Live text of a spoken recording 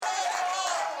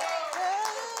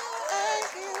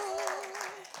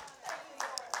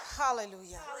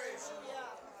Hallelujah. Hallelujah.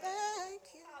 Thank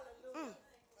you. Hallelujah.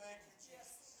 Hallelujah. Yes.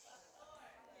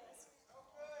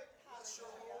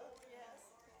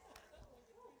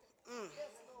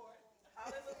 Yes, Lord.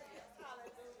 Hallelujah.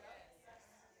 Hallelujah.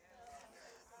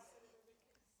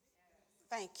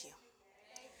 Thank you.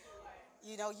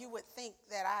 You know, you would think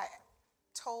that I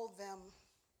told them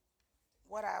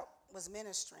what I was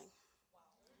ministering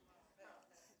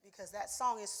because that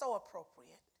song is so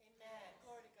appropriate. Amen.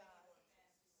 Glory to God.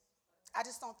 I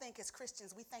just don't think as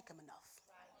Christians we thank him enough.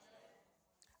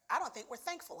 I don't think we're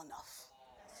thankful enough.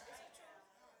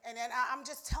 And then I'm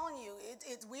just telling you,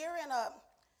 we're in a,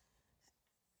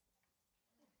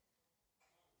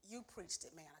 you preached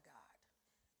it, man of God.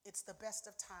 It's the best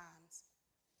of times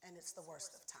and it's the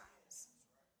worst of times.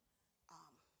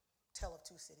 Tale of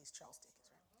Two Cities, Charles Dickens,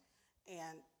 right?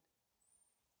 And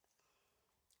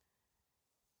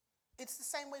it's the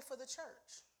same way for the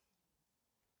church.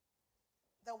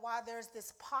 That while there's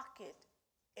this pocket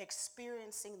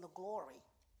experiencing the glory,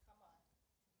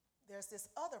 there's this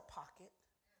other pocket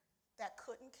that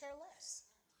couldn't care less.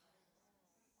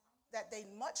 That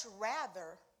they'd much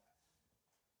rather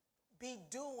be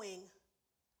doing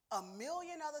a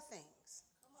million other things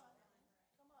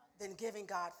than giving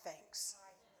God thanks.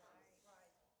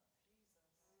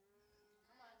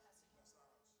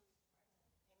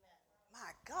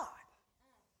 My God.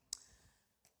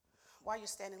 While you're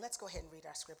standing, let's go ahead and read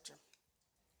our scripture.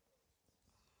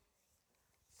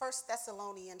 1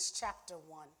 Thessalonians chapter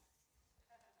 1,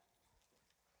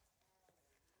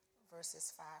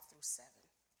 verses 5 through 7.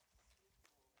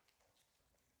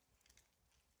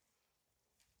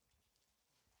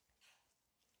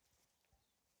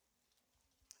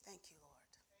 Thank you, Lord.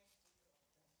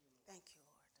 Thank you,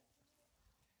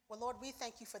 Lord. Well, Lord, we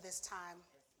thank you for this time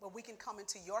where we can come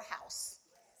into your house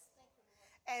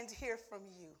and hear from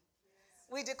you.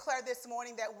 We declare this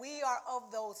morning that we are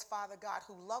of those, Father God,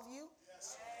 who love you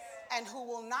and who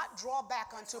will not draw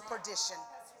back unto perdition.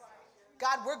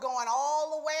 God, we're going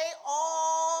all the way,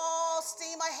 all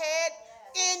steam ahead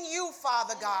in you,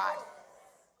 Father God.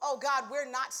 Oh, God, we're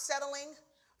not settling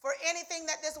for anything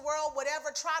that this world would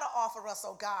ever try to offer us,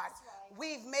 oh God.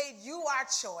 We've made you our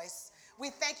choice. We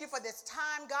thank you for this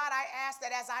time, God. I ask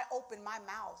that as I open my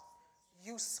mouth,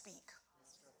 you speak.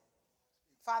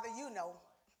 Father, you know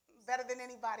better than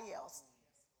anybody else.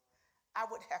 I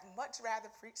would have much rather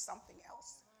preach something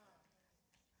else.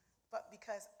 But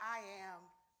because I am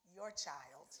your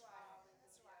child,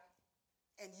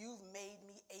 and you've made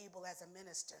me able as a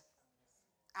minister,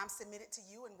 I'm submitted to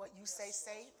you, and what you say,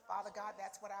 Father God,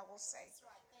 that's what I will say.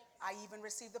 I even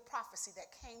received the prophecy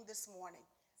that came this morning,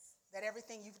 that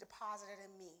everything you've deposited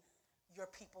in me, your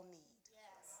people need.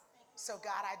 So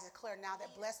God, I declare now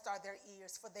that blessed are their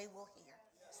ears, for they will hear.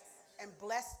 And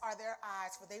blessed are their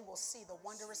eyes, for they will see the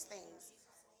wondrous things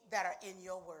that are in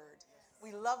your word.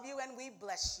 We love you and we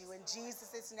bless you. In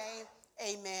Jesus' name,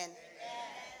 amen.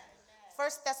 1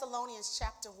 Thessalonians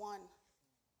chapter 1,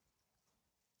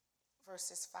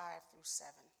 verses 5 through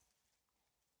 7.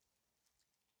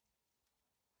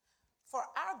 For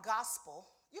our gospel,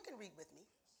 you can read with me.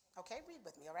 Okay, read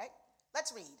with me, all right?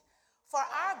 Let's read. For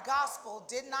our gospel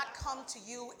did not come to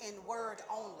you in word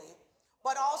only,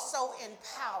 but also in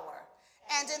power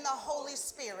and in the Holy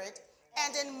Spirit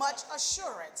and in much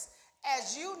assurance,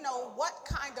 as you know what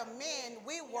kind of men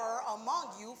we were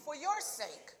among you for your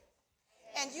sake.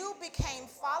 And you became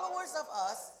followers of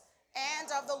us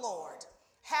and of the Lord,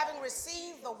 having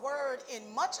received the word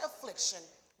in much affliction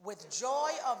with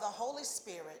joy of the Holy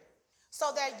Spirit,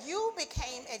 so that you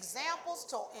became examples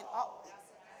to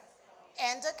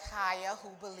and Achaia who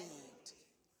believed.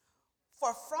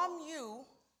 For from you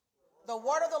the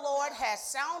word of the Lord has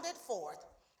sounded forth,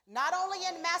 not only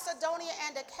in Macedonia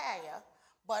and Achaia,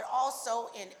 but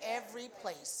also in every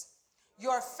place.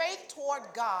 Your faith toward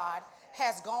God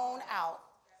has gone out,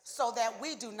 so that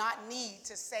we do not need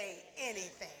to say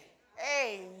anything.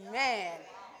 Amen.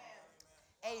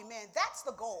 Amen. That's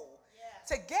the goal.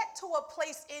 To get to a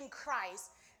place in Christ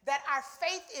that our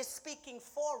faith is speaking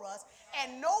for us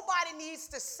and nobody needs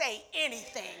to say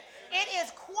anything. It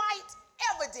is quite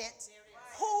evident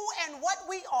who and what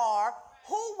we are,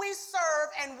 who we serve,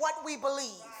 and what we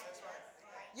believe.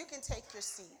 You can take your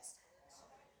seats.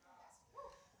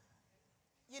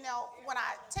 You know, when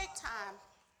I take time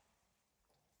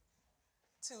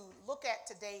to look at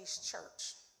today's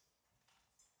church,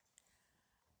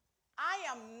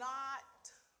 I am not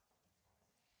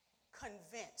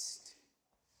convinced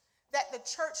that the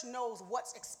church knows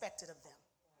what's expected of them.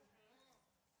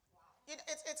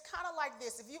 It's kind of like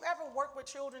this. If you ever worked with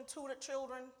children, tutored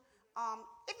children,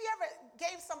 if you ever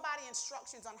gave somebody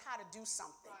instructions on how to do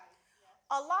something,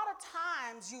 a lot of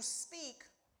times you speak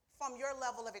from your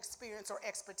level of experience or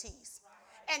expertise.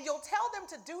 And you'll tell them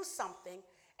to do something,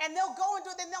 and they'll go and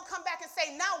do it, then they'll come back and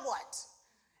say, now what?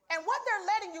 And what they're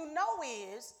letting you know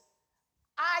is,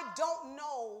 I don't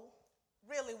know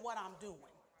really what I'm doing.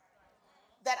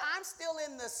 That I'm still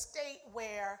in the state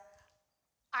where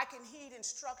I can heed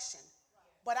instruction,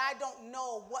 but I don't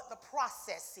know what the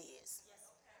process is.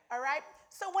 All right?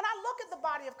 So when I look at the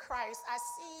body of Christ, I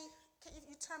see, can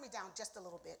you turn me down just a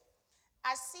little bit?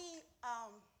 I see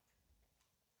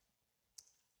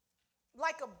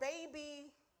like a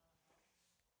baby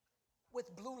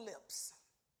with blue lips.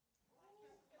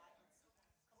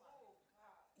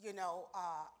 You know,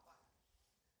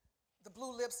 the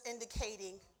blue lips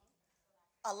indicating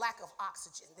a lack of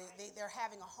oxygen. They're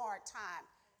having a hard time,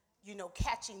 you know,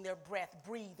 catching their breath,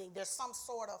 breathing. There's some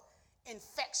sort of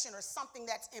infection or something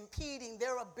that's impeding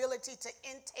their ability to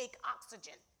intake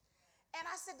oxygen. And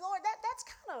I said, Lord, that's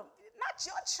kind of not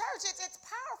your church. It's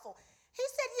powerful. He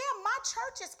said, yeah, my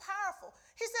church is powerful.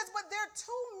 He says, but there are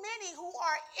too many who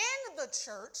are in the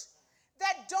church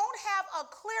that don't have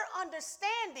a clear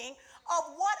understanding of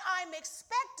what I'm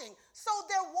expecting. So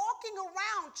they're walking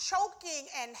around choking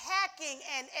and hacking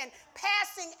and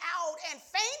passing out and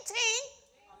fainting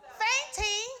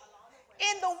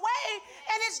in the way.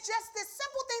 And it's just this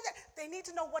simple thing that they need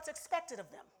to know what's expected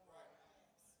of them.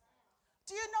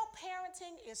 Do you know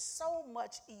parenting is so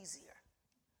much easier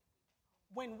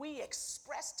when we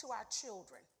express to our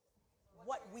children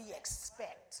what we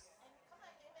expect?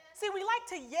 See, we like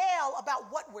to yell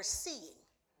about what we're seeing.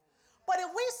 But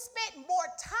if we spent more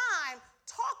time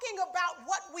talking about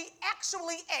what we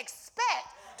actually expect,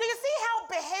 do you see how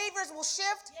behaviors will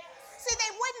shift? Yes. See,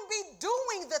 they wouldn't be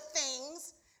doing the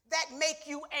things that make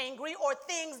you angry or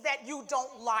things that you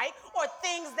don't like or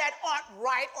things that aren't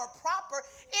right or proper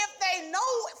if they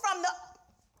know from the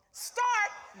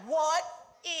start what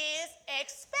is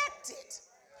expected.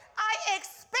 I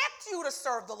expect you to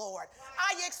serve the Lord.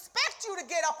 I expect you to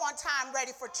get up on time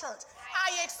ready for church.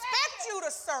 I expect you to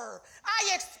serve.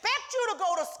 I expect you to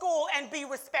go to school and be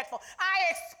respectful. I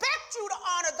expect you to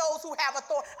honor those who have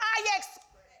authority.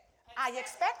 I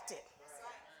expect it.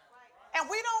 And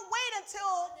we don't wait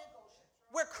until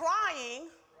we're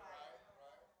crying,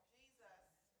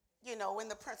 you know, in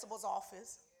the principal's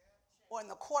office or in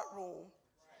the courtroom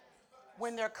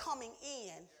when they're coming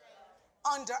in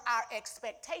under our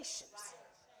expectations.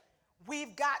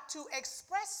 We've got to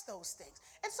express those things.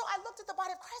 And so I looked at the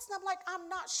body of Christ and I'm like, I'm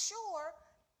not sure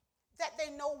that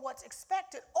they know what's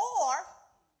expected, or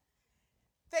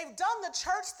they've done the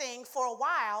church thing for a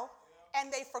while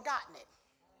and they've forgotten it.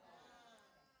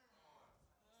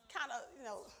 Kind of, you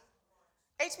know,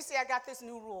 HBC, I got this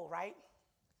new rule, right?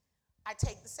 I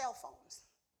take the cell phones,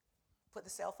 put the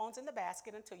cell phones in the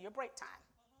basket until your break time.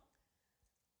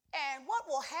 And what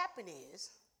will happen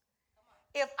is,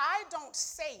 if I don't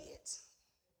say it,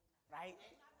 right,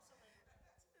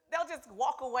 they'll just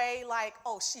walk away like,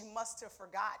 oh, she must have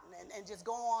forgotten, and just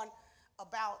go on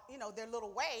about, you know, their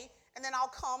little way. And then I'll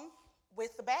come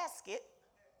with the basket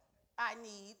I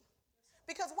need.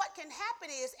 Because what can happen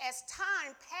is, as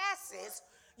time passes,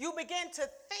 you begin to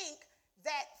think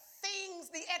that things,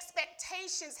 the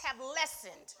expectations have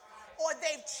lessened or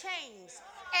they've changed,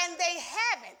 and they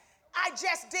haven't. I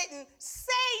just didn't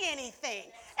say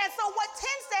anything. And so what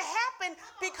tends to happen,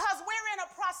 because we're in a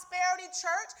prosperity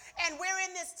church and we're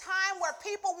in this time where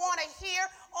people want to hear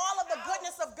all of the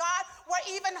goodness of God, where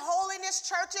even holiness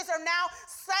churches are now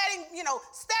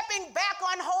stepping back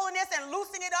on holiness and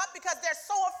loosening it up because they're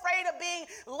so afraid of being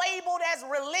labeled as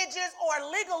religious or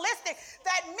legalistic,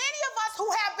 that many of us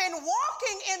who have been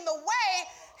walking in the way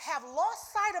have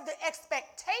lost sight of the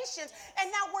expectations, and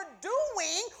now we're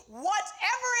doing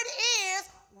whatever it is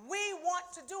we want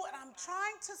to do. And I'm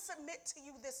trying to submit to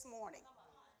you this morning,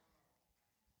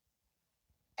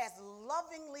 as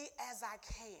lovingly as I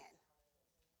can,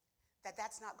 that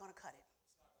that's not going to cut it.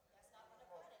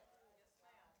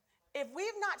 If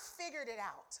we've not figured it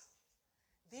out,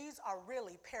 these are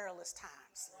really perilous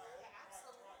times.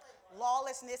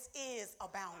 Lawlessness is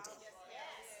abounding.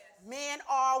 Men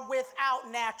are without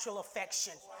natural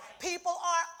affection. People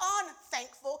are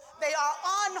unthankful. They are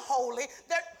unholy.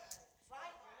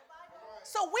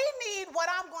 So we need what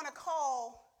I'm going to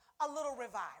call a little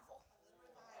revival.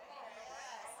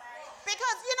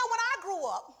 Because, you know, when I grew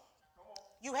up,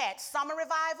 you had summer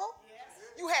revival.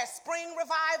 You had spring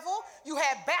revival. You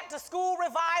had back to school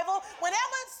revival.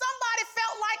 Whenever somebody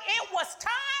felt like it was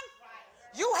time,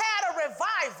 you had a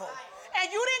revival.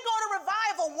 And you didn't go to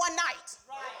revival one night.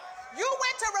 You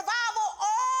went to revival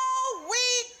all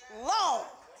week long.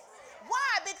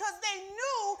 Why? Because they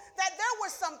knew that there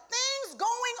were some things going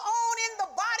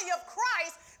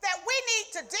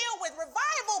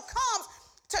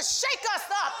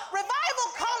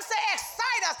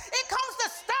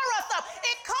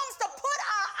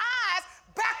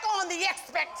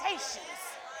expectations.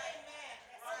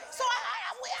 So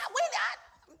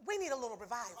we need a little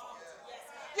revival.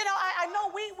 You know, I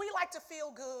know we like to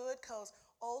feel good because,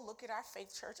 oh, look at our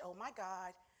faith church. Oh, my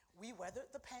God, we weathered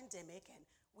the pandemic and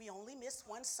we only missed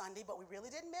one Sunday, but we really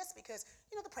didn't miss because,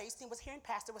 you know, the praise team was here and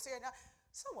pastor was here. Now,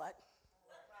 so what?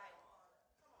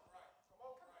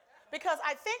 Because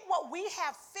I think what we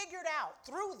have figured out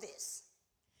through this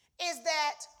is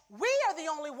that we are the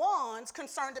only ones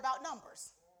concerned about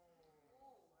numbers.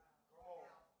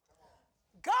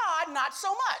 God, not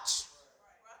so much.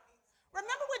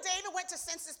 Remember when David went to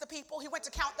census the people? He went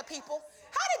to count the people.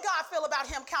 How did God feel about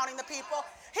him counting the people?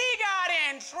 He got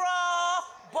in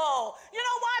trouble. You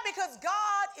know why? Because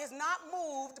God is not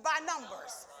moved by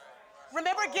numbers.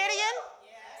 Remember Gideon?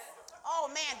 Oh,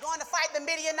 man, going to fight the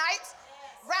Midianites.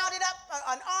 Rounded up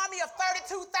an army of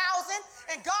 32,000.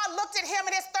 And God looked at him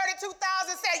and his 32,000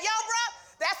 and said, yo, bro,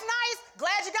 that's nice.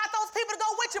 Glad you got those people to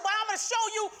go with you, but I'm going to show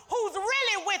you who's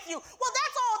really with you. Well,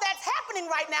 that's all that's happening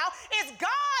right now is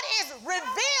God is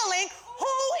revealing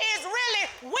who is really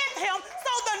with him,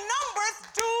 so the numbers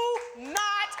do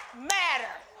not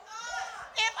matter.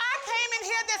 If I came in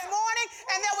here this morning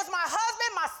and there was my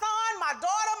husband, my son, my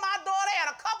daughter,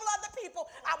 and a couple other people,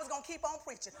 I was going to keep on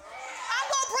preaching. I'm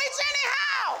going to preach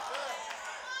anyhow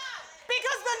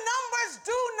because the numbers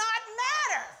do not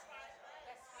matter.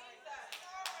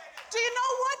 Do you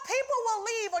know what? People will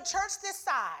leave a church this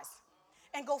size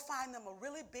and go find them a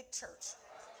really big church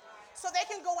so they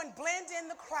can go and blend in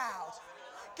the crowd.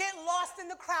 Get lost in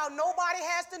the crowd. Nobody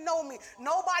has to know me.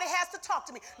 Nobody has to talk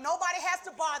to me. Nobody has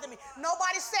to bother me.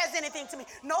 Nobody says anything to me.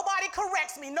 Nobody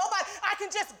corrects me. Nobody. I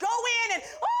can just go in and,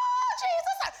 oh,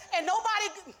 Jesus. And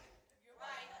nobody.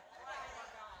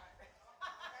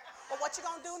 But what you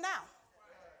going to do now?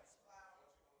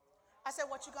 I said,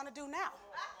 what you going to do now?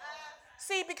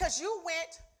 See, because you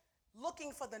went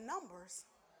looking for the numbers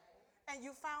and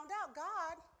you found out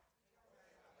God,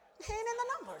 he ain't in the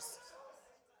numbers.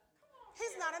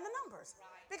 He's not in the numbers.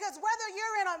 Because whether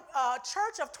you're in a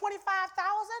church of 25,000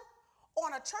 or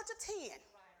in a church of 10,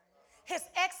 his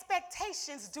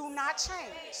expectations do not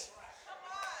change.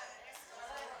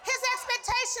 His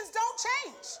expectations don't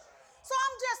change. So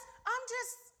I'm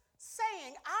just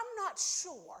saying, I'm not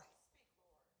sure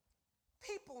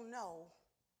people know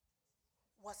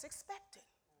what's expected.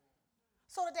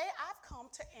 So today I've come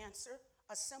to answer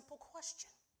a simple question.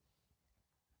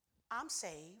 I'm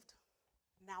saved,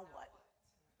 now what?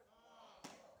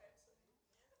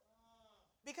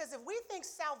 Because if we think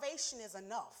salvation is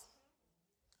enough,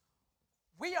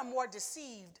 we are more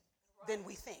deceived than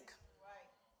we think.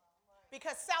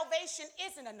 Because salvation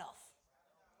isn't enough.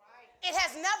 It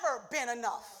has never been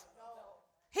enough.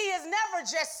 He has never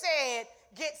just said,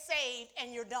 get saved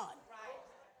and you're done.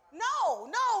 No.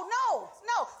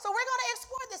 So we're going to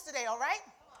explore this today, all right?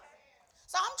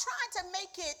 So I'm trying to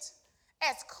make it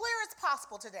as clear as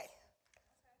possible today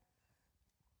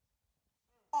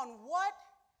on what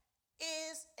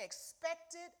is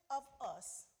expected of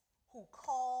us who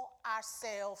call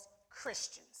ourselves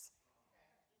Christians.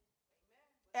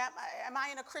 Am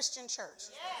I in a Christian church?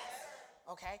 Yes.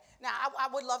 Okay. Now, I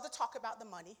would love to talk about the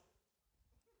money.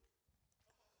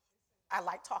 I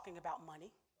like talking about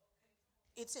money.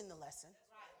 It's in the lesson.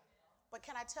 But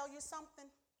can I tell you something?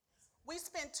 We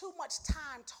spend too much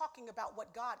time talking about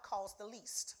what God calls the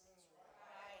least.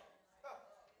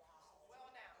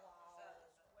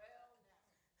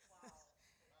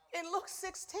 In Luke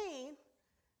 16,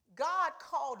 God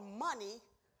called money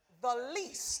the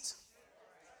least.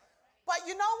 But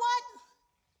you know what?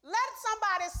 Let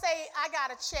somebody say, I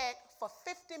got a check for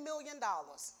 $50 million.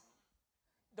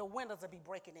 The windows will be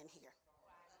breaking in here.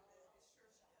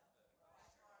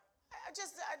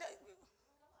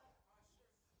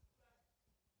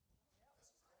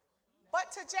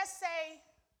 But to just say,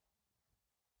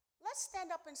 let's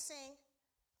stand up and sing,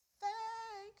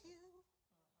 thank you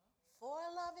for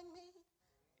loving me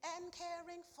and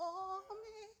caring for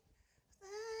me.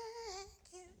 Thank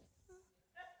you.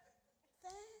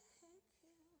 Thank you.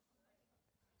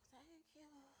 Thank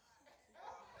you.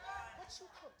 What you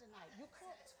cooked tonight? You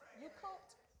cooked? You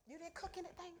cooked? You didn't cook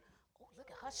anything? Oh,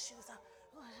 look at her shoes.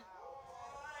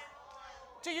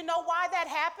 Do you know why that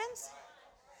happens?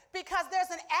 Because there's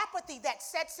an apathy that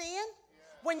sets in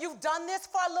when you've done this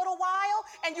for a little while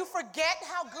and you forget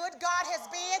how good God has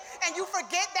been and you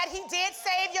forget that he did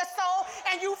save your soul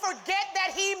and you forget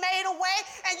that he made a way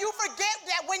and you forget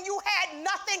that when you had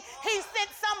nothing, he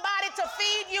sent somebody to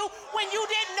feed you. When you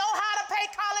didn't know how to pay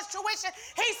college tuition,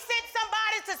 he sent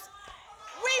somebody to...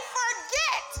 We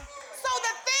forget. So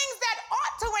the things that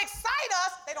ought to excite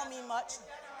us, they don't mean much.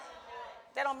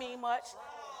 They don't mean much.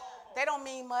 They don't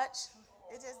mean much.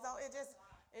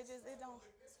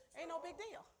 Ain't no big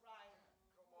deal.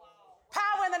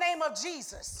 Power in the name of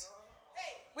Jesus.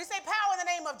 We say power in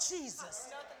the name of Jesus.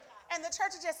 And the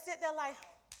church will just sit there like,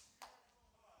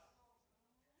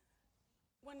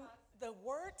 when the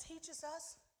word teaches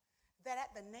us that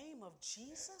at the name of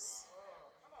Jesus,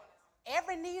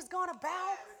 every knee is going to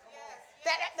bow,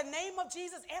 that at the name of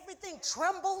Jesus, everything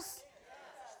trembles.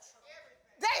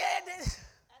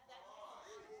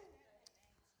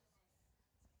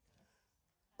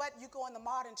 But you go in the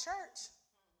modern church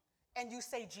and you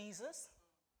say Jesus.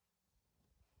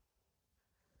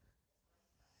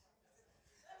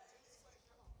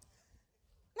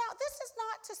 Now, this is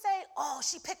not to say, oh,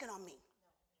 she picking on me.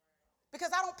 Because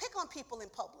I don't pick on people in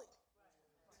public.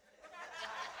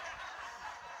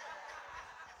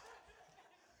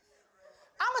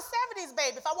 I'm a 70s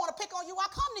baby. If I want to pick on you, I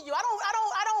come to you. I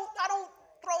don't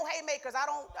throw haymakers. I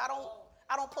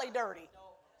don't play dirty.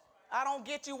 I don't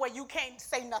get you where you can't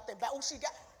say nothing about she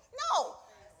got. No.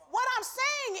 What I'm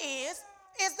saying is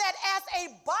that as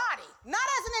a body, not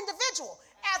as an individual,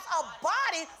 as a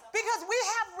body, because we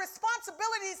have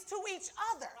responsibilities to each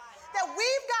other, that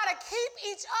we've got to keep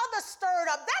each other stirred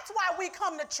up. That's why we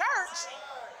come to church.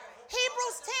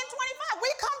 Hebrews 10:25.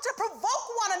 We come to provoke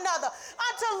one another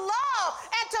unto love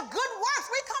and to good works.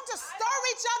 We come to stir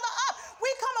each other up. We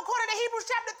come, according to Hebrews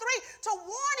chapter 3, to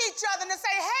warn each other and to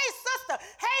say, hey, sister,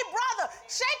 hey, brother,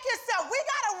 shake yourself. We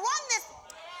got to run this.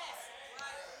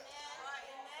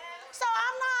 So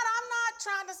I'm not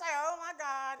trying to say, oh, my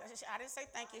God. I didn't say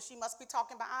thank you. She must be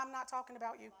talking about, I'm not talking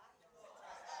about you.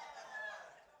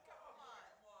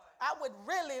 I would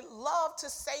really love to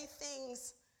say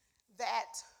things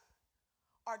that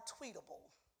are tweetable.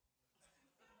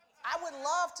 I would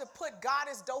love to put God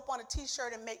is dope on a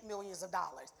t-shirt and make millions of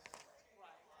dollars.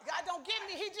 God don't get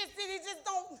me. He just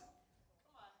don't.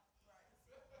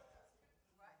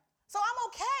 So I'm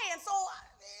okay. And so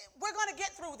we're going to get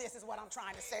through this is what I'm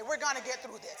trying to say. We're going to get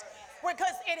through this.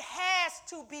 Because it has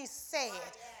to be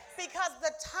said. Because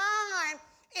the time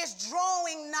is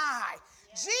drawing nigh.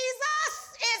 Jesus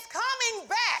is coming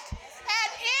back at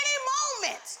any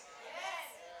moment.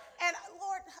 And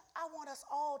Lord, I want us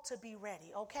all to be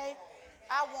ready, okay?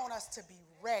 I want us to be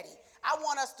ready. I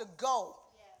want us to go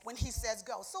when he says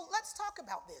go. So let's talk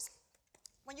about this.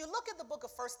 When you look at the book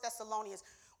of 1 Thessalonians,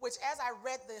 which as I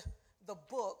read the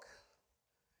book,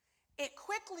 it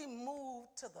quickly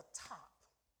moved to the top.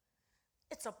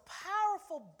 It's a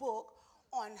powerful book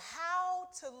on how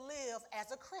to live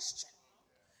as a Christian.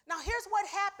 Now, here's what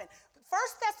happened. 1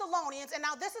 Thessalonians, and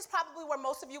now this is probably where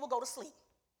most of you will go to sleep.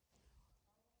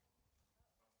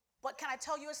 But can I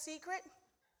tell you a secret?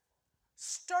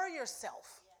 Stir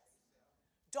yourself.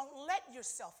 Don't let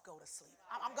yourself go to sleep.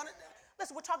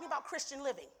 Listen, we're talking about Christian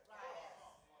living.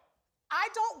 I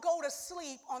don't go to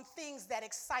sleep on things that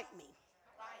excite me.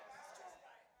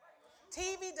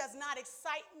 TV does not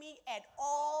excite me at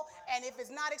all. And if it's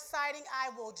not exciting,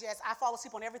 I fall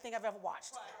asleep on everything I've ever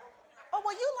watched. Oh,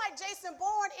 well, you like Jason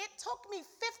Bourne. It took me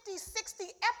 50, 60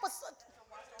 episodes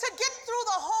to get through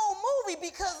the whole movie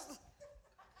because...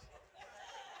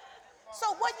 So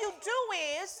what you do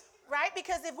is, right,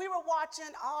 because if we were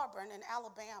watching Auburn in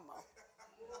Alabama,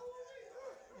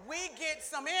 we get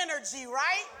some energy,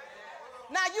 right?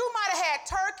 Now, you might have had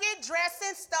turkey,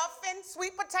 dressing, stuffing,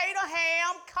 sweet potato,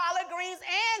 ham, collard greens,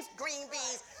 and green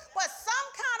beans. But some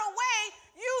kind of way,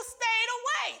 you stayed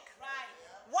awake. Right.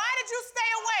 Why did you stay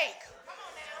awake?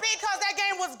 Because that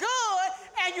game was good,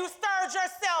 and you stirred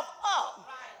yourself up.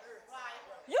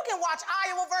 You can watch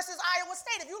Iowa versus Iowa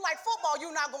State. If you like football,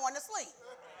 you're not going to sleep.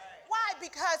 Why?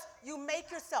 Because you make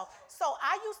yourself. So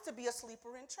I used to be a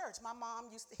sleeper in church. My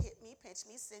mom used to hit me, pinch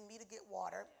me, send me to get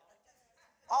water.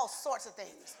 All sorts of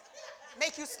things.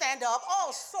 Make you stand up,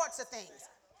 all sorts of things.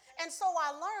 And so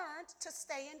I learned to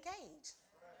stay engaged.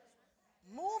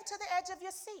 Move to the edge of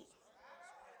your seat.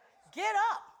 Get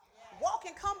up. Walk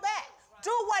and come back.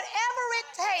 Do whatever it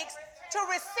takes to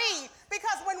receive.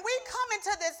 Because when we come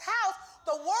into this house,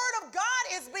 the word of God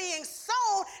is being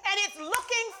sown and it's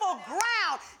looking for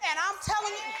ground. And I'm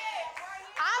telling you,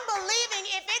 I'm believing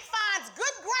if it finds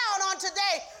good ground on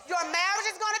today, your marriage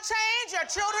is going to change, your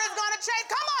children is going to change.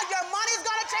 Come on, your money is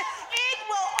going to change. It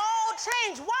will all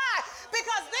change. Why?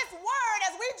 Because this word,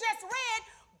 as we just read,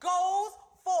 goes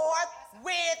forth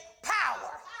with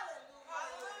power.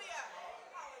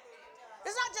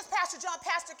 It's not just Pastor John,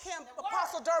 Pastor Kim,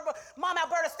 Apostle Durba, Mom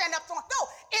Alberta, stand up. No,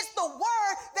 it's the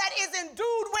word that is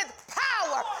endued with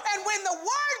power. And when the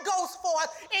word goes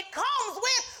forth, it comes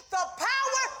with the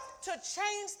power to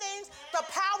change things, the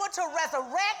power to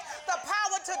resurrect, the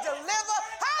power to deliver.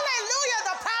 Hallelujah,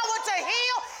 the power to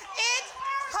heal. It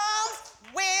comes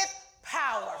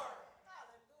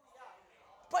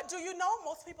do you know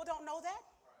most people don't know that?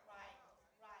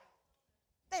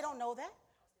 They don't know that.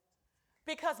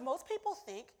 Because most people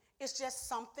think it's just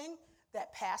something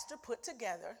that pastor put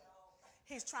together.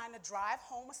 He's trying to drive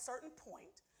home a certain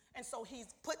point. And so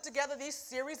he's put together these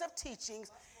series of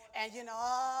teachings. And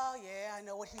oh, yeah, I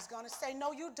know what he's going to say.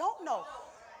 No, you don't know.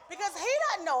 Because he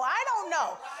doesn't know. I don't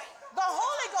know. The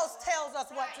Holy Ghost tells us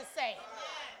what to say.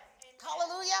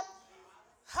 Hallelujah.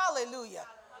 Hallelujah.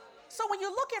 So when you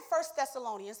look at 1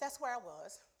 Thessalonians, that's where I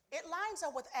was, it lines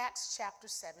up with Acts chapter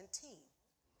 17.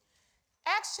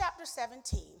 Acts chapter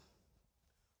 17,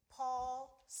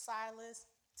 Paul, Silas,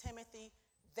 Timothy,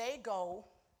 they go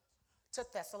to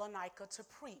Thessalonica to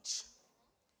preach.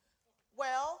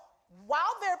 Well,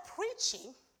 while they're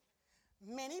preaching,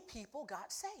 many people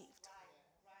got saved.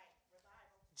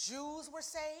 Jews were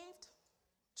saved,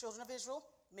 children of Israel,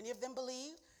 many of them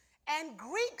believed, and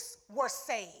Greeks were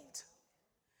saved.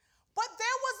 But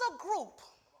there was a group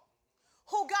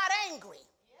who got angry.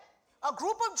 A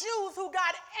group of Jews who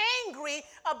got angry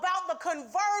about the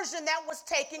conversion that was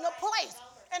taking place.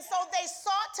 And so they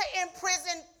sought to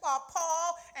imprison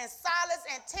Paul and Silas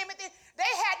and Timothy.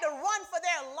 They had to run for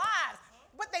their lives.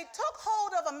 But they took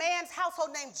hold of a man's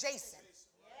household named Jason.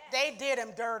 They did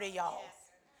him dirty, y'all.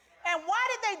 And why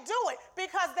did they do it?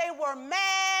 Because they were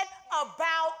mad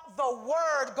about the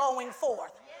word going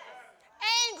forth.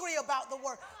 Angry about the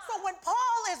word. So when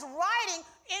Paul is writing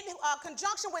in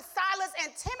conjunction with Silas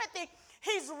and Timothy,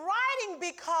 he's writing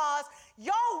because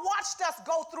y'all watched us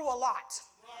go through a lot.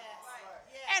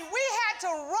 And we had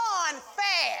to run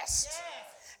fast.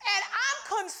 And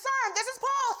I'm concerned, this is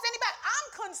Paul sending back, I'm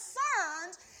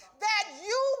concerned that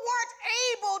you weren't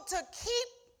able to keep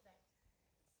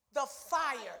the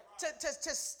fire,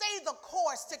 to stay the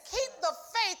course, to keep the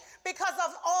faith because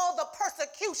of all the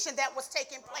persecution that was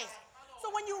taking place. So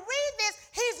when you read this,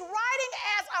 he's writing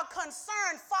as a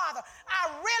concerned father. I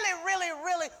really, really,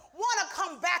 really want to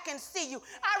come back and see you.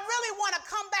 I really want to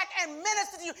come back and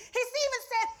minister to you. He even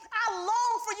said, I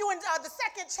long for you in the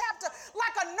second chapter,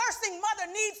 like a nursing mother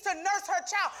needs to nurse her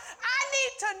child. I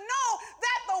need to know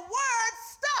that the word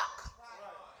stuck.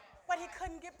 But he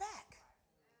couldn't get back.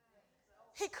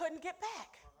 He couldn't get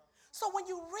back. So when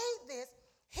you read this,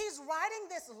 he's writing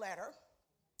this letter,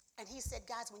 and he said,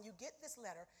 guys, when you get this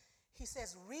letter, he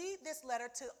says, read this letter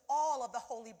to all of the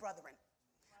holy brethren.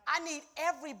 I need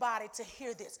everybody to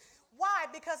hear this. Why?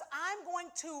 Because I'm going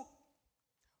to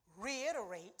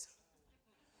reiterate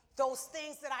those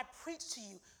things that I preach to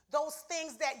you, those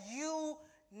things that you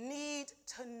need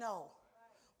to know.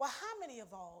 Well, how many of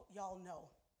y'all know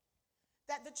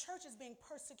that the church is being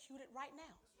persecuted right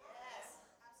now? Yes,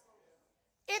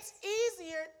 absolutely. It's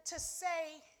easier to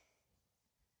say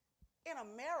in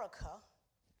America,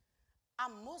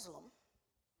 I'm Muslim.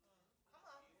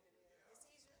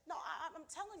 No, I'm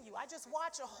telling you, I just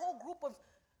watch a whole group of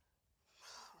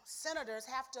senators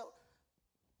have to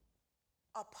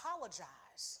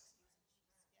apologize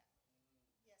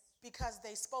because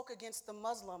they spoke against the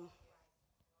Muslim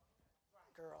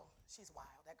girl. She's wild.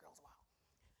 That girl's wild.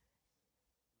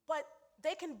 But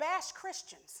they can bash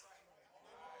Christians.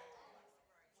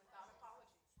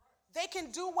 They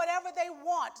can do whatever they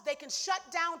want. They can shut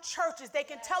down churches. They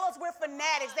can tell us we're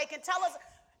fanatics. They can tell us,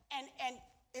 and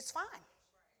it's fine.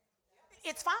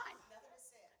 It's fine.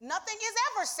 Nothing is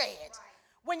ever said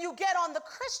when you get on the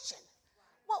Christian.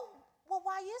 Well,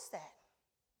 why is that?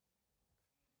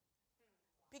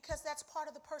 Because that's part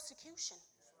of the persecution.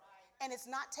 And it's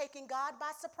not taking God by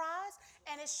surprise,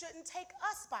 and it shouldn't take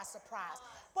us by surprise.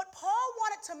 But Paul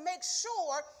wanted to make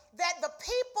sure that the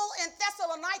people in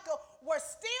Thessalonica were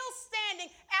still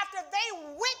standing after they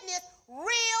witnessed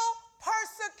real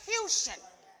persecution.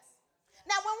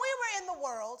 Now, when we were in the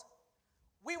world,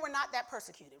 we were not that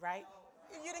persecuted, right?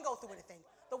 You didn't go through anything.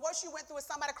 The worst you went through is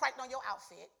somebody cracked on your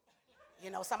outfit.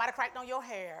 Somebody cracked on your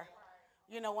hair.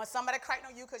 When somebody cracked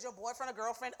on you because your boyfriend or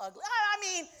girlfriend ugly. I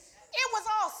mean, it was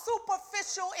all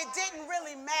superficial. It didn't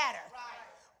really matter.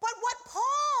 But what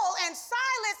Paul and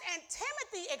Silas and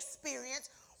Timothy experienced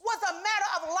was a matter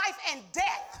of life and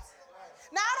death.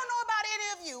 Now, I don't know about any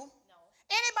of you.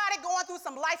 Anybody going through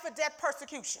some life or death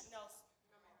persecution? No.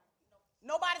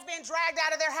 Nobody's being dragged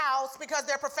out of their house because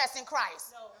they're professing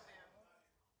Christ. No.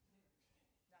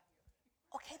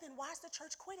 Okay, then why is the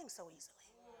church quitting so easily?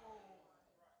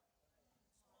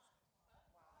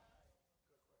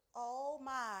 Oh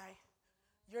my,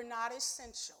 you're not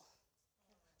essential.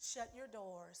 Shut your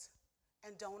doors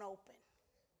and don't open.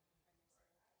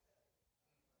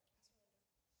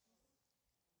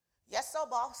 Yes, sir,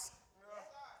 boss.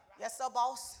 Yes, sir,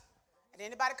 boss. And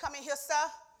anybody come in here,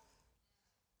 sir?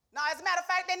 No, as a matter of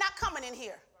fact, they're not coming in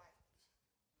here.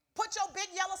 Put your big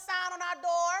yellow sign on our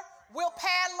door. We'll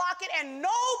padlock it and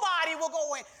nobody will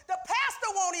go in. The pastor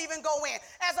won't even go in.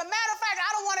 As a matter of fact, I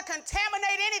don't want to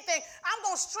contaminate anything. I'm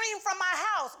going to stream from my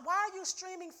house. Why are you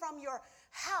streaming from your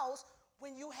house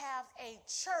when you have a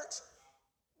church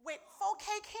with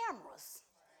 4K cameras?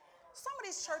 Some of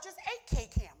these churches, 8K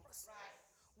cameras.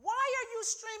 Why are you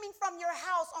streaming from your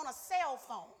house on a cell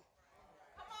phone?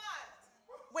 Come on.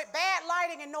 With bad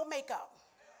lighting and no makeup?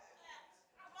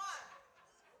 Come on.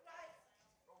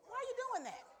 Why are you doing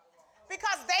that?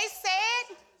 Because they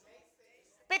said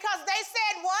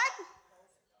what?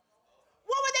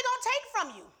 What were they going to take from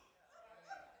you?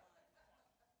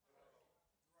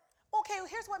 Okay, well,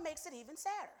 here's what makes it even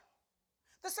sadder.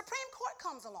 The Supreme Court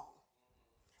comes along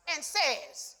and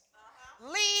says,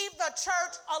 leave the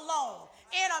church alone.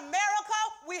 In America,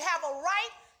 we have a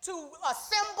right to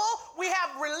assemble. We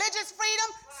have religious freedom.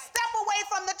 Step away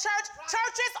from the church.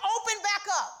 Churches open back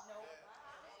up.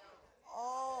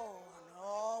 Oh,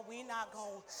 no, we're not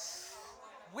going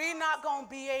to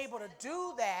be able to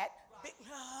do that.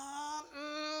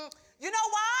 You know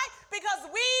why? Because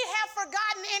we have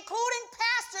forgotten, including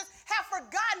pastors, have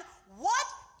forgotten what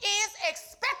is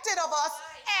expected of us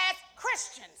as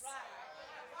Christians.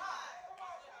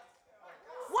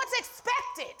 What's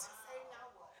expected?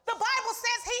 The Bible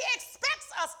says he expects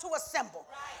us to assemble.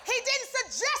 He didn't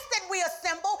suggest that we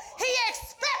assemble. He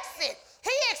expects it.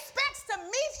 He expects to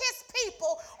meet his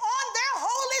people on their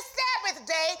holy Sabbath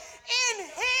day in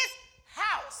his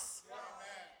house.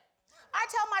 I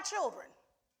tell my children,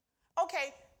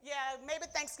 okay, yeah, maybe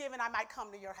Thanksgiving I might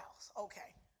come to your house.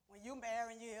 Okay. When you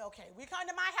marry, okay, we come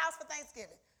to my house for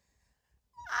Thanksgiving.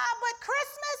 But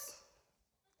Christmas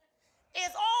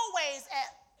is always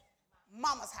at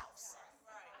mama's house.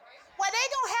 Well, they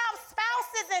gonna have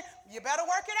spouses and you better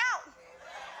work it out.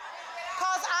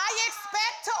 Because I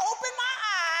expect to open my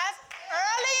eyes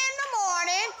early in the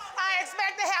morning. I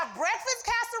expect to have breakfast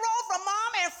casserole from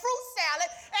mom and fruit salad.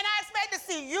 And I expect to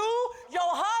see you, your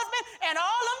husband, and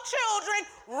all them children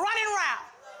running around.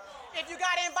 If you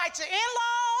got to invite your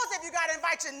in-laws, if you got to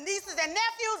invite your nieces and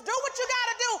nephews, do what you got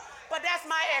to do. But that's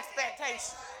my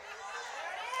expectation.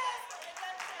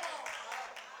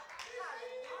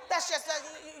 That's just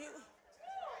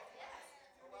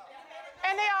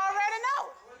and they already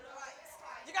know.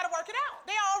 You got to work it out.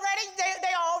 They already.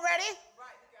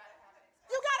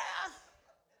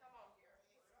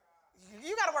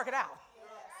 You got to work it out.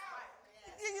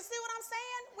 You see what I'm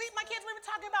saying? My kids, we were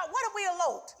talking about, what if we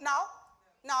eloped? No.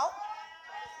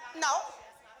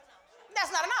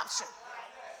 That's not an option.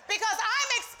 Because I'm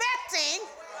expecting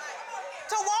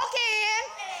to walk in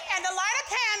and to light a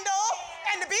candle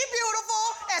and to be beautiful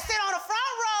and sit on the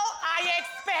front row. I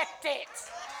expect it.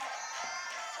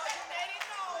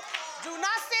 Do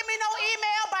not send me no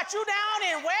email about you down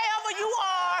in wherever you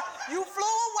are. You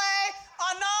flew away.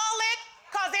 Annul it,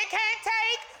 because it can't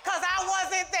take, because I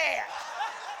wasn't there.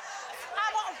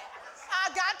 I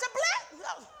got to bless.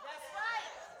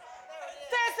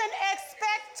 There's an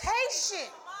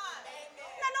expectation.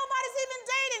 Now, nobody's even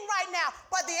dating right now,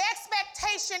 but the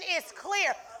expectation is clear.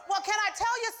 Well, can I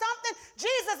tell you something?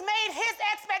 Jesus made his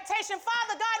expectation,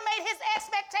 Father God made his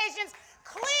expectations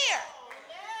clear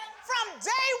from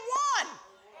day one.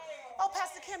 Oh,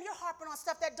 Pastor Kim, you're harping on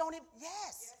stuff that don't even,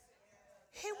 yes.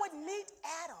 He would meet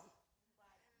Adam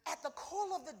at the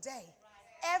cool of the day,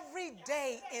 every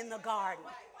day in the garden.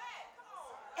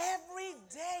 Every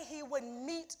day he would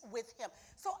meet with him.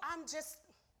 So I'm just,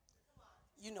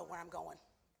 you know where I'm going.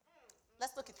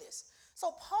 Let's look at this.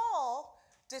 So Paul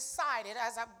decided,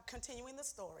 as I'm continuing the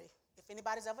story, if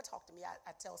anybody's ever talked to me,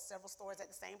 I tell several stories at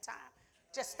the same time.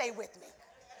 Just stay with me.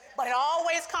 But it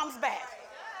always comes back,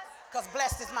 because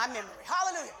blessed is my memory.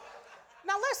 Hallelujah.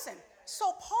 Now listen,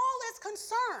 so Paul is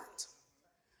concerned.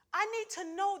 I need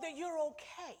to know that you're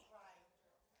okay.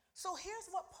 So here's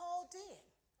what Paul did.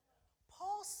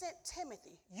 Paul sent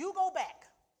Timothy, you go back,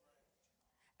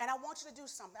 and I want you to do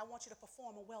something. I want you to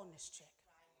perform a wellness check.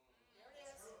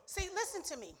 See, listen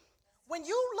to me. When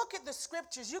you look at the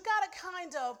scriptures, you got to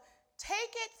kind of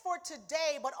take it for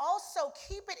today, but also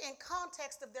keep it in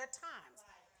context of their times.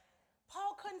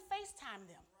 Paul couldn't FaceTime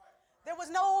them. There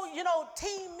was no,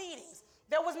 team meetings.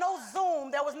 There was no Zoom.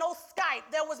 There was no Skype.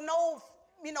 There was no,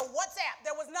 WhatsApp.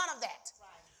 There was none of that.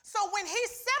 So when he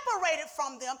separated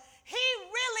from them, he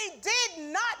really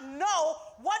did not know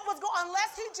what was going on,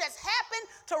 unless he just happened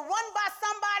to run by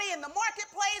somebody in the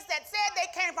marketplace that said they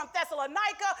came from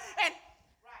Thessalonica.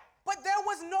 But there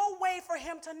was no way for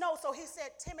him to know. So he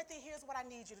said, Timothy, here's what I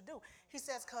need you to do. He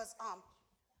says, because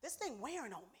this thing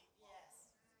wearing on me.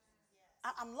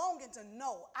 I'm longing to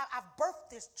know. I've birthed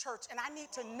this church, and I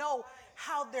need to know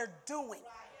how they're doing.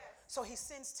 So he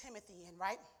sends Timothy in,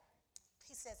 right?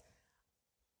 He says,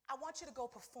 I want you to go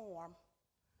perform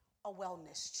a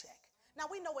wellness check. Now,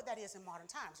 we know what that is in modern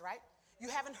times, right? You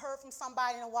haven't heard from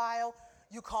somebody in a while.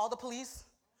 You call the police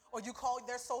or you call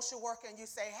their social worker and you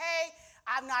say, hey,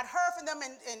 I've not heard from them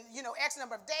in X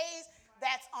number of days.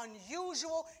 That's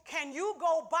unusual. Can you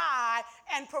go by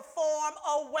and perform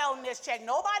a wellness check?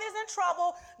 Nobody's in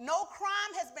trouble. No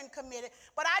crime has been committed.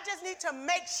 But I just need to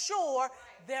make sure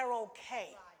they're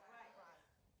okay.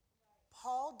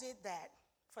 Paul did that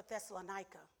for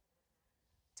Thessalonica.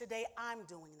 Today, I'm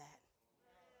doing that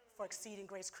for Exceeding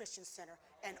Grace Christian Center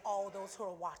and all those who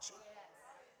are watching.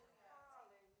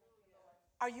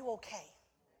 Are you okay?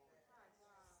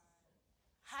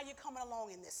 How you coming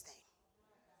along in this thing?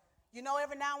 You know,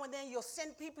 every now and then you'll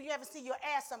send people you haven't seen. You'll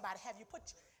ask somebody, have you put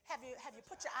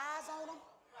your eyes on them?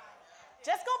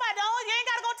 Just go by. Don't. You ain't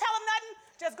got to go tell them nothing.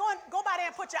 Just go by there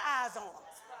and put your eyes on them.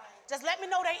 Just let me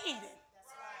know they eating.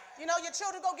 You know, your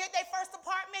children go get their first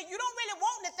apartment. You don't really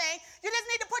want anything. You just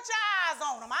need to put your eyes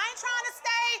on them. I ain't trying to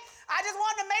stay. I just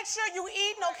wanted to make sure you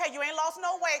eating. Okay, you ain't lost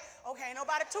no weight. Okay, ain't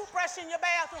nobody toothbrush in your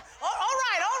bathroom. Oh, all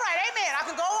right, amen. I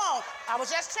can go on. I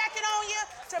was just checking on you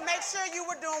to make sure you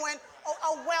were doing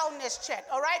a wellness check,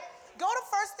 all right? Go to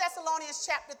 1 Thessalonians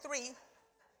chapter 3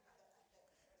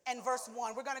 and verse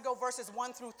 1. We're going to go verses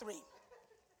 1 through 3.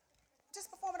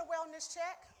 Just performing a wellness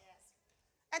check.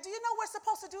 And do you know we're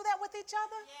supposed to do that with each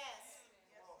other? Yes.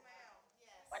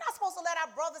 We're not supposed to let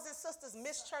our brothers and sisters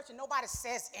miss church and nobody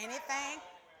says anything.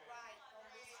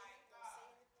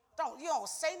 You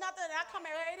don't say nothing. And I come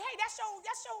here, hey, that's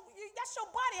your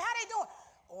buddy. How they doing?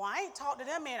 Oh, I ain't talked to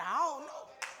them in, I don't know.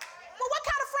 Well, what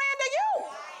kind of friend are you?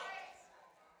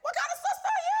 What kind of sister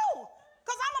are you?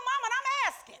 Because I'm a mom and I'm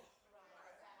asking.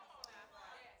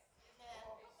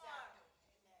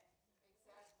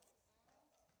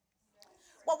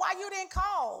 Well, why you didn't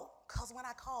call? Because when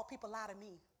I call, people lie to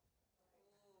me.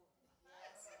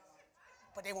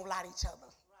 But they won't lie to each other.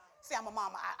 See, I'm a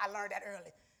mama. I learned that early.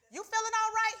 You feeling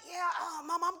all right? Yeah,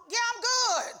 Mama, I'm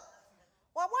good.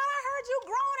 Well, what I heard you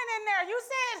groaning in there. You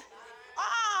said,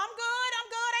 I'm good.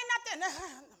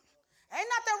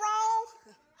 Ain't nothing wrong.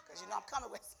 Because you know I'm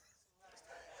coming with.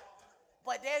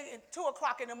 But they, at 2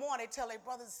 o'clock in the morning, they tell their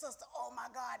brothers and sisters, oh my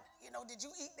God, did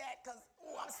you eat that? Because,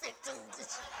 I'm sick too.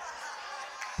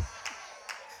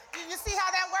 You see how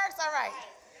that works? All right.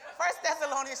 1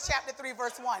 Thessalonians chapter 3,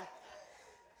 verse 1.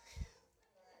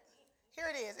 Here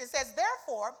it is. It says,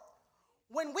 therefore,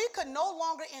 when we could no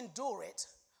longer endure it,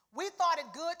 we thought it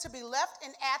good to be left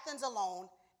in Athens alone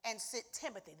and sent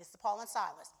Timothy, this is Paul and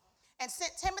Silas, and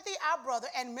sent Timothy, our brother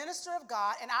and minister of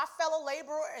God and our fellow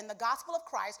laborer in the gospel of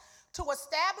Christ, to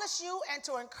establish you and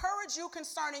to encourage you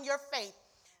concerning your faith.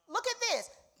 Look at this,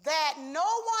 that no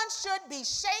one should be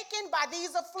shaken by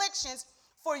these afflictions,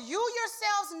 for you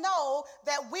yourselves know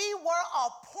that we were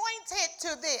appointed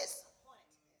to this.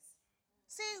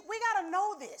 See, we got to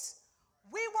know this.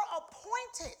 We were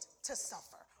appointed to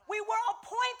suffer. We were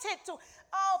appointed to,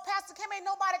 Pastor Kim, ain't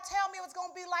nobody tell me it was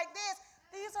going to be like this.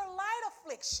 These are light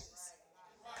afflictions.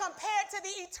 Compared to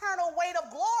the eternal weight of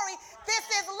glory, this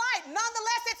is light.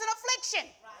 Nonetheless, it's an affliction.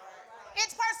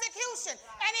 It's persecution,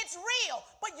 and it's real.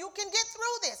 But you can get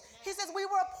through this. He says, we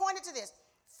were appointed to this.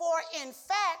 For in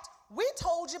fact, we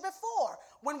told you before,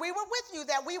 when we were with you,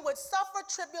 that we would suffer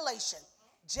tribulation,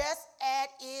 just as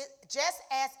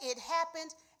it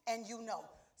happened, and you know.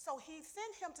 So he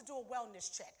sent him to do a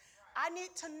wellness check. I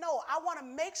need to know. I want to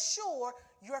make sure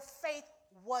your faith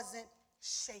wasn't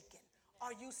shaken.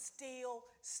 Are you still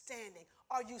standing?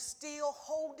 Are you still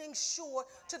holding sure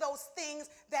to those things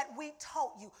that we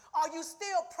taught you? Are you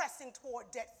still pressing toward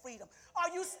debt freedom?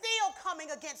 Are you still coming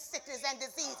against sickness and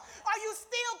disease? Are you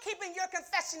still keeping your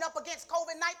confession up against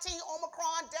COVID-19,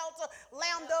 Omicron, Delta,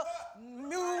 Lambda,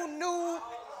 Mu?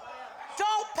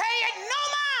 Don't pay it no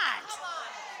mind.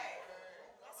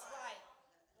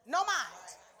 No mind.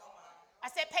 I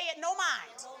said pay it no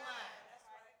mind.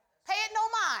 Pay it no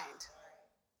mind.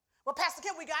 Well, Pastor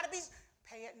Kim, we got to be,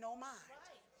 pay it no mind.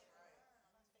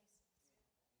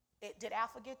 Did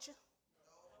Alpha get you?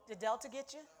 Did Delta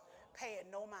get you? Pay it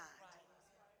no mind.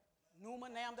 Numa,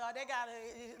 Lambda, they got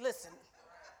to, listen,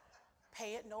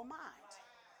 pay it no mind.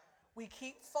 We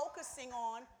keep focusing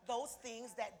on those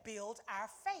things that build our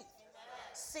faith.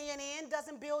 CNN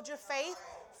doesn't build your faith.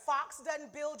 Fox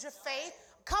doesn't build your faith.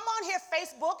 Come on here,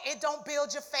 Facebook, it don't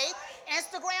build your faith.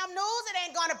 Instagram news, it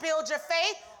ain't gonna build your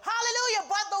faith. Hallelujah,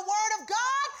 but the word of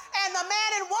God and the man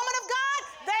and woman of God,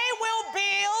 they will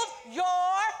build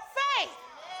your faith.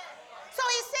 So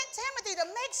he sent Timothy to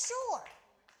make sure.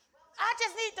 I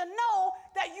just need to know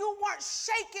that you weren't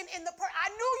shaken in the I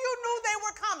knew you knew they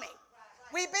were coming.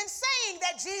 We've been saying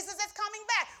that Jesus is coming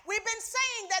back. We've been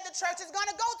saying that the church is going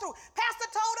to go through. Pastor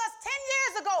told us 10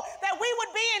 years ago that we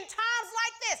would be in times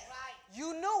like this.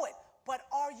 You knew it, but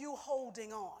are you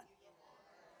holding on?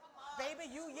 Baby,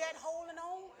 you yet holding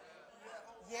on?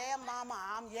 Yeah, mama,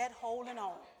 I'm yet holding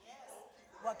on.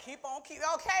 Well, keep on,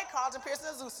 okay, Carlton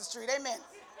Pearson, Azusa Street, amen.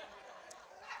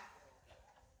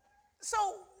 So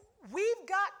we've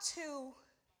got to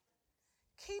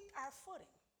keep our footing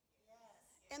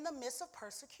in the midst of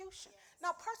persecution.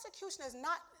 Now, persecution is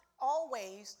not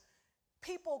always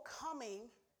people coming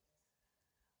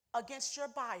against your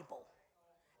Bible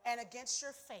and against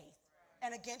your faith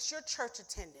and against your church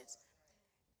attendance.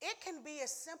 It can be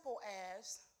as simple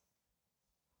as,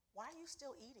 why are you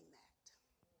still eating that?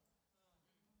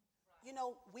 You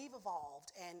know, we've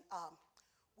evolved, and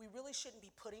we really shouldn't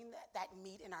be putting that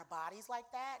meat in our bodies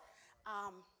like that.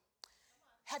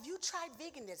 Have you tried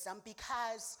veganism?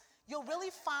 Because you'll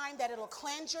really find that it'll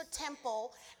cleanse your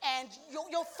temple, and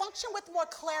you'll function with more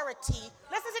clarity.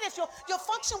 Listen to this. You'll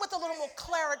function with a little more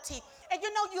clarity, and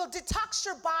you know, you'll detox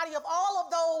your body of all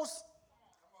of those.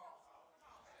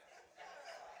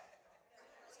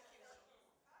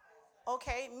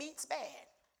 Okay, meat's bad.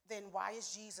 Then why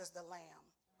is Jesus the lamb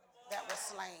that was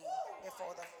slain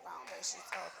before the foundations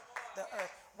of the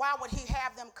earth? Why would he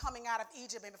have them coming out of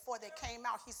Egypt, and before they came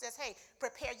out, he says, hey,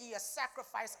 prepare ye a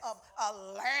sacrifice of a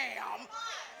lamb,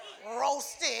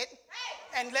 roasted,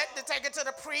 and take it to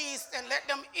the priest and let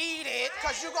them eat it,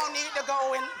 because you're going to need to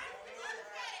go in.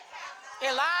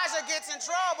 Elijah gets in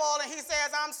trouble, and he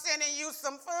says, I'm sending you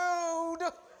some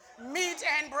food, meat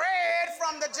and bread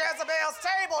from the Jezebel's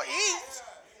table. Eat.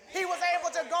 He was able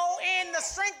to go in the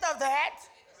strength of that.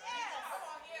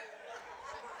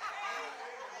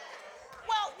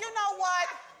 Well, you know what?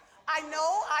 I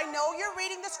know you're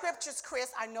reading the scriptures,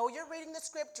 Chris. I know you're reading the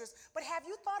scriptures, but have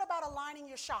you thought about aligning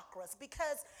your chakras?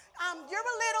 Because you're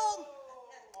a little,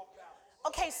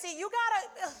 okay, see, you gotta,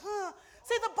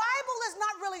 see, the Bible is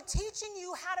not really teaching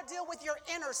you how to deal with your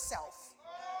inner self.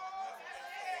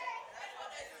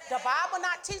 The Bible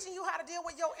not teaching you how to deal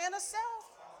with your inner self.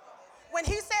 When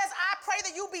he says, I pray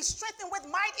that you be strengthened with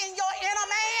might in your inner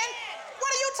man, what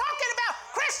are you talking about?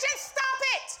 Christians, stop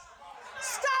it.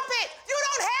 Stop it. You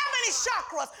don't have any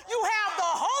chakras. You have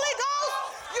the Holy Ghost.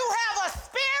 You have a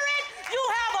spirit. You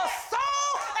have a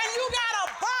soul. And you got a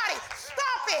body.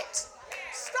 Stop it.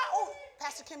 Stop. Oh,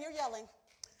 Pastor Kim, you're yelling.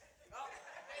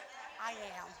 I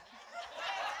am.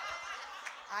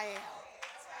 I am.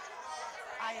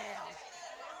 I am.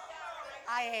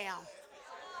 I am.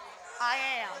 I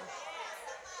am.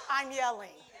 I'm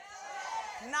yelling.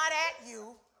 Not at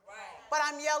you, but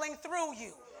I'm yelling through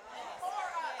you.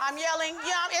 I'm yelling,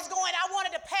 yeah, it's going, I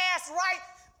wanted to pass right.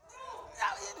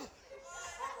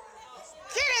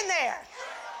 Get in there.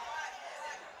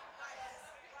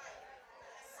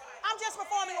 I'm just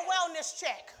performing a wellness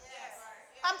check.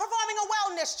 I'm performing a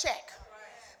wellness check.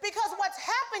 Because what's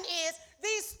happened is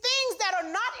these things that are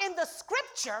not in the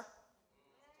scripture,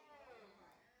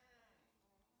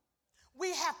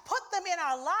 we have put them in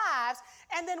our lives,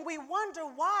 and then we wonder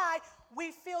why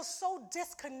we feel so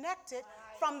disconnected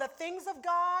from the things of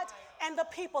God and the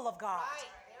people of God.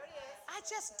 I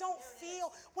just don't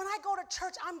feel, when I go to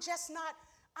church, I'm just not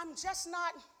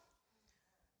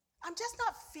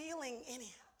feeling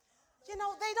any, you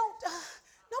know, they don't,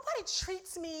 nobody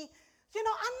treats me, you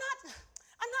know,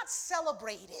 I'm not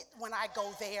celebrated when I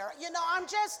go there. You know, I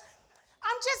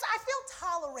feel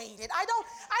tolerated. I don't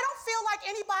feel like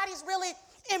anybody's really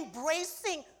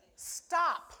embracing.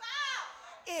 Stop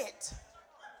it.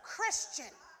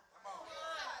 Christian.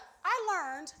 I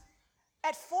learned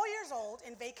at 4 years old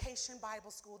in Vacation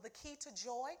Bible School, the key to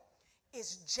joy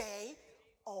is Joy.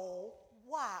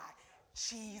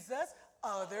 Jesus,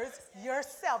 others,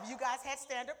 yourself. You guys had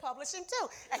Standard Publishing too.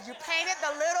 And you painted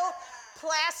the little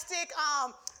plastic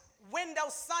window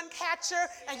sun catcher,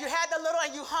 and you had the little,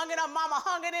 and you hung it up, mama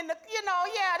hung it in the, you know,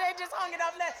 yeah, they just hung it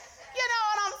up there. You know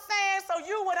what I'm saying? So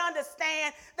you would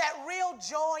understand that real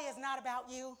joy is not about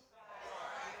you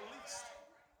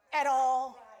at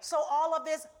all. So all of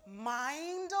this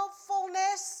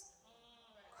mindfulness,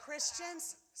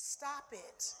 Christians, stop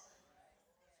it.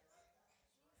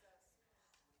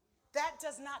 That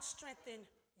does not strengthen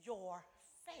your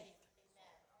faith.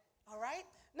 All right?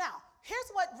 Now,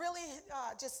 here's what really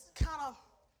just kind of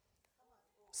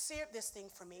seared this thing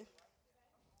for me.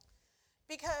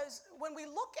 Because when we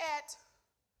look at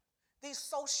these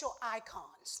social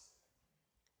icons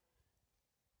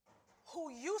who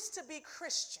used to be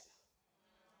Christian,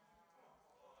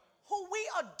 who we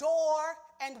adore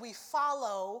and we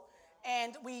follow,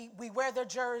 and we wear their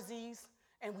jerseys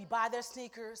and we buy their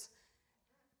sneakers,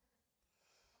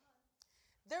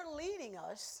 they're leading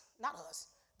us, not us,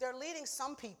 they're leading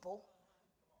some people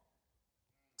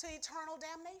to eternal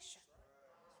damnation.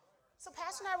 So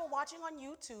Pastor and I were watching on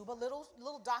YouTube a little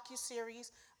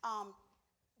docuseries.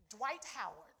 Dwight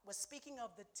Howard was speaking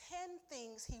of the 10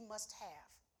 things he must have.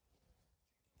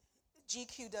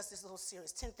 GQ does this little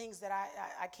series, 10 things that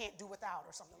I can't do without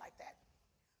or something like that.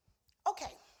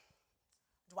 Okay,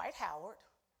 Dwight Howard,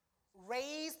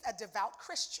 raised a devout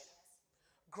Christian,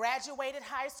 graduated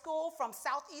high school from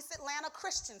Southeast Atlanta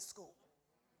Christian School.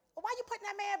 Well, why are you putting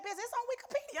that man business on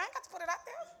Wikipedia? I ain't got to put it out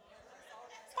there.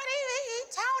 But he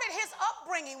touted his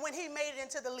upbringing when he made it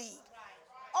into the league.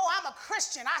 Oh, I'm a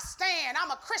Christian. I stand.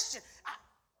 I'm a Christian.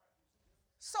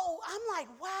 So I'm like,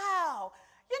 wow.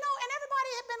 You know, and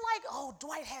everybody had been like, oh,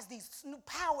 Dwight has these new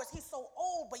powers. He's so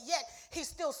old, but yet he's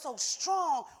still so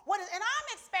strong. And I'm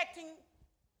expecting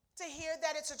to hear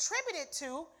that it's attributed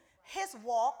to his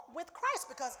walk with Christ,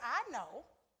 because I know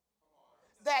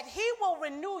that he will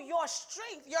renew your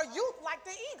strength, your youth like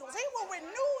the eagles. He will renew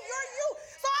your youth.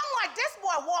 So I'm like, this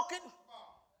boy walking.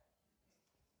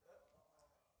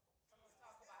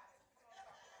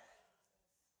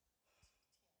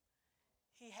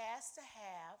 He has to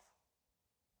have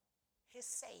his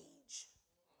sage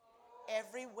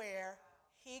everywhere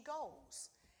he goes.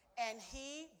 And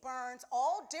he burns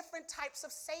all different types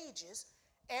of sages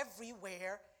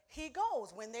everywhere he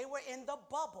goes. When they were in the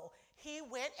bubble, he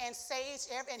went and saged,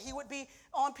 and he would be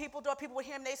on people's door. People would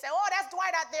hear him. They say, oh, that's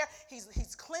Dwight out there.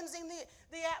 He's cleansing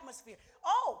the atmosphere.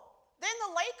 Oh, then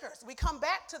the Lakers. We come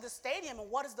back to the stadium, and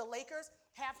what does the Lakers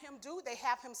have him do? They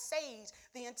have him sage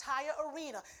the entire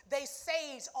arena. They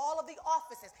saged all of the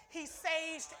offices. He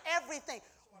saged everything.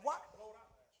 What?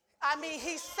 I mean,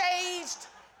 he saged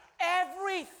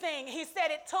everything. He said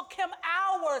it took him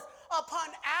hours upon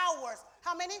hours.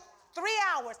 How many? 3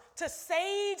 hours to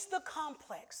sage the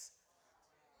complex.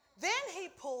 Then he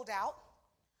pulled out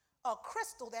a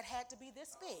crystal that had to be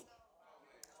this big.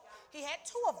 He had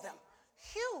 2 of them,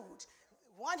 huge.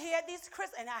 One, he had these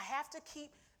crystals, and I have to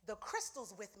keep the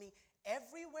crystals with me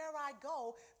everywhere I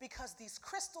go, because these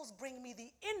crystals bring me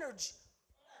the energy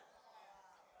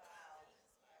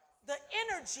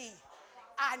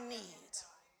I need.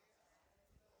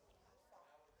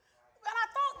 And I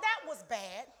thought that was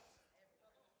bad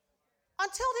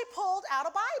until he pulled out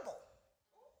a Bible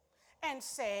and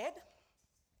said,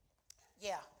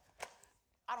 yeah,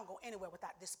 I don't go anywhere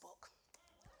without this book.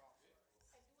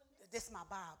 This is my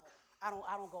Bible. I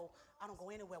don't go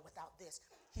anywhere without this.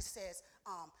 He says,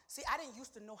 see, I didn't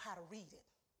used to know how to read it.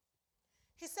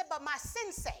 He said, but my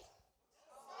sensei,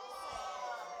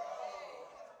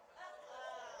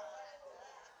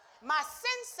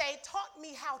 taught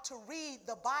me how to read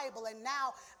the Bible, and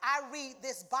now I read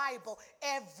this Bible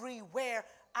everywhere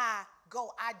I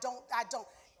go. I don't.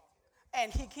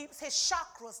 And he keeps his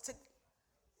chakras to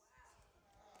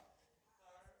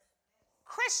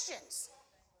Christians.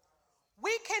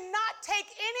 We cannot take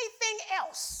anything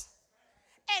else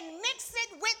and mix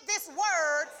it with this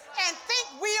word and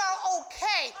think we are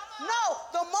okay. No,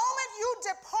 the moment you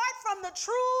depart from the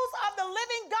truths of the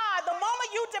living God, the moment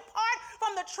you depart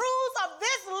from the truths of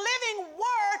this living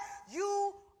word,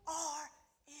 you are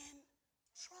in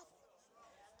trouble.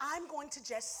 I'm going to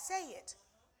just say it.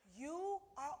 You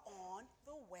are on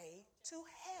the way to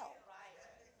hell.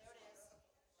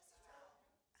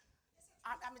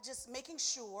 I'm just making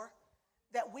sure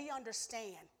that we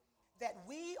understand that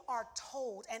we are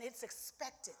told, and it's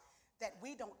expected, that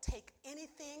we don't take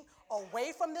anything away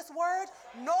from this word,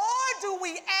 nor do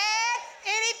we add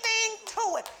anything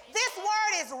to it. This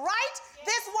word is right.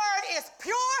 This word is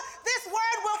pure. This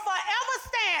word will forever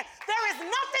stand. There is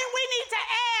nothing we need to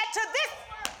add to this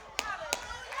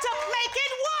to make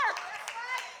it work.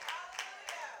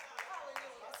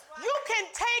 You can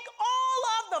take all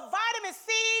of the vitamin C,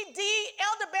 D,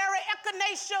 elderberry,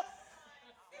 echinacea.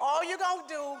 All you're going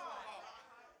to do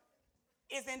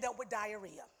is end up with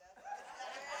diarrhea.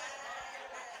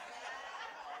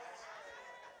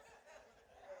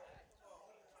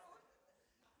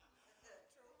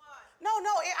 No,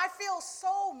 I feel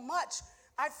so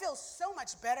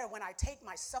much better when I take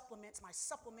my supplements. My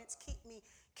supplements keep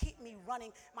me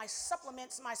running. My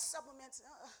supplements.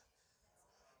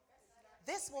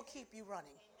 This will keep you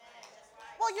running.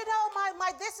 Well, you know,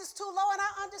 my this is too low, and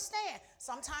I understand.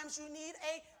 Sometimes you need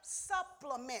a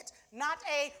supplement, not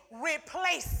a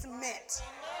replacement.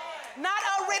 Not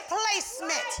a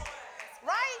replacement,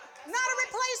 right? Not a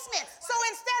replacement. So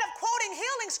instead of quoting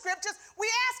healing scriptures, we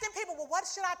asking people, well, what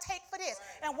should I take for this?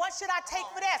 And what should I take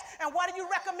for this? And what do you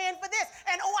recommend for this?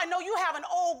 And oh, I know you have an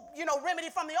old,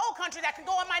 remedy from the old country that can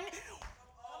go on my knee.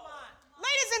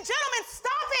 Ladies and gentlemen,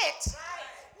 stop it.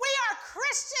 We are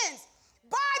Christians.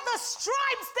 By the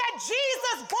stripes that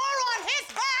Jesus bore on his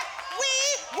back, we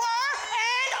were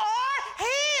and are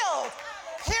healed.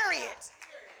 Period.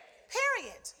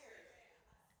 Period.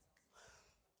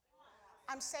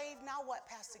 I'm saved. Now what,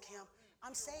 Pastor Kim?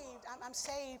 I'm saved. I'm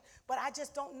saved, but I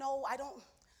just don't know. I don't.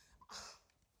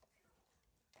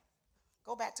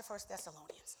 Go back to 1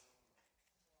 Thessalonians.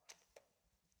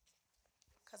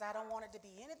 Because I don't want it to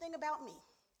be anything about me.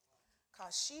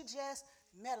 Because she just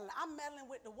meddling. I'm meddling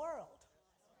with the world.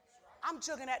 I'm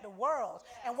jugging at the world.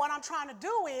 And what I'm trying to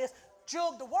do is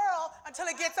jug the world until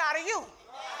it gets out of you.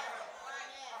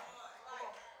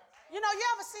 You know, you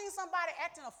ever seen somebody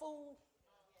acting a fool?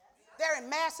 They're in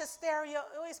mass hysteria,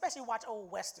 especially watch old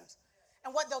westerns.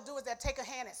 And what they'll do is they'll take a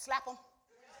hand and slap them.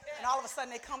 And all of a sudden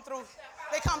they come through.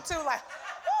 They come to like,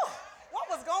 whew, what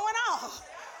was going on?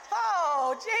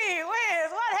 Oh, gee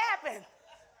whiz, what happened?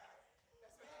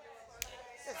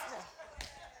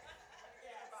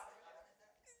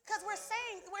 Because we're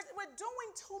saying, we're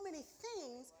doing too many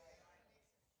things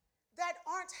that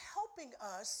aren't helping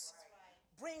us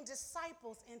bring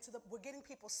disciples into we're getting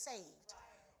people saved,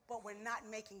 but we're not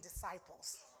making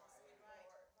disciples.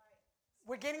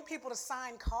 We're getting people to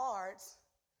sign cards,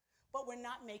 but we're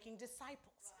not making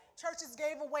disciples. Churches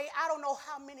gave away, I don't know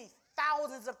how many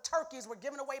thousands of turkeys were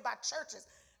given away by churches,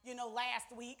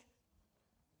 last week.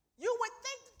 You would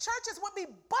think churches would be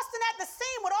busting at the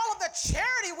seam with all of the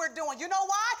charity we're doing. You know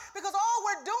why? Because all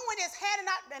we're doing is handing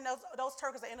out, and those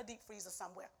turkeys are in a deep freezer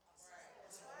somewhere.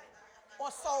 Or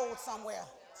sold somewhere.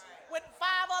 With 5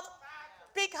 other,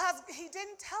 because he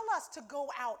didn't tell us to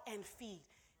go out and feed.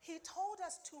 He told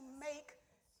us to make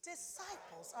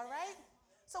disciples, all right?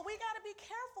 So we got to be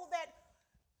careful that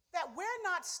we're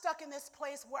not stuck in this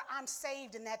place where I'm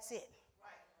saved and that's it.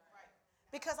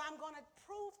 Because I'm going to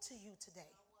prove to you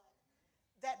today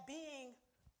that being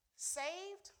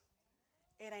saved,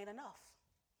 it ain't enough.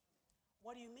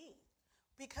 What do you mean?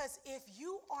 Because if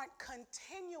you aren't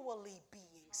continually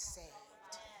being saved,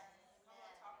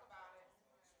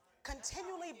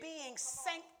 continually being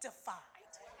sanctified,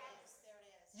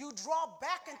 you draw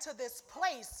back into this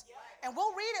place, and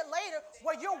we'll read it later,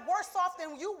 where you're worse off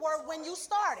than you were when you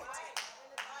started.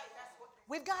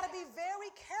 We've got to be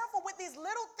very careful with these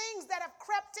little things that have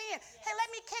crept in. Hey, let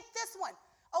me kick this one,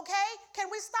 okay? Can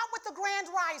we stop with the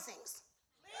grand risings?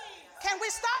 Can we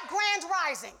stop grand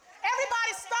rising?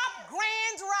 Everybody stop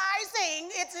grand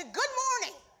rising. It's a good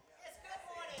morning.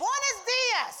 Buenos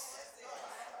dias.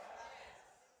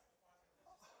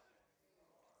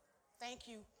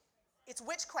 Thank you. It's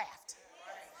witchcraft.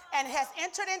 And has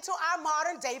entered into our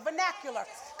modern day vernacular.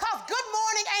 Because good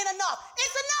morning ain't enough.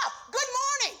 It's enough. Good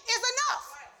morning is enough.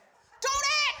 Don't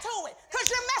add to it because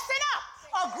you're messing up.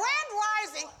 A grand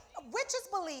rising, witches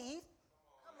believe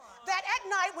that at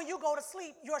night when you go to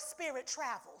sleep, your spirit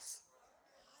travels.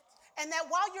 And that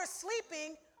while you're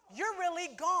sleeping, you're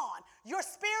really gone. Your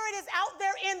spirit is out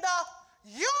there in the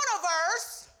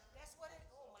universe.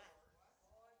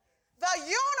 The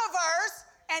universe,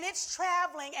 and it's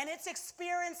traveling and it's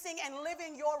experiencing and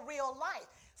living your real life.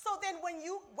 So then when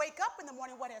you wake up in the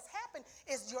morning, what has happened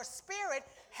is your spirit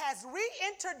has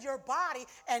re-entered your body,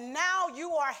 and now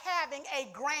you are having a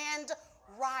grand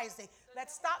rising.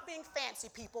 Let's stop being fancy,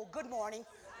 people. Good morning.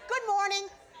 Good morning.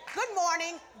 Good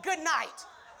morning. Good night.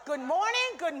 Good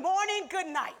morning. Good morning. Good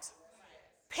night.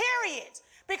 Period.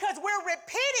 Because we're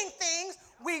repeating things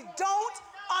we don't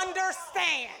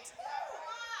understand.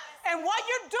 And what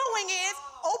you're doing is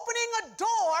opening a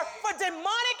door for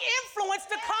demonic influence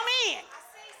to come in.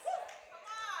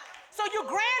 So you're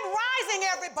grand rising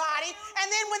everybody,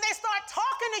 and then when they start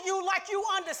talking to you like you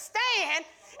understand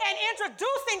and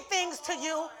introducing things to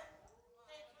you,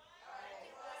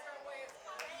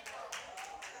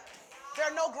 there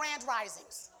are no grand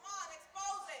risings.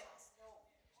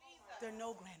 There are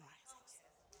no grand risings.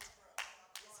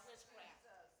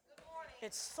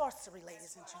 It's sorcery,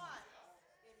 ladies and gentlemen.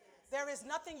 There is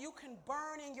nothing you can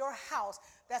burn in your house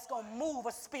that's going to move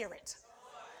a spirit.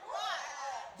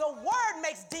 The word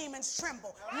makes demons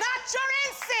tremble, not your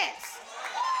incense.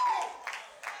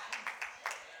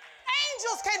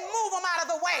 Angels can move them out of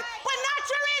the way, but not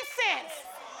your incense.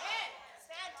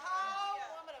 Stand tall,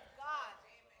 woman of God.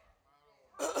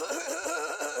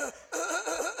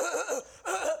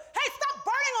 Hey, stop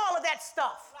burning all of that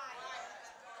stuff.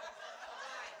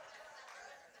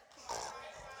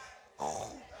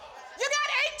 You got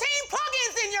 18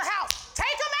 plugins in your house.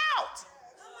 Take them out.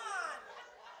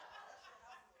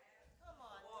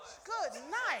 Good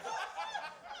night.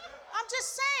 I'm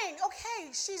just saying,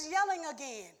 okay, she's yelling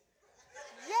again.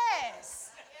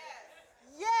 Yes.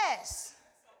 Yes.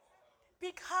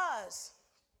 Because,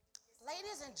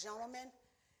 ladies ladies and gentlemen,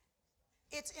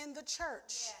 it's in the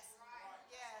church. Yes.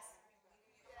 Yes.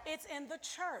 It's in the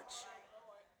church.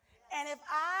 And if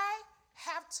I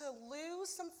have to lose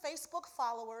some Facebook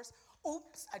followers,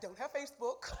 oops, I don't have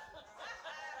Facebook.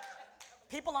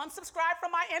 People unsubscribe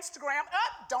from my Instagram.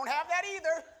 Don't have that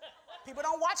either. People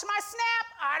don't watch my Snap.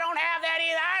 I don't have that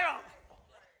either. I don't.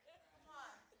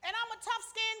 And I'm a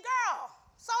tough-skinned girl,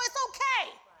 so it's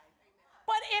okay.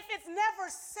 But if it's never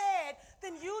said,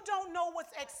 then you don't know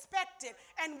what's expected.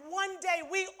 And one day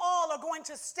we all are going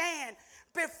to stand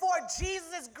before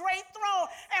Jesus' great throne,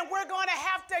 and we're going to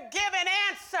have to give an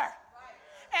answer.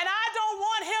 And I don't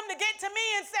want him to get to me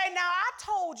and say, now I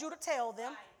told you to tell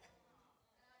them.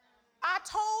 I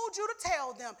told you to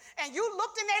tell them. And you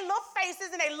looked in their little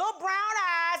faces and their little brown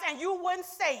eyes and you wouldn't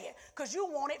say it because you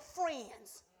wanted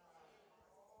friends.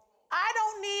 I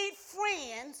don't need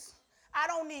friends. I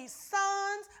don't need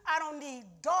sons. I don't need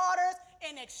daughters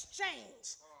in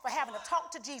exchange for having to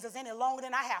talk to Jesus any longer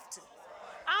than I have to.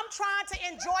 I'm trying to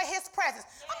enjoy his presence.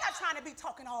 I'm not trying to be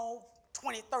talking all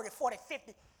 20, 30, 40,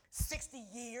 50, 60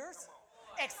 years,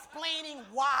 explaining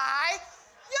why.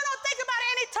 You don't think about it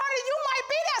in eternity, you might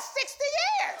be there 60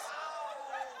 years.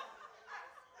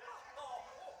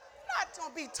 I'm not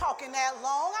going to be talking that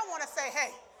long. I want to say,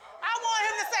 hey, I want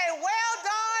him to say, well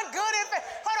done, good and faithful.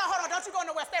 Hold on, don't you go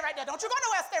nowhere, stay right there. Don't you go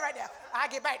nowhere, stay right there.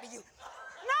 I'll get back to you.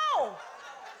 No.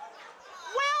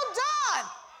 Well done.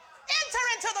 Enter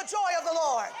into the joy of the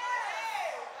Lord.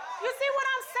 You see what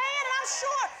I'm saying? And I'm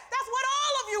sure that's what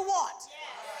all of you want.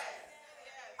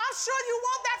 I'm sure you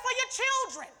want that for your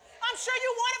children. I'm sure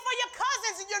you want it for your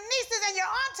cousins and your nieces and your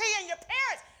auntie and your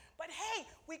parents. But hey,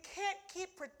 we can't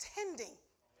keep pretending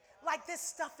like this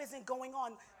stuff isn't going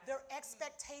on. There are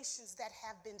expectations that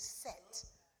have been set.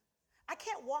 I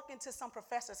can't walk into some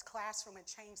professor's classroom and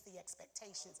change the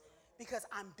expectations because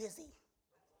I'm busy.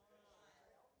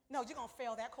 No, you're going to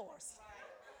fail that course.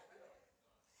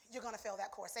 You're going to fail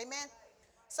that course. Amen?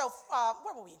 So,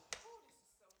 where were we?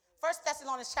 1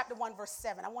 Thessalonians chapter 1, verse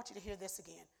 7. I want you to hear this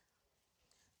again.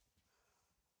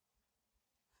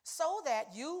 So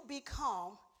that you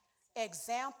become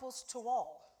examples to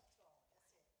all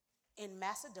in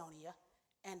Macedonia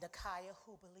and Achaia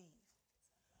who believe.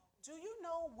 Do you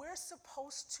know we're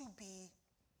supposed to be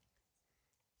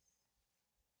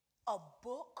a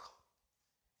book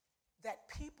that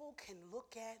people can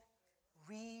look at,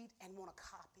 read, and want to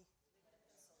copy?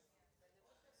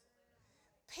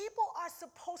 People are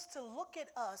supposed to look at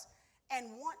us and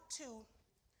want to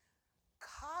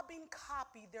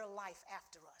copy their life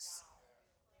after us.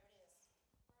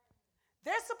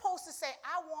 They're supposed to say,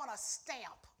 I want a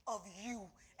stamp of you,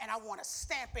 and I want to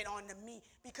stamp it onto me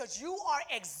because you are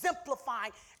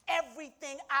exemplifying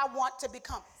everything I want to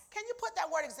become. Can you put that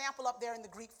word example up there in the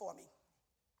Greek for me?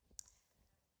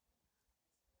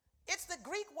 It's the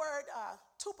Greek word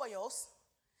tupaios,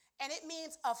 and it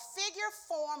means a figure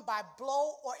formed by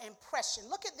blow or impression.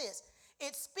 Look at this.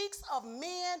 It speaks of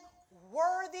men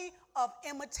worthy of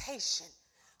imitation.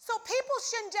 So people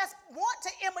shouldn't just want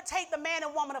to imitate the man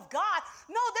and woman of God.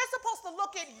 No, they're supposed to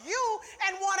look at you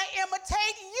and want to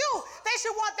imitate you. They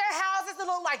should want their houses to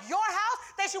look like your house.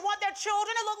 They should want their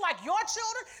children to look like your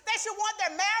children. They should want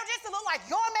their marriages to look like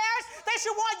your marriage. They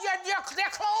should want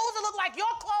their clothes to look like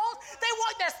your clothes. They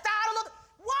want their style to look.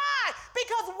 Why?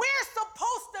 Because we're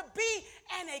supposed to be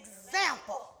an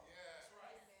example.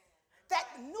 That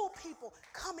new people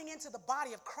coming into the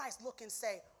body of Christ look and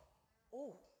say,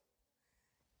 oh,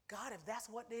 God, if that's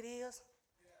what it is,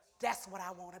 that's what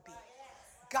I want to be.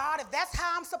 God, if that's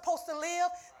how I'm supposed to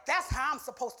live, that's how I'm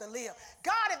supposed to live.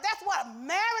 God, if that's what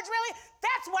marriage really,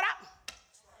 that's what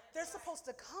They're supposed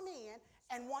to come in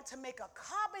and want to make a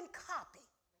carbon copy,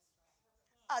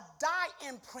 a dye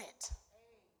imprint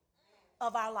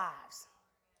of our lives.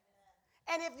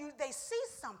 And if they see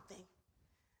something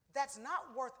that's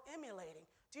not worth emulating,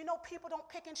 do you know people don't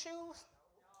pick and choose?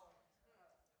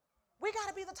 We got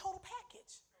to be the total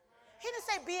package. He didn't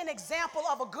say be an example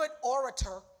of a good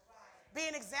orator. Be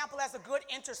an example as a good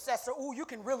intercessor. Ooh, you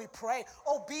can really pray.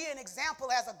 Oh, be an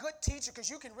example as a good teacher because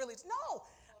you can really. No,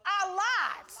 our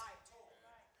lives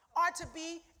are to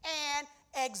be an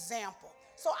example.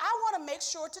 So I want to make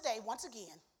sure today, once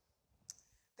again,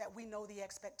 that we know the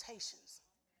expectations.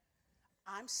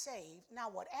 I'm saved. Now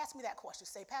what? Ask me that question.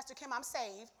 Say, Pastor Kim, I'm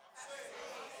saved.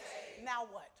 Now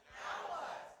what?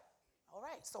 All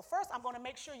right. So first, I'm going to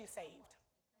make sure you're saved.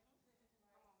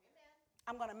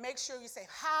 I'm going to make sure you say,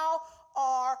 how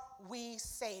are we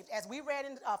saved? As we read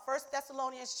in 1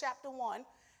 Thessalonians chapter 1,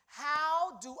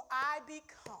 how do I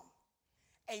become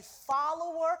a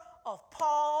follower of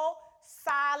Paul,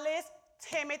 Silas,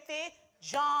 Timothy,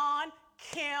 John,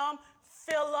 Kim,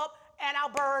 Philip and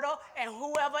Alberta and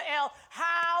whoever else.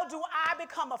 How do I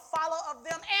become a follower of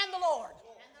them and the Lord?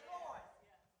 And the Lord.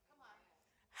 Come on.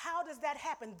 How does that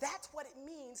happen? That's what it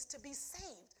means to be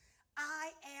saved.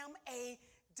 I am a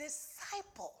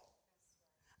disciple.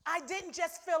 I didn't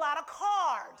just fill out a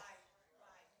card.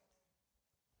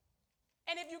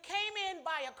 And if you came in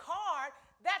by a card,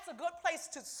 that's a good place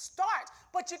to start,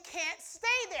 but you can't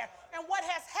stay there. And what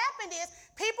has happened is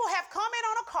people have come in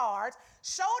on a card,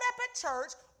 showed up at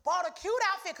church, bought a cute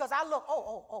outfit because I look,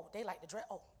 they like the dress.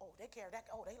 They carry that.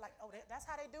 That's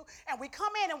how they do. And we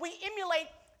come in and we emulate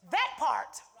that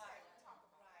part.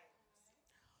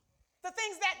 The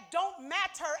things that don't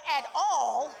matter at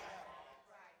all,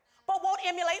 but won't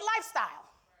emulate lifestyle,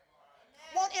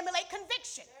 won't emulate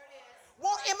conviction,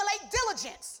 won't emulate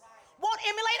diligence, won't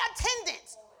emulate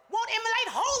attendance, won't emulate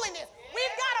holiness.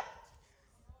 We've got to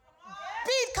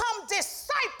become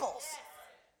disciples.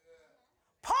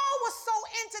 Paul was so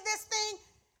into this thing,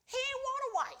 he didn't want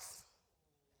a wife.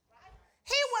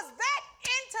 He was that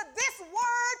into this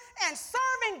word and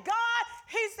serving God.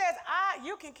 He says,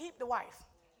 you can keep the wife.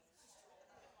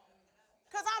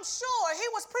 Because I'm sure he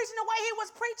was preaching the way he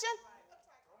was preaching,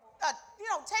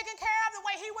 taking care of the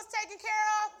way he was taken care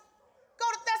of. Go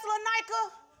to Thessalonica,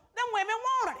 them women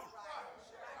wanted him.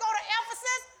 Go to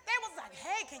Ephesus, they was like,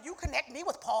 hey, can you connect me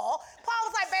with Paul? Paul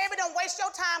was like, baby, don't waste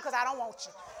your time because I don't want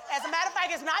you. As a matter of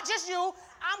fact, it's not just you.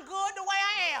 I'm good the way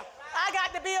I am. I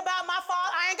got to be about my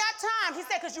father. I ain't got time. He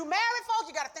said, because you married folk,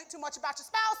 you got to think too much about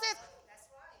your spouses. That's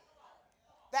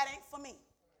right. That ain't for me.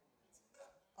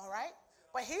 All right?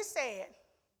 But he said,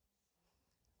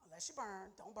 unless you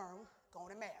burn, don't burn, go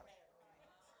on and marry.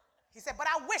 He said, but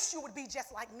I wish you would be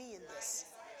just like me in this.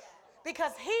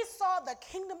 Because he saw the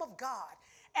kingdom of God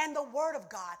and the word of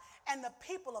God and the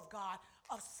people of God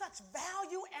of such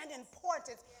value and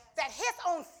importance that his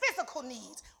own physical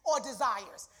needs or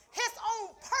desires, his own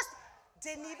person,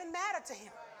 didn't even matter to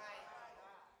him.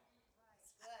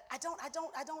 I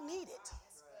don't need it.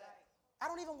 I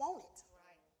don't even want it.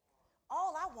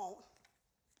 All I want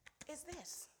is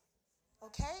this.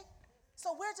 Okay?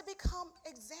 So we're to become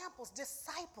examples,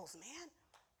 disciples, man.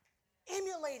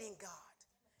 Emulating God.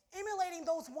 Emulating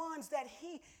those ones that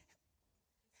he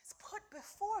has put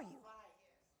before you.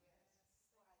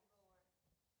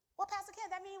 Well, Pastor Ken,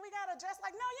 that mean we got to dress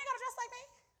like, no, you ain't got to dress like me.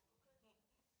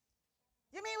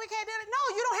 You mean we can't do it? No,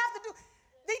 you don't have to do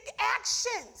the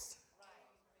actions.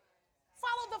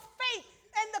 Follow the faith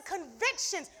and the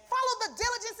convictions. Follow the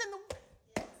diligence and the...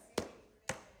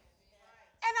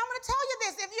 And I'm going to tell you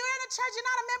this. If you're in a church, you're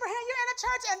not a member here, you're in a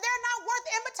church, and they're not worth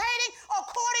imitating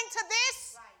according to this,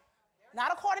 not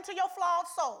according to your flawed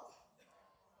soul.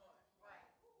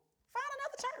 Find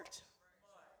another church.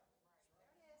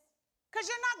 Because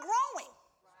you're not growing.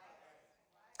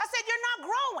 I said you're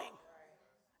not growing.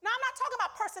 Now, I'm not talking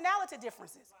about personality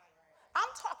differences.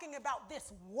 I'm talking about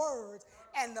this word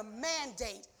and the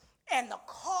mandate and the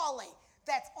calling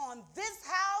that's on this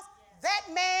house, that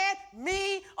man,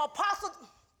 me, apostle.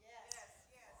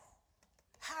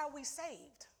 How are we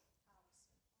saved?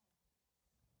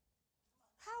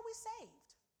 How are we saved?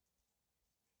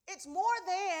 It's more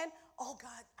than, oh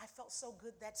God, I felt so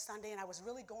good that Sunday and I was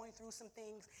really going through some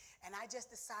things and I just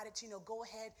decided to, go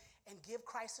ahead and give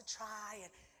Christ a try.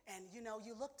 And you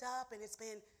looked up and it's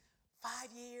been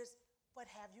 5 years, but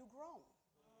have you grown?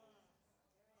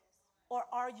 Or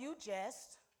are you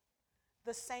just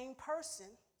the same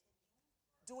person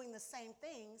doing the same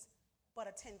things but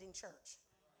attending church?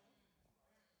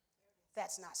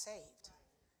 That's not saved.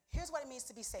 Here's what it means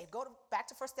to be saved. Back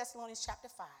to 1 Thessalonians chapter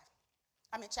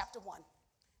 1.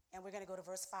 And we're going to go to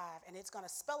verse 5. And it's going to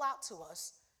spell out to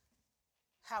us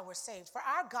how we're saved. For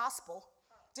our gospel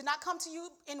did not come to you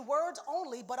in words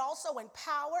only, but also in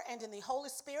power and in the Holy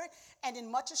Spirit and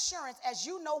in much assurance, as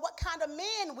you know what kind of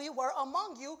men we were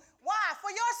among you. Why? For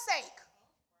your sake.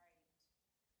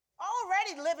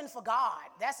 Already living for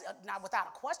God. That's not without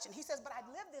a question. He says, but I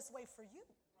live this way for you.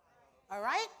 All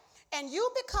right? And you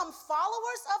become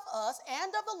followers of us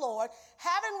and of the Lord,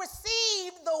 having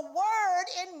received the word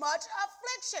in much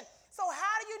affliction. So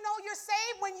how do you know you're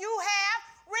saved? When you have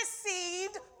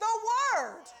received the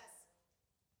word.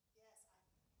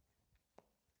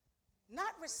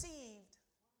 Not received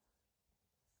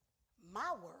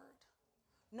my word.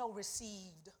 No,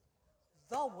 received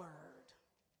the word.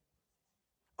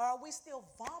 Or are we still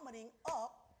vomiting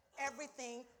up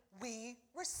everything we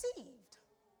received?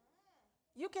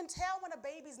 You can tell when a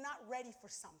baby's not ready for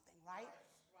something, right?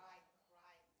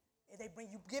 Right.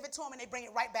 You give it to them and they bring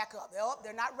it right back up.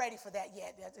 They're not ready for that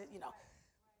yet.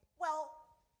 Well,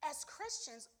 as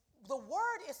Christians, the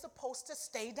word is supposed to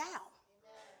stay down.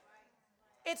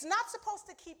 It's not supposed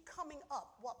to keep coming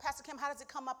up. Well, Pastor Kim, how does it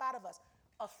come up out of us?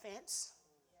 Offense,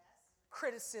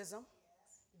 criticism,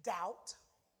 doubt,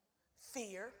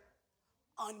 fear,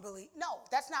 unbelief. No,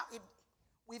 that's not it.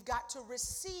 We've got to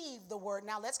receive the word.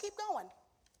 Now, let's keep going.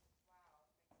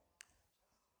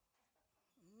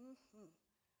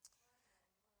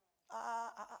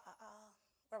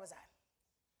 Where was I?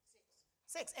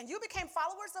 6. And you became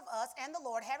followers of us and the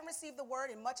Lord, having received the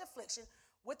word in much affliction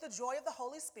with the joy of the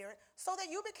Holy Spirit, so that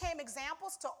you became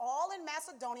examples to all in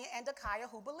Macedonia and Achaia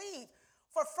who believe.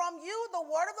 For from you the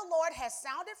word of the Lord has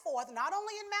sounded forth, not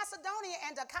only in Macedonia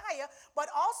and Achaia, but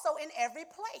also in every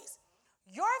place.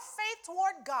 Your faith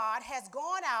toward God has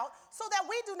gone out, so that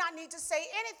we do not need to say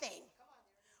anything.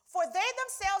 For they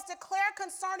themselves declare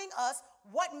concerning us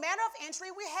what manner of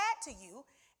entry we had to you,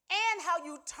 and how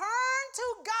you turned to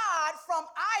God from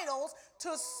idols to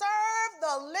serve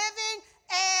the living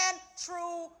and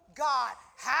true God.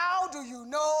 How do you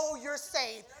know you're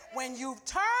saved? When you've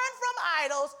turned from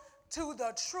idols to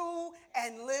the true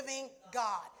and living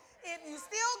God. If you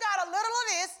still got a little of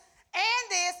this and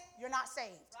this, you're not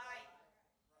saved.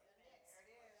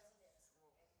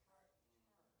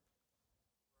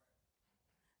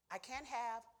 I can't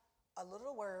have a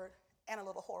little word and a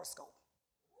little horoscope.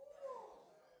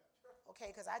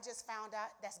 Okay, because I just found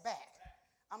out that's back.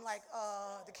 I'm like,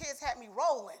 the kids had me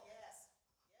rolling.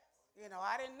 You know,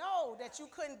 I didn't know that you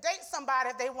couldn't date somebody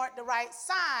if they weren't the right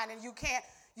sign, and you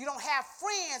don't have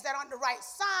friends that aren't the right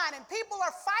sign, and people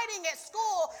are fighting at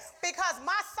school because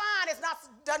my sign is not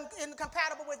done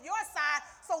incompatible with your sign,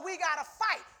 so we got to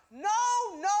fight. No,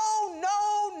 no, no,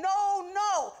 no,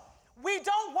 no. We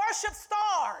don't worship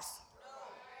stars.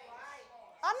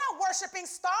 I'm not worshiping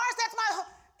stars.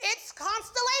 It's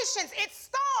constellations. It's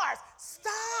stars.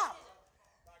 Stop.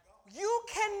 You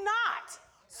cannot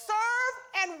serve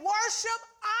and worship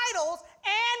idols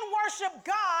and worship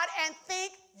God and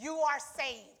think you are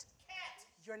saved.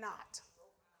 You're not.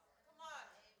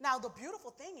 Now, the beautiful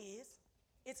thing is,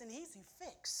 it's an easy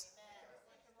fix.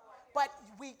 But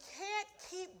we can't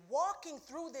keep walking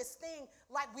through this thing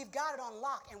like we've got it on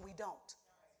lock, and we don't.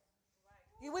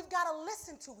 We've got to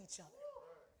listen to each other.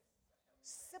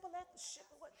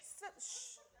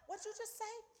 What'd you just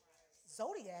say?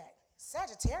 Zodiac,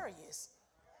 Sagittarius,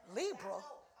 Libra,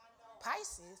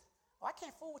 Pisces. Oh, I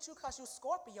can't fool with you because you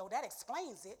Scorpio. That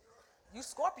explains it. You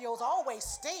Scorpios always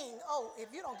sting. Oh,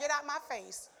 if you don't get out my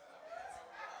face.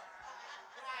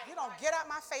 You don't get out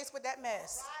my face with that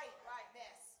mess.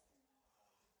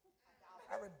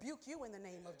 I rebuke you in the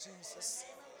name of Jesus.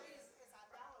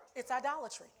 It's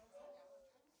idolatry.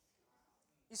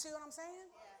 You see what I'm saying?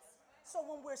 So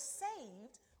when we're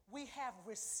saved, we have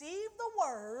received the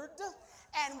word,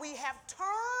 and we have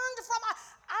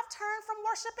I've turned from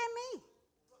worshiping me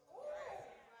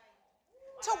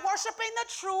to worshiping the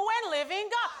true and living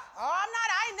God. Oh, I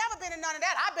ain't never been in none of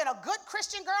that. I've been a good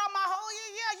Christian girl my whole year.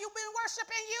 Yeah, you've been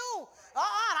worshiping you.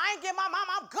 I ain't get my mom.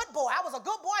 I'm a good boy. I was a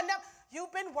good boy.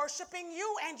 You've been worshiping you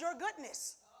and your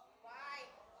goodness.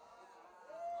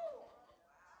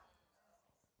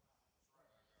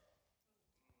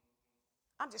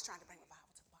 I'm just trying to bring revival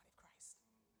to the body of Christ.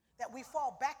 That we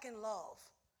fall back in love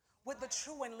with the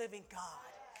true and living God.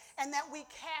 And that we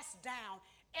cast down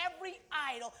every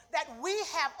idol that we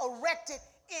have erected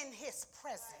in his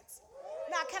presence.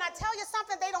 Now, can I tell you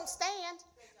something? They don't stand.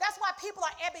 That's why people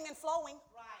are ebbing and flowing.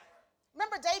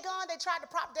 Remember Dagon? They tried to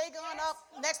prop Dagon up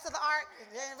next to the ark.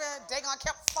 Dagon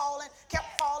kept falling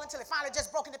till it finally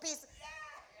just broke into pieces.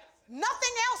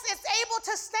 Nothing else is able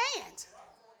to stand.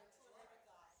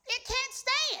 It can't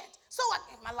stand. So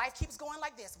my life keeps going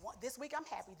like this. This week I'm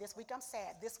happy. This week I'm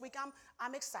sad. This week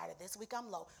I'm excited. This week I'm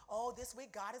low. Oh, this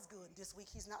week God is good. This week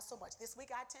he's not so much. This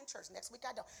week I attend church. Next week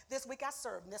I don't. This week I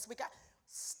serve. Next week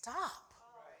Stop.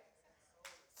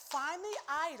 Find the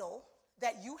idol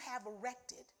that you have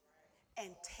erected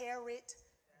and tear it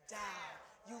down.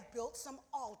 You've built some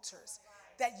altars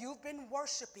that you've been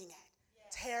worshiping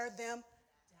at. Tear them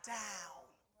down.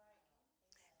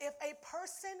 If a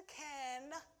person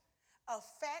can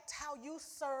affect how you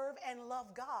serve and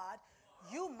love God,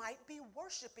 you might be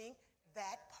worshiping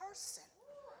that person.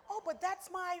 Oh, but that's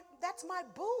my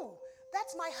boo.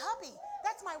 That's my hubby.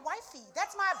 That's my wifey.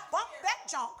 That's my bump that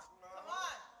junk.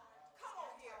 Come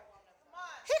on here. Come on.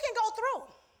 He can go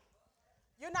through.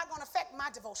 You're not going to affect my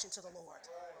devotion to the Lord.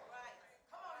 Right.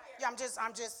 Come on here.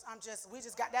 Yeah, we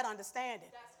just got that understanding.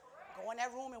 Go in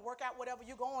that room and work out whatever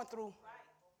you're going through.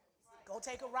 Go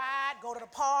take a ride, go to the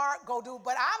park,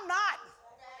 but I'm not.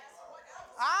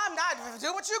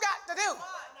 Do what you got to do.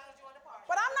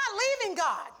 But I'm not leaving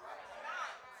God.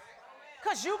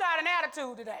 Because you got an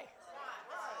attitude today.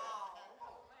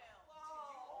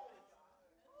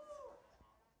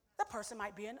 person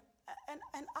might be an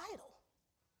idol.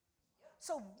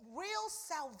 So real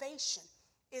salvation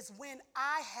is when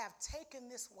I have taken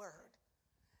this word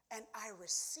and I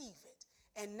receive it,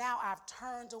 and now I've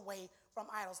turned away from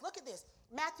idols. Look at this,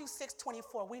 Matthew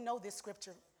 6:24. We know this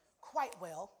scripture quite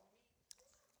well,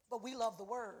 but we love the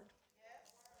word.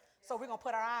 So we're going to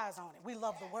put our eyes on it. We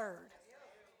love the word.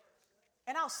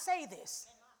 And I'll say this.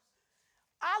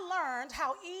 I learned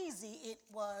how easy it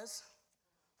was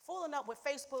fooling up with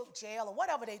Facebook jail or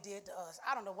whatever they did to us.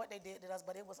 I don't know what they did to us,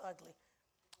 but it was ugly.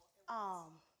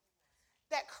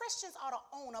 That Christians ought to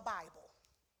own a Bible.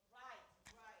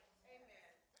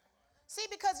 See,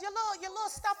 because your little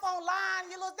stuff online,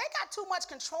 they got too much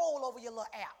control over your little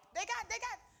app. They got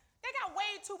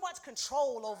way too much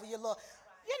control over your little,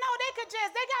 they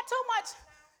got too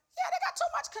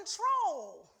much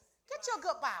control. Get your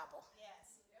good Bible.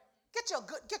 Get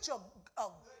your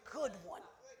good one.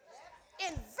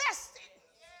 Invest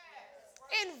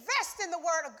in the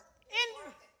word.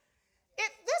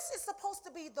 This is supposed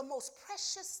to be the most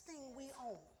precious thing we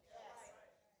own.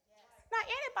 Now,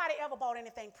 anybody ever bought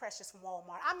anything precious from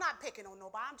Walmart? I'm not picking on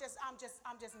nobody. I'm just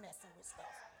messing with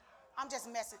stuff. I'm just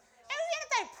messing.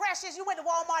 Anything precious, you went to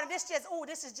Walmart and this just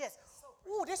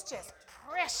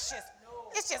precious.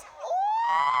 It's just,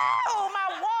 my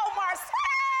Walmart.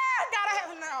 Gotta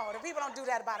have, no, the people don't do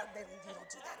that about it. You don't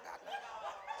do that about me.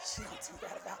 You don't do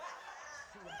that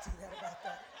about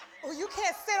that. Oh, you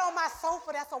can't sit on my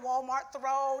sofa. That's a Walmart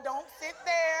throw. Don't sit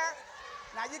there.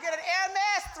 Now you get an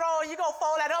Hermes throw, and you gonna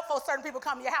fold that up for certain people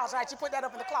come to your house, right? You put that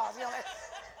up in the closet.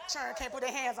 Children can't put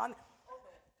their hands on it.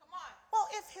 Come on. Well,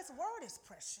 if his word is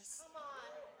precious, Come on.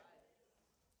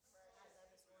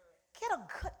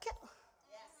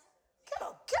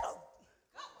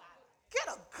 get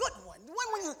a good one. One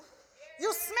when you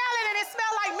smell it and it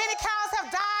smells like many cows have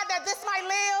died that this might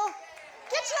live.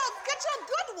 Get your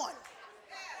good one.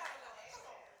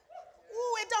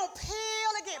 Ooh, it don't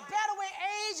peel. It get better with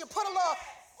age. You put a little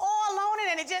oil on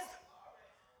it and it just.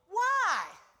 Why?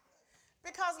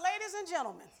 Because, ladies and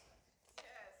gentlemen,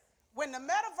 when the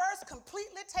metaverse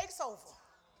completely takes over,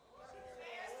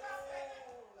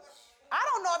 I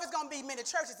don't know if it's going to be many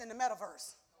churches in the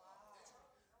metaverse.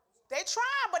 They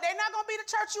try, but they're not going to be the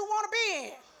church you want to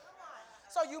be in.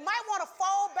 So you might want to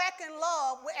fall back in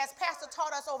love, as Pastor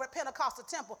taught us over at Pentecostal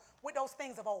Temple, with those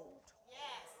things of old.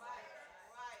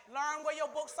 Learn where your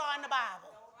books are in the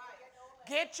Bible.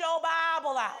 Get your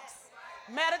Bible out.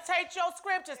 Meditate your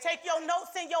scriptures. Take your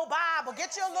notes in your Bible.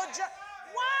 Get your little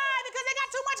Why? Because they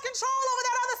got too much control over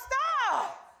that other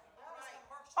stuff.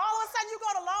 All of a sudden you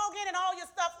go to log in and all your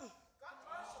stuff.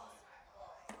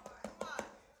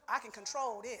 I can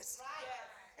control this.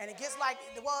 And it gets like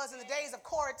it was in the days of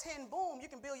Corrie ten Boom. You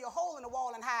can build your hole in the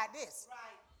wall and hide this.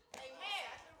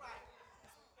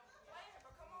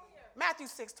 Matthew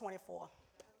 6:24.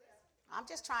 I'm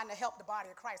just trying to help the body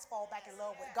of Christ fall back in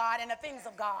love with God and the things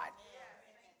of God.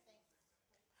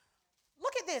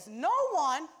 Look at this. No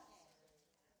one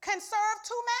can serve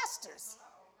two masters.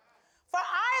 For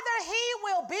either he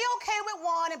will be okay with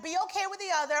one and be okay with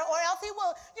the other, or else he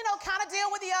will, kind of deal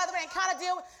with the other and kind of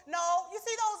deal with. No, you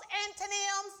see those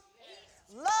antonyms?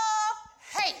 Love,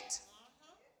 hate.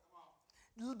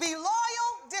 Be loyal,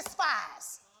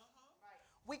 despise.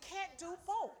 We can't do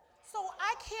both. So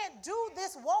I can't do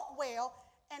this walk well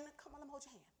and come on, let me hold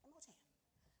your hand.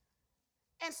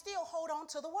 And still hold on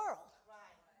to the world.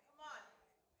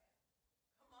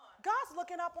 God's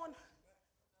looking up on.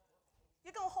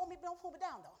 You're going to hold me, don't pull me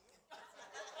down, though.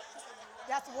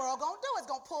 That's what the world going to do. It's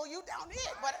going to pull you down the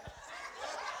end. But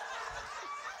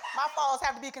my falls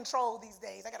have to be controlled these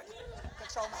days. I got to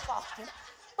control my falls.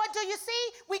 But do you see,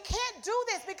 we can't do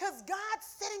this because God's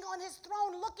sitting on his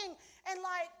throne looking and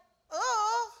like,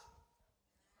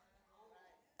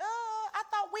 I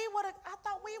thought we were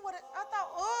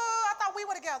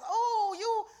together.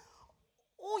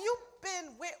 You've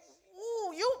been with,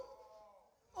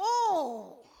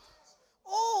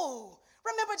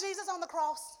 remember Jesus on the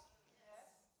cross?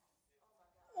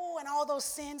 And all those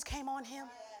sins came on him.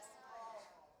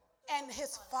 And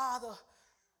his father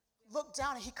looked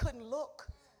down and he couldn't look.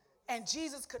 And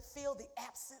Jesus could feel the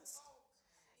absence.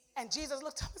 And Jesus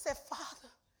looked up and said,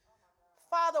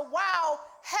 Father, why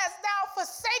hast thou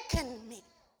forsaken me?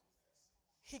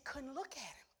 He couldn't look at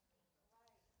him.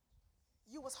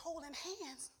 You was holding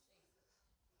hands.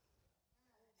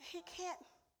 You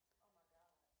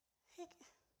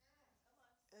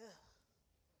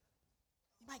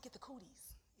might get the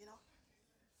cooties,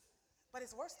 But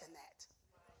it's worse than that.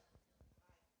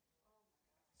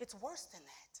 It's worse than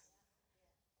that.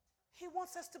 He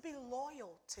wants us to be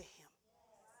loyal to him.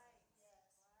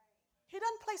 He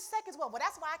doesn't play seconds well. But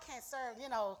that's why I can't serve,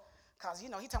 because, he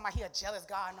talking about he a jealous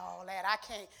God and all that.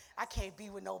 I can't be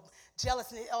with no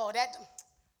jealousy. Oh, that.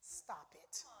 Stop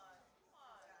it.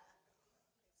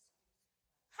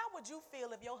 How would you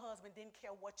feel if your husband didn't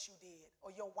care what you did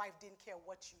or your wife didn't care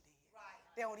what you did? Right.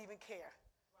 They don't even care.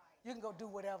 Right. You can go do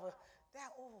whatever.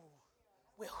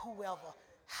 With whoever,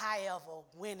 however,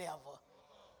 whenever.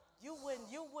 You wouldn't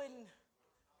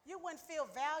feel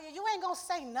value. You ain't gonna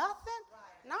say nothing.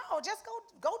 Right. No, just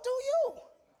go do you.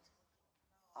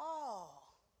 Oh,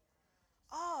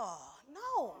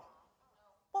 no.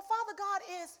 Well, Father God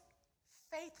is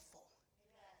faithful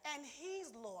and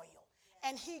he's loyal.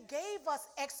 And he gave us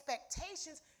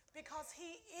expectations because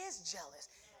he is jealous.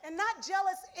 And not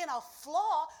jealous in a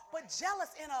flaw, but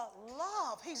jealous in a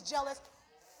love. He's jealous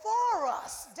for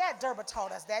us. Dad Derba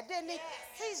taught us that, didn't he?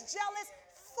 He's jealous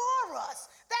for us.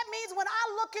 That means when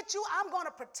I look at you, I'm going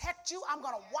to protect you. I'm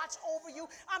going to watch over you.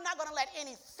 I'm not going to let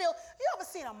any filth. You ever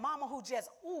seen a mama who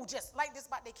just like this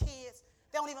about their kids?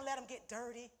 They don't even let them get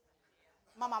dirty.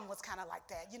 My mama was kind of like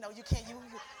that. You can't.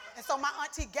 And so my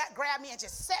auntie grabbed me and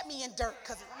just set me in dirt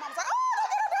because my mom was like, oh,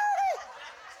 don't get her dirty.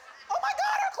 Oh, my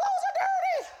God, her clothes are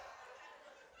dirty.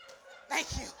 Thank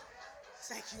you.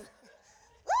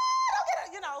 Oh, don't get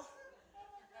her,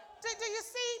 Do you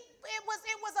see? It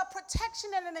was a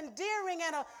protection and an endearing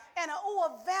and a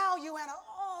value and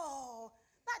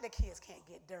not the kids can't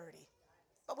get dirty,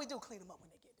 but we do clean them up when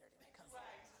they get dirty because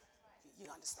you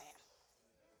understand.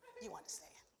 You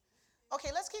understand.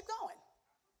 Okay, let's keep going.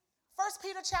 1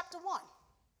 Peter chapter 1.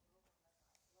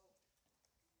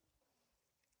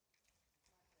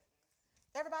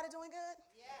 Everybody doing good?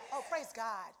 Yes. Oh, praise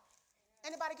God.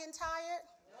 Anybody getting tired?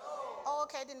 No. Oh,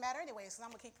 okay, it didn't matter anyway, so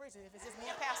I'm going to keep preaching. If it's just me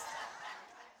and Pastor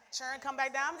Sharon come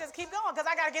back down, just keep going because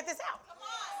I got to get this out. Come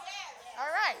on, yes.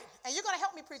 All right, and you're going to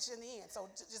help me preach it in the end. So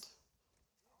just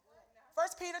 1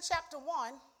 Peter chapter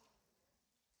 1.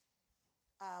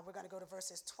 We're going to go to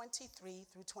verses 23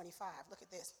 through 25. Look at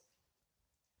this.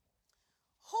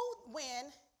 Who,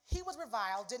 when he was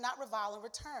reviled, did not revile in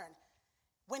return.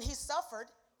 When he suffered,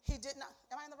 he did not.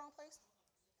 Am I in the wrong place?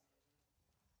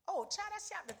 Oh, child, that's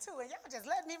chapter 2, and y'all just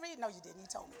let me read. No, you didn't. You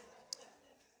told me.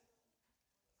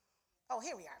 Oh,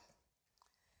 here we are.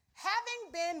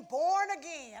 Having been born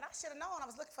again. I should have known. I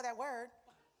was looking for that word.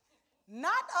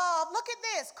 Not of, look at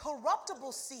this,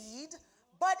 corruptible seed,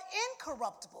 but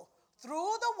incorruptible,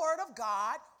 through the word of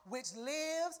God, which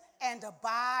lives and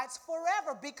abides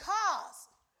forever. Because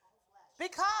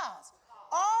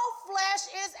all flesh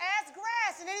is as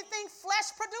grass, and anything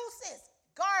flesh produces,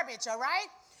 garbage, all right?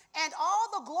 And all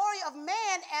the glory of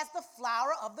man as the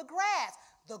flower of the grass.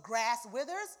 The grass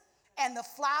withers, and the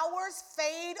flowers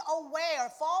fade away or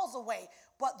falls away.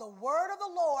 But the word of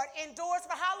the Lord endures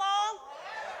for how long?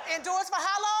 Forever. Endures for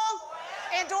how long?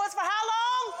 Forever. Endures for how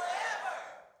long? Forever.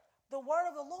 The word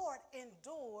of the Lord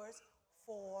endures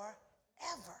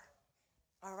forever.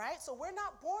 All right? So we're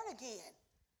not born again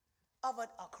of a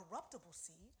corruptible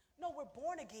seed. No, we're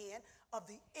born again of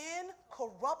the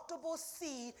incorruptible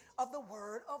seed of the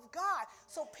word of God.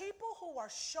 So people who are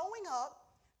showing up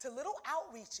to little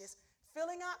outreaches,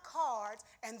 filling out cards,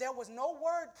 and there was no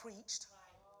word preached.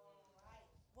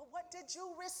 Well, what did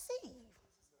you receive?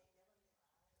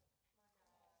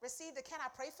 Receive the can I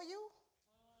pray for you?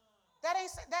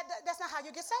 That's not how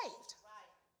you get saved.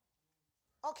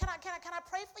 Oh, can I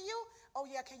pray for you? Oh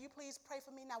yeah, can you please pray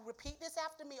for me? Now repeat this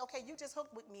after me. Okay, you just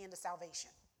hooked with me into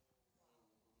salvation.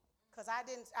 Because I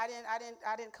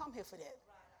didn't come here for that.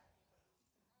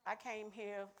 I came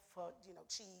here for,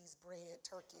 cheese, bread,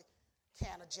 turkey,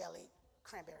 can of jelly,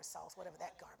 cranberry sauce, whatever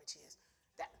that garbage is.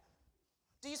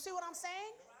 Do you see what I'm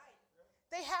saying?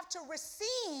 They have to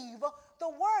receive the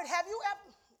word. Have you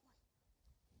ever?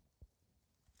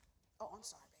 Oh, I'm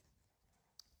sorry,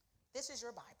 baby. This is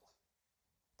your Bible,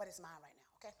 but it's mine right now,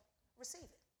 okay? Receive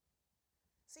it.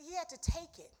 See, he had to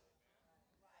take it.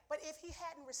 But if he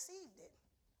hadn't received it,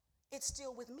 it's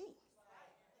still with me.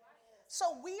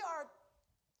 So we are,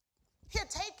 here,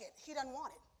 take it. He doesn't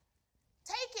want it.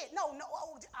 Take it. No,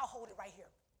 I'll hold it right here.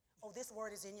 Oh, this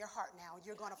word is in your heart now.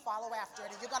 You're going to follow after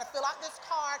it. And you're going to fill out this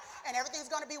card, and everything's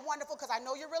going to be wonderful because I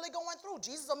know you're really going through.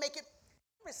 Jesus will make it.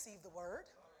 Receive the word.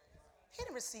 He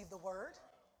didn't receive the word.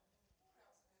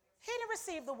 He didn't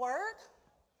receive the word.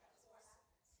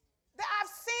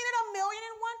 I've seen it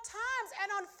 1,000,001 times, and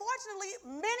unfortunately,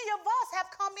 many of us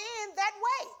have come in that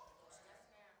way.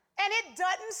 And it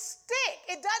doesn't stick.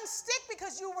 It doesn't stick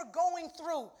because you were going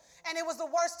through and it was the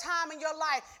worst time in your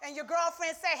life. And your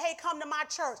girlfriend said, hey, come to my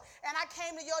church. And I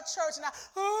came to your church and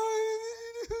yes, I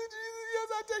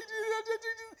take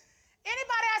you.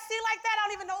 Anybody I see like that, I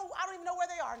don't even know where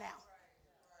they are now.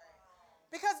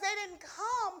 Because they didn't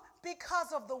come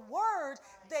because of the word.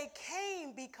 They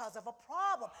came because of a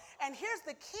problem. And here's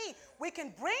the key. We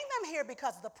can bring them here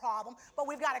because of the problem, but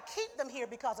we've got to keep them here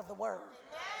because of the word.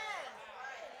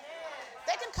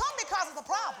 They can come because of the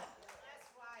problem.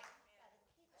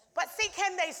 But see,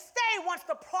 can they stay once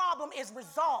the problem is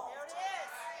resolved?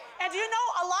 And you know,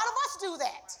 a lot of us do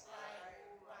that.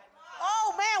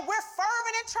 Oh, man, we're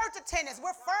fervent in church attendance.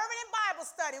 We're fervent in Bible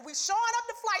study. We're showing up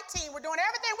the flight team. We're doing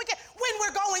everything we can when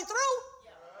we're going through.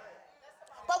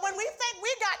 But when we think we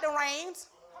got the reins,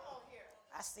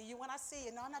 I see you when I see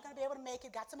you. No, I'm not going to be able to make it.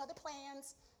 Got some other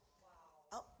plans.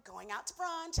 Oh, going out to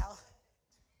brunch.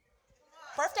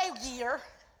 Birthday year.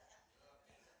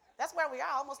 That's where we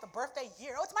are, almost a birthday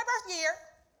year. Oh, it's my birth year.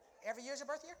 Every year's your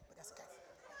birth year? But that's okay.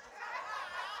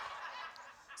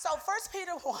 So 1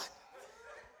 Peter 1.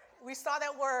 We saw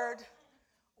that word,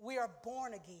 we are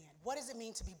born again. What does it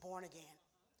mean to be born again?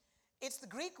 It's the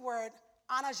Greek word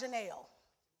anageneo.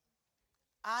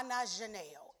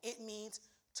 Anageneo. It means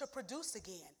to produce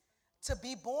again, to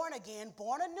be born again,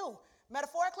 born anew.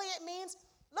 Metaphorically, it means,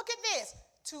 look at this,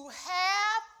 to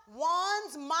have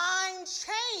one's mind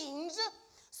changed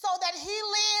so that he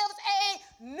lives a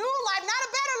new life, not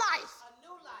a better life.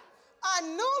 A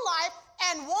new life,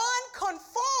 and one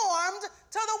conformed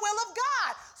to the will of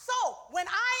God. So when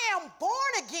I am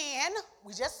born again,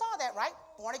 we just saw that, right?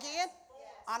 Born again.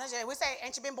 Yes. We say,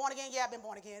 ain't you been born again? Yeah, I've been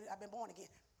born again. I've been born again.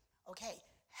 Okay.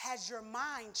 Has your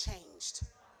mind changed?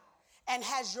 And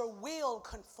has your will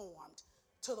conformed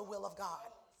to the will of God?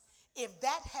 If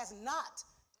that has not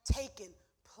taken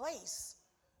place,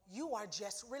 you are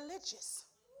just religious.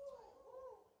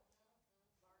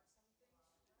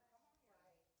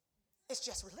 It's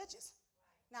just religious.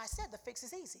 Now, I said the fix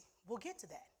is easy. We'll get to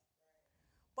that.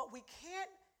 But we can't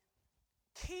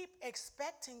keep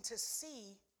expecting to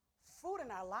see fruit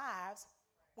in our lives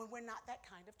when we're not that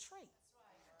kind of tree.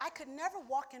 I could never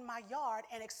walk in my yard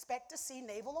and expect to see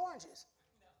navel oranges.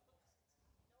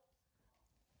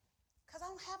 Because I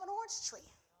don't have an orange tree.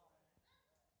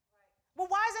 Well,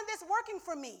 why isn't this working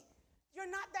for me? You're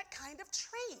not that kind of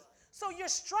tree. So you're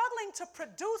struggling to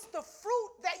produce the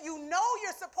fruit that you know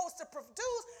you're supposed to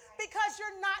produce because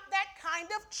you're not that kind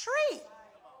of tree.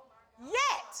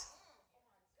 Yet,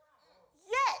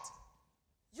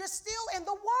 you're still in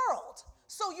the world.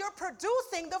 So you're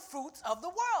producing the fruits of the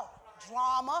world.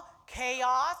 Drama,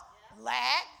 chaos,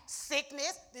 lack,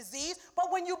 sickness, disease.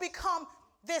 But when you become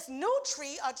this new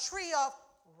tree, a tree of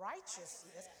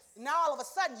righteousness, now all of a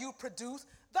sudden you produce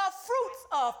the fruits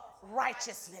of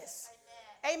righteousness.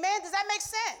 Amen. Does that make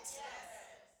sense? Yes.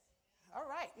 All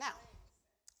right. Now,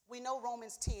 we know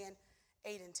Romans 10,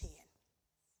 8 and 10.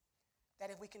 That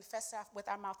if we confess with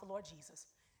our mouth the Lord Jesus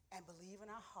and believe in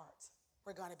our hearts,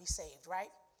 we're going to be saved, right?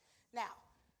 Now,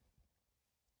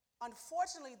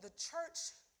 unfortunately,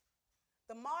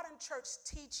 the modern church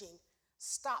teaching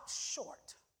stops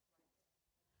short.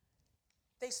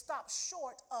 They stop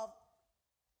short of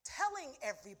telling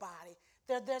everybody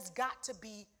that there's got to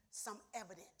be some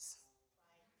evidence.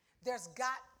 There's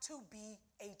got to be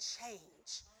a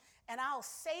change. And I'll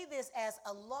say this as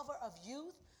a lover of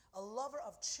youth, a lover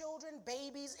of children,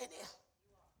 babies. And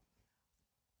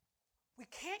we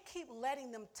can't keep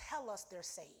letting them tell us they're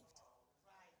saved.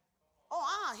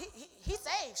 Oh, he's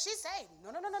saved, she's saved.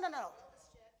 No.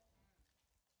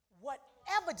 What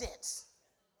evidence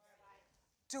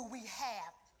do we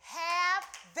have? Have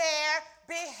their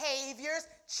behaviors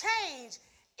changed?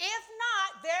 If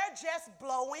not, they're just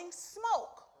blowing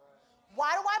smoke.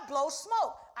 Why do I blow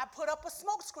smoke? I put up a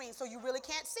smoke screen so you really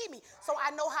can't see me. So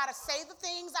I know how to say the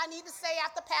things I need to say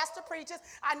after pastor preaches.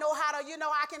 I know how to,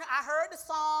 I heard the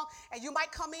song, and you might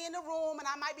come in the room, and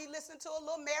I might be listening to a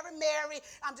little Mary.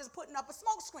 I'm just putting up a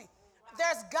smoke screen.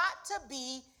 There's got to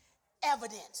be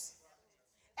evidence.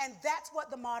 And that's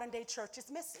what the modern day church is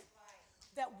missing.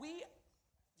 That we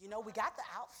got the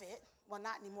outfit. Well,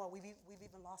 not anymore. We've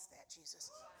even lost that, Jesus.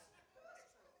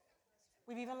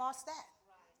 We've even lost that.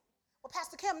 Well,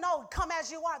 Pastor Kim, no, come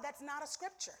as you are. That's not a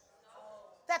scripture.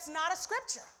 That's not a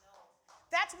scripture.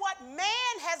 That's what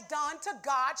man has done to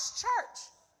God's church.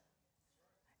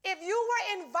 If you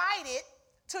were invited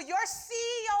to your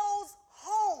CEO's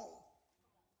home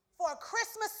for a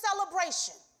Christmas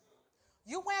celebration,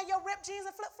 you wearing your ripped jeans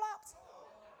and flip-flops?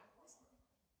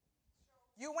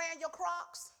 You wearing your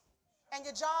Crocs and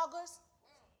your joggers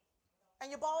and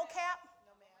your ball cap?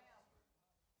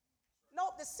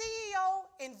 Nope, the CEO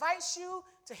invites you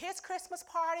to his Christmas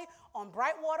party on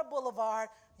Brightwater Boulevard.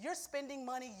 You're spending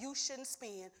money you shouldn't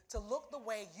spend to look the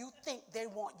way you think they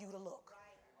want you to look.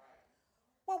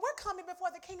 Well, we're coming before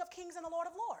the King of Kings and the Lord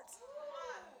of Lords.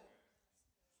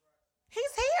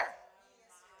 He's here.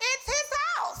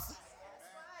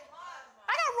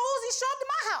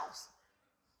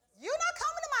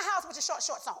 your short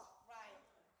shorts on. Right.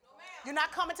 You're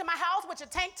not coming to my house with your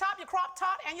tank top, your crop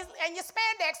top, and your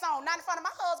spandex on, not in front of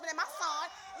my husband and my son.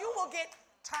 You will get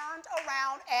turned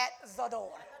around at the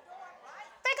door.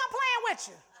 Think I'm playing with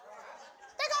you.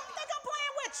 Think I'm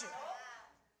playing with you.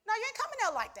 No, you ain't coming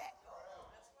there like that.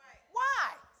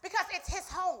 Why? Because it's his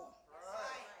home.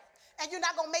 And you're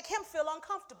not going to make him feel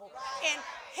uncomfortable in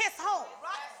his home.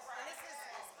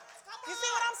 You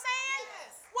see what I'm saying?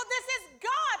 Well, this is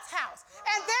God's house.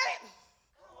 And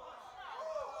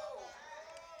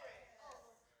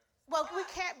well, we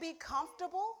can't be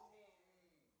comfortable.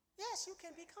 Yes, you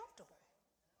can be comfortable.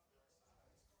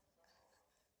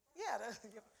 Yeah,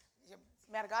 your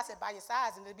man of God said by your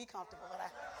sides and it'll be comfortable.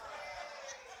 But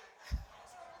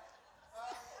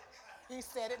he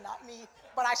said it, not me.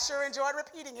 But I sure enjoyed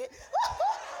repeating it.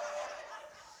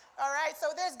 All right, so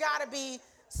there's got to be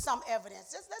some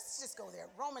evidence. Let's just go there.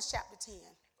 Romans chapter 10.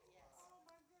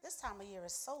 This time of year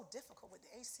is so difficult with the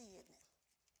AC, isn't it?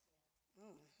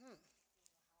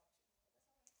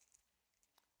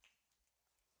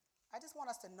 I just want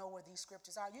us to know where these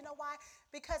scriptures are. You know why?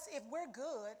 Because if we're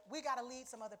good, we got to lead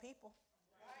some other people.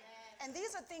 And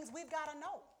these are things we've got to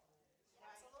know.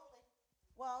 Absolutely.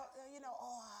 Well,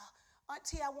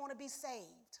 Auntie, I want to be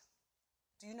saved.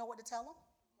 Do you know what to tell them?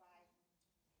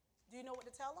 Do you know what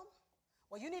to tell them?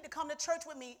 Well, you need to come to church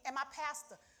with me and my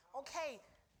pastor. Okay,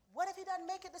 what if he doesn't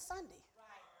make it to Sunday?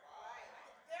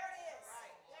 There it is.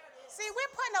 See,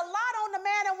 we're putting a lot on the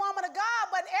man and woman of God,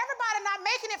 but everybody not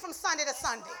making it from Sunday to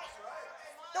Sunday.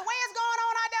 The way it's going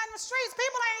on out there in the streets,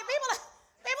 people ain't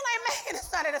making it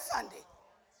Sunday to Sunday.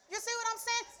 You see what I'm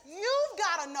saying? You've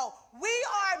got to know. We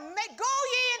are go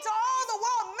ye into all the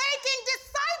world making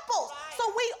disciples. So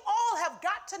we all have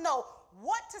got to know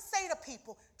what to say to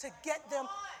people to get them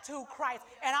to Christ.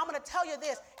 And I'm going to tell you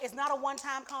this, it's not a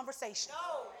one-time conversation.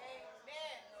 No.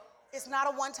 Amen. It's not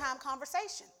a one-time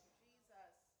conversation.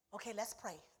 Okay, let's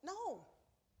pray. No.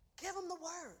 Give them the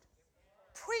word.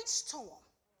 Preach to them.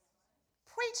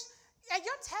 Preach. And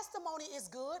your testimony is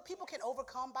good. People can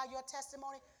overcome by your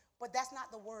testimony. But that's not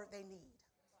the word they need.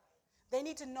 They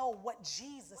need to know what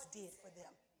Jesus did for them,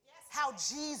 how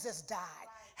Jesus died,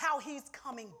 how he's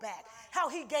coming back, how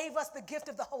he gave us the gift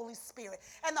of the Holy Spirit.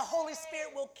 And the Holy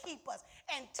Spirit will keep us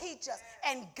and teach us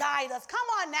and guide us. Come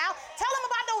on now. Tell them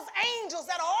about those angels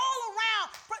that are all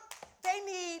around. They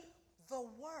need the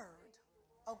word,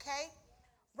 okay?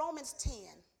 Romans 10.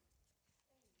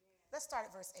 Let's start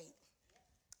at verse 8.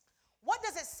 What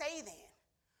does it say then?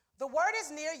 The word is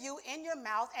near you, in your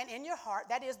mouth and in your heart.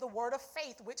 That is the word of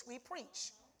faith which we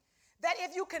preach. That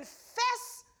if you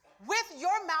confess with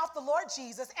your mouth the Lord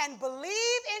Jesus and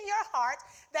believe in your heart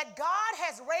that God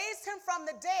has raised him from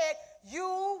the dead,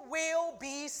 you will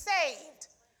be saved.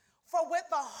 For with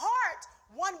the heart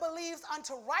one believes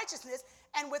unto righteousness,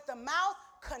 and with the mouth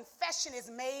confession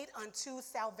is made unto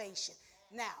salvation.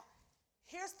 Now,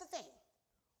 here's the thing.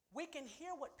 We can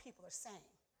hear what people are saying,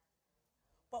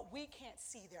 but we can't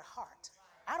see their heart.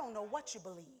 I don't know what you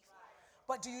believe.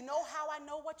 But do you know how I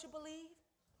know what you believe?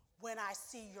 When I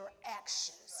see your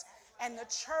actions. And the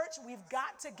church, we've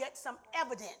got to get some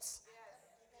evidence.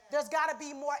 There's got to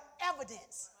be more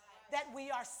evidence that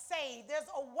we are saved. There's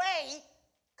a way.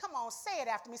 Come on, say it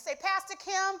after me. Say, Pastor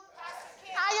Kim,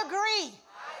 I agree.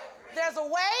 There's a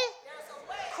way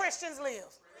Christians live.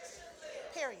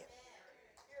 Period.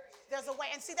 There's a way.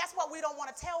 And see, that's what we don't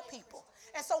want to tell people.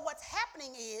 And so what's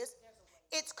happening is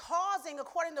it's causing,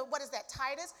 according to, what is that,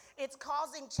 Titus? It's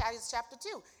causing, Titus chapter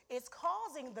 2, it's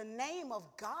causing the name of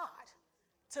God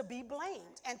to be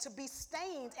blamed and to be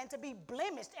stained and to be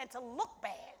blemished and to look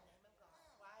bad.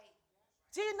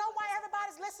 Do you know why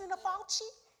everybody's listening to Fauci?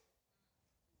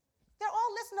 They're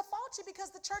all listening to Fauci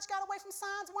because the church got away from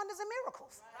signs, wonders, and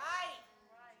miracles.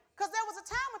 Because there was a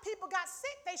time when people got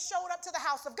sick, they showed up to the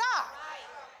house of God.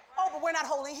 Oh, but we're not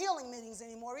holding healing meetings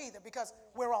anymore either because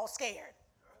we're all scared.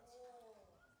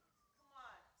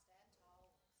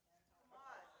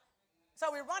 So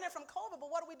we're running from COVID,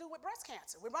 but what do we do with breast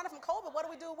cancer? We're running from COVID, what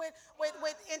do we do with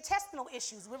intestinal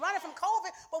issues? We're running from COVID,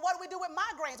 but what do we do with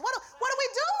migraines? What are we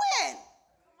doing?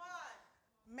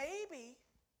 Maybe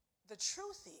the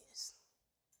truth is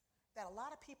that a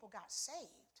lot of people got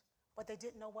saved, but they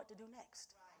didn't know what to do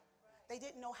next. They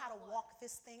didn't know how to walk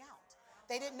this thing out.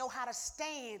 They didn't know how to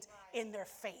stand in their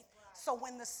faith. So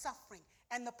when the suffering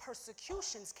and the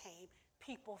persecutions came,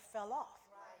 people fell off.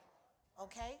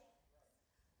 Okay?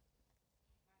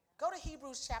 Go to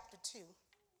Hebrews chapter 2,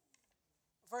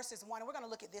 verses 1. And we're going to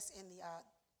look at this in the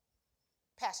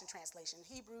Passion Translation.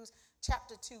 Hebrews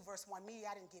chapter 2, verse 1. Me,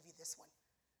 I didn't give you this one.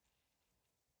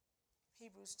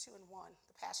 Hebrews 2 and 1,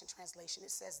 the Passion Translation.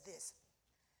 It says this.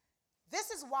 This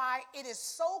is why it is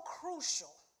so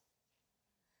crucial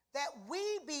that we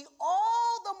be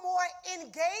all the more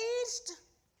engaged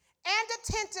and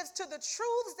attentive to the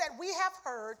truths that we have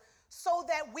heard, so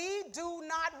that we do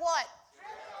not what?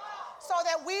 So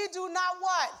that we do not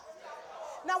what?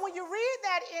 Now, when you read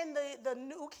that in the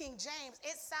New King James,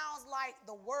 it sounds like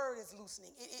the word is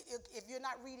loosening, if you're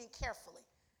not reading carefully.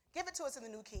 Give it to us in the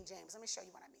New King James. Let me show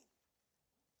you what I mean.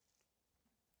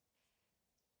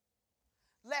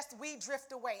 Lest we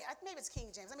drift away. Maybe it's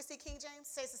King James. Let me see King James.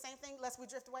 Says the same thing, lest we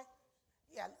drift away.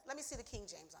 Yeah, let me see the King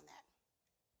James on that.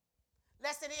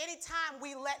 Lest at any time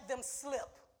we let them slip.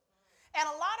 And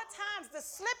a lot of times the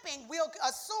slipping, we'll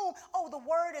assume, oh, the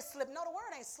word is slipping. No, the word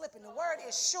ain't slipping. The word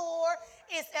is sure,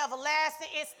 it's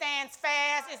everlasting, it stands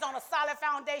fast, it's on a solid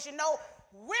foundation. No,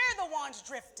 we're the ones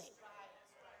drifting.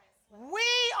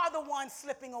 We are the ones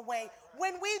slipping away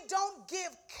when we don't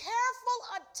give careful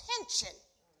attention.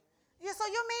 So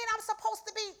you mean I'm supposed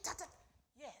to be?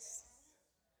 Yes.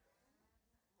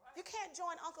 You can't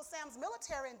join Uncle Sam's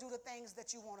military and do the things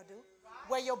that you want to do.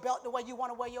 Wear your belt the way you want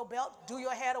to wear your belt. Do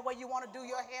your hair the way you want to do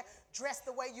your hair. Dress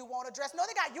the way you want to dress. No,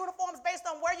 they got uniforms based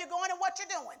on where you're going and what you're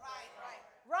doing.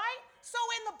 Right? So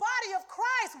in the body of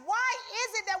Christ, why is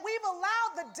it that we've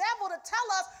allowed the devil to tell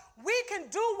us we can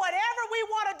do whatever we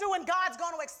want to do and God's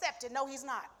going to accept it? No, he's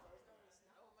not.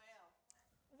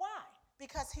 Why?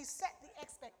 Because he set the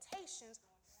expectations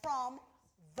from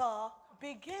the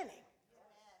beginning.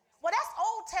 Well, that's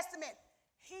Old Testament.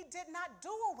 He did not do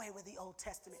away with the Old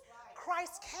Testament.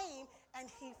 Christ came and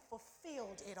he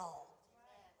fulfilled it all.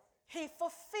 He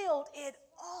fulfilled it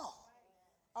all.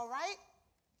 All right?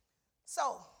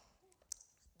 So,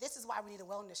 this is why we need a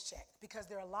wellness check, because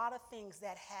there are a lot of things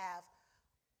that have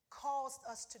caused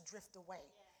us to drift away.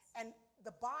 And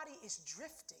the body is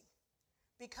drifting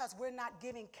because we're not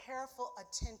giving careful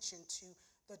attention to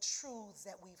the truths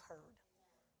that we've heard.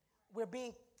 We're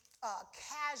being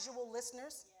casual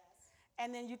listeners,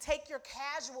 and then you take your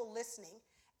casual listening,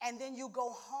 and then you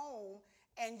go home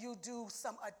and you do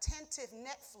some attentive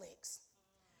Netflix.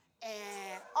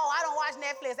 And, oh, I don't watch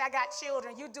Netflix, I got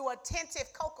children. You do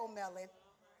attentive CoComelon.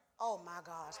 Oh my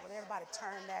gosh, would everybody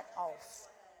turn that off?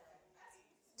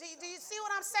 Do you see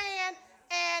what I'm saying?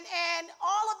 And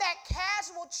all of that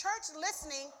casual church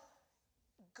listening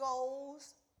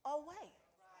goes away.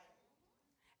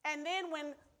 And then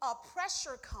when a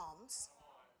pressure comes,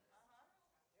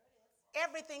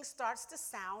 everything starts to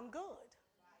sound good.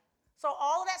 So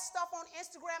all of that stuff on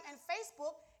Instagram and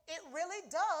Facebook, it really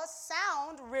does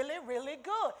sound really, really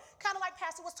good. Kind of like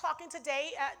Pastor was talking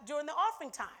today during the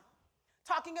offering time,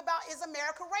 talking about, is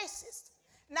America racist?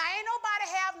 Now, ain't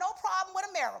nobody have no problem with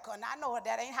America. And I know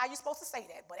that ain't how you're supposed to say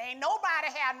that, but ain't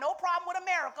nobody have no problem with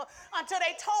America until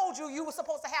they told you you were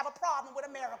supposed to have a problem with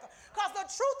America. Because the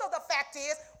truth of the fact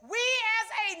is, we as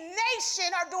a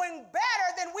nation are doing better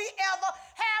than we ever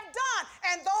have done.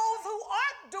 And those who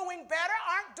aren't doing better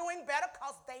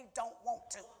because they don't want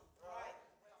to.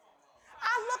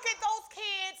 I look at those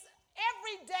kids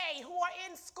every day who are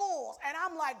in schools, and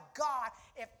I'm like, God,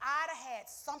 if I'd have had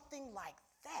something like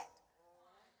that,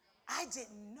 I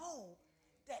didn't know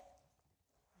that,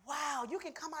 wow, you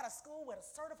can come out of school with a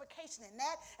certification in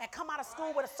that, and come out of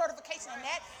school with a certification in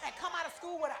that, and come out of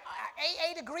school with an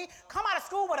AA degree, come out of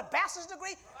school with a bachelor's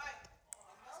degree,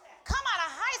 come out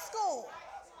of high school.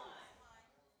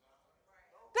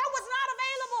 That was not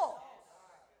available.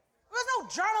 There was no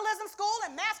journalism school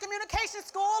and mass communication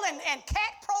school and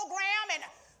CAT program, and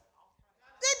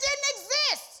it didn't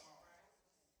exist.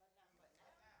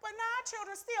 But now our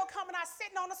children still coming out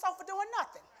sitting on the sofa doing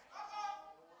nothing.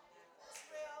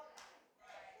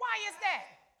 Why is that?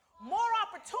 More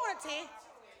opportunity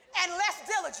and less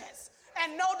diligence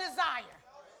and no desire.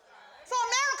 So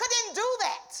America didn't do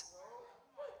that.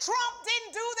 Trump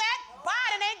didn't do that.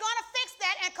 Biden ain't going to fix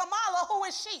that. And Kamala, who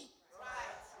is she?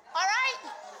 All right?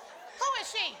 Who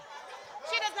is she?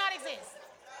 She does not exist.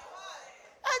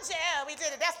 Oh, yeah, we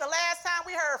did it. That's the last time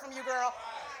we heard from you, girl.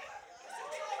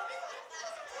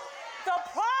 The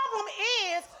problem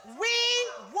is we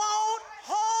won't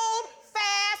hold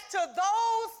fast to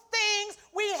those things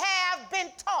we have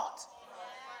been taught.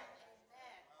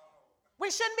 We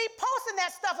shouldn't be posting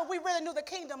that stuff if we really knew the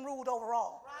kingdom ruled over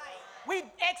all. We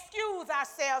excuse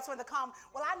ourselves when the come.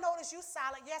 Well, I notice you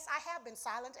silent. Yes, I have been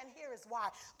silent, and here is why.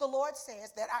 The Lord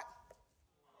says that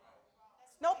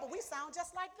no, but we sound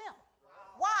just like them.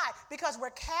 Why? Because we're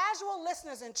casual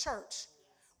listeners in church,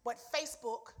 but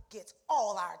Facebook gets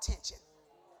all our attention.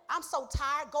 I'm so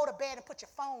tired, go to bed and put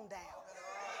your phone down.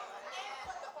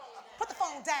 Put the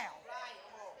phone down.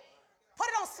 Put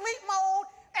it on sleep mode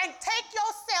and take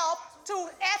yourself to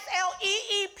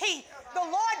sleep. The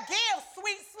Lord gives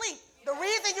sweet sleep. The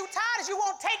reason you tired is you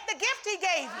won't take the gift he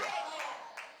gave you.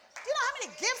 Do you know how many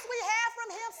gifts we have from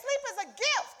him? Sleep is a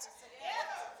gift.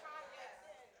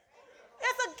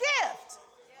 It's a gift.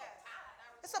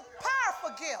 It's a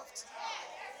powerful gift.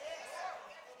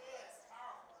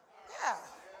 Yeah.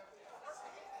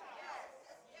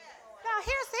 Now,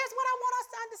 here's what I want us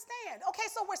to understand. Okay,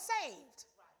 so we're saved.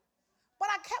 But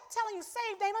I kept telling you,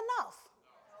 saved ain't enough.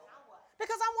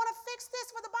 Because I want to fix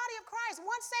this for the body of Christ.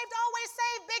 Once saved, always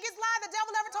saved. Biggest lie the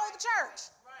devil ever told the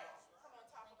church.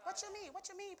 What you mean? What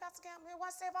you mean, Pastor Campbell?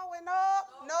 Once saved, always. No.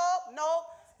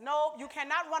 You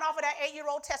cannot run off of that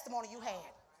 8-year-old testimony you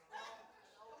had.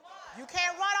 You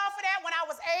can't run off of that. When I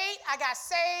was 8, I got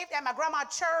saved at my grandma's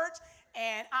church,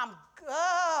 and I'm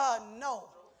good.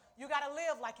 No. You got to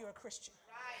live like you're a Christian.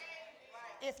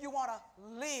 If you want to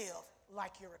live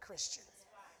like you're a Christian.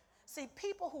 See,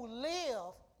 people who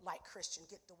live like Christians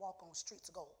get to walk on streets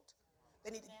of gold.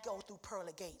 They need to go through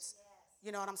pearly gates.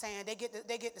 You know what I'm saying? They get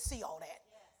to see all that.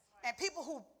 And people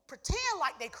who pretend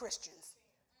like they're Christians,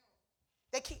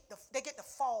 they get to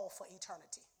fall for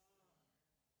eternity.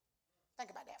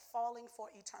 Think about that, falling for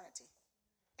eternity.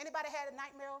 Anybody had a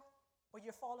nightmare where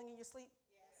you're falling in your sleep?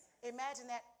 Yes. Imagine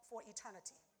that for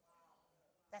eternity.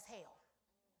 That's hell.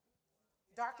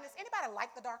 Darkness. Anybody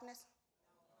like the darkness?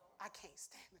 I can't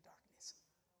stand the darkness.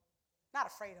 Not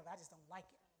afraid of it. I just don't like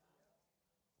it.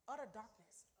 Utter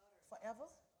darkness. Forever?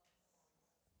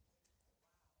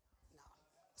 No.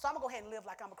 So I'm going to go ahead and live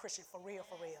like I'm a Christian for real.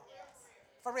 For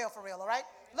real, all right?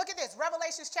 Look at this.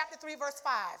 Revelations chapter 3, verse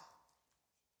 5.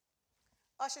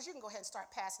 Ushers, you can go ahead and start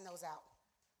passing those out.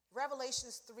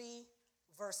 Revelations 3,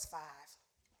 verse 5.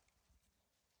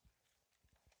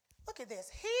 Look at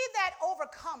this. He that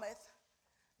overcometh,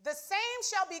 the same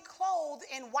shall be clothed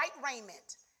in white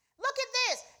raiment. Look at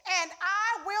this. And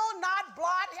I will not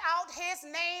blot out his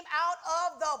name out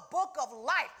of the book of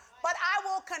life, but I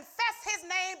will confess his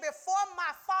name before my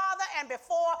Father and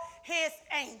before his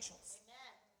angels.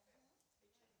 Amen.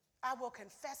 I will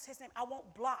confess his name. I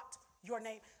won't blot your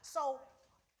name. So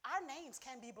our names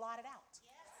can be blotted out.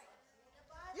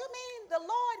 Yes. You mean the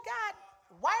Lord got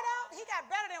white out? He got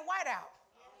better than white out.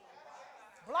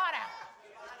 Blot out.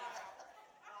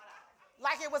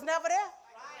 Like it was never there.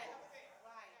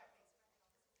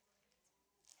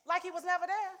 Like he was never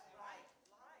there.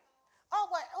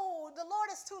 Oh, the Lord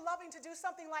is too loving to do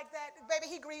something like that.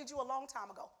 Baby, he grieved you a long time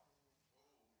ago.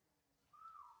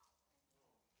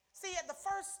 See, at the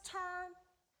first turn,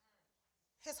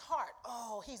 his heart,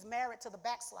 he's married to the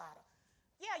backslider.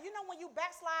 Yeah, you know when you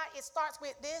backslide, it starts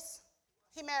with this.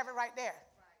 He married right there.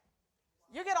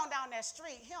 You get on down that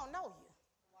street, he don't know you.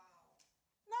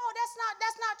 No,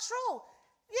 that's not true.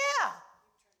 Yeah.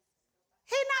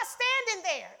 He's not standing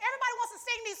there. Everybody wants to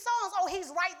sing these songs. Oh,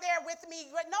 he's right there with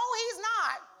me. No, he's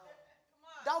not.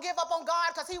 Don't give up on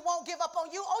God because he won't give up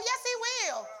on you. Oh, yes, he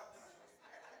will.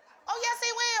 Oh, yes,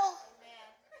 he will.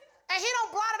 And he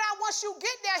don't blot it out once you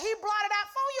get there. He blot it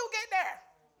out before you get there.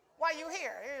 While you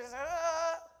here.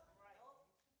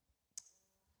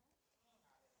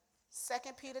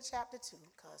 2 Peter chapter 2,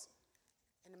 because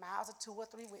in the mouths of 2 or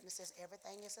 3 witnesses,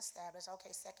 everything is established.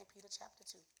 Okay, 2 Peter chapter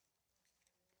 2.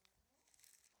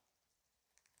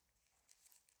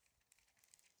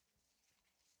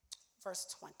 Verse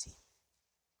 20.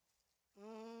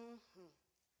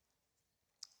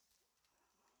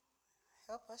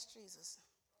 Help us, Jesus.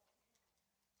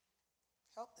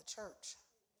 Help the church.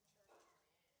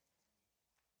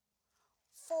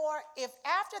 For if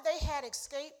after they had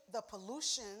escaped the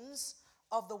pollutions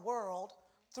of the world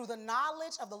through the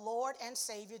knowledge of the Lord and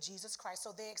Savior Jesus Christ,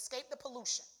 so they escaped the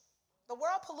pollution. The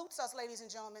world pollutes us, ladies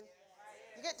and gentlemen.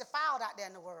 You get defiled out there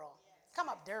in the world. Come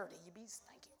up dirty. You be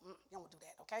stinky. You don't do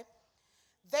that, okay?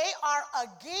 They are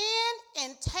again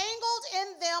entangled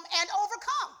in them and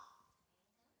overcome.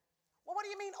 Well, what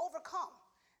do you mean overcome?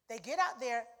 They get out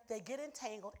there, they get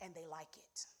entangled, and they like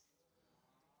it.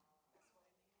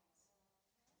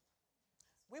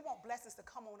 We want blessings to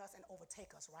come on us and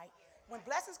overtake us, right? When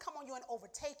blessings come on you and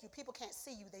overtake you, people can't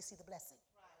see you, they see the blessing.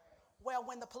 Well,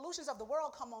 when the pollutions of the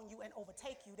world come on you and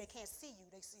overtake you, they can't see you,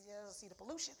 they see the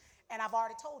pollution. And I've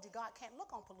already told you, God can't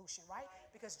look on pollution, right?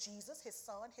 Because Jesus, his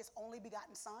son, his only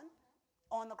begotten son,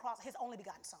 on the cross, his only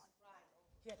begotten son,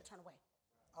 he had to turn away,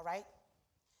 all right?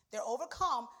 They're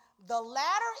overcome. The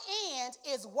latter end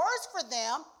is worse for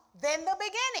them than the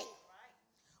beginning.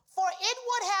 For it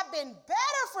would have been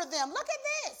better for them, look at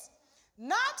this,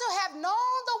 not to have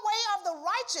known the way of the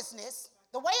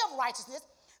way of righteousness,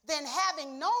 than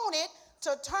having known it,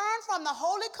 to turn from the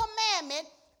holy commandment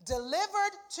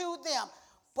delivered to them.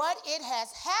 But it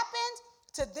has happened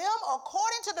to them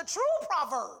according to the true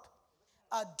proverb.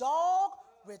 A dog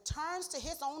returns to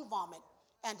his own vomit,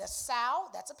 and a sow,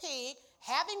 that's a pig,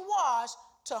 having washed,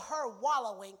 to her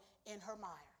wallowing in her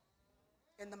mire,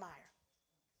 in the mire.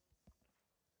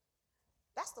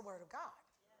 That's the word of God.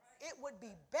 It would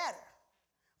be better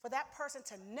for that person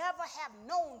to never have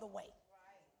known the way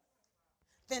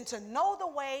than to know the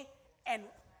way and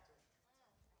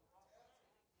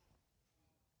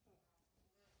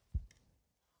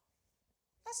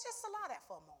let's just allow that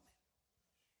for a moment.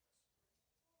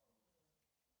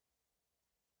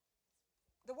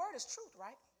 The word is truth,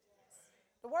 right?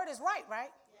 The word is right,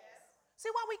 right? See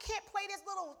why we can't play this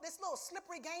little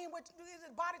slippery game with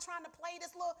the body trying to play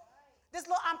this little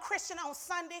I'm Christian on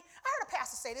Sunday. I heard a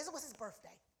pastor say this. It was his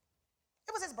birthday.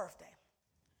 It was his birthday.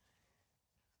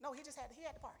 No, he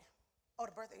had the party. Oh,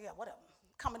 the birthday, yeah, whatever.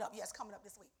 Coming up, yes, coming up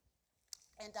this week.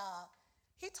 And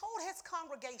he told his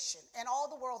congregation and all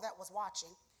the world that was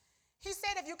watching, he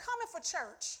said, if you're coming for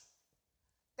church,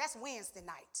 that's Wednesday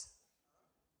night.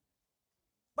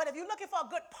 But if you're looking for a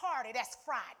good party, that's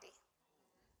Friday.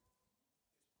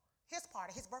 His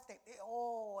party, his birthday.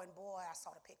 Oh, and boy, I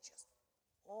saw the pictures.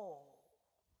 Oh.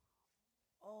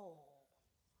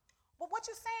 But what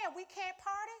you saying, we can't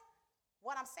party?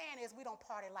 What I'm saying is we don't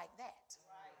party like that.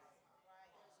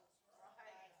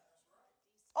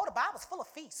 Oh, the Bible's full of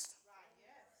feasts,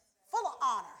 full of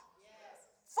honor,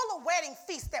 full of wedding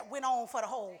feasts that went on for the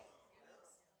whole.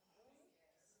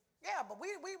 Yeah, but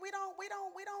we don't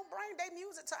bring their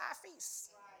music to our feasts.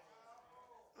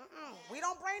 We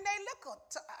don't bring their liquor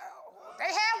to. They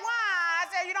have wine. I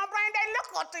said you don't bring their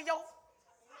liquor to your.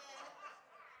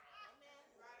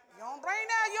 You don't bring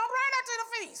that to the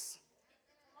feast.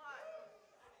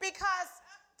 Because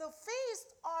the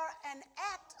feasts are an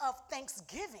act of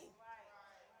thanksgiving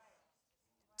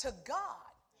to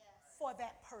God for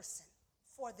that person,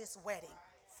 for this wedding,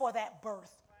 for that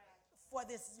birth, for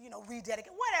this,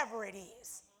 rededicate, whatever it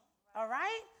is. All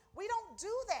right? We don't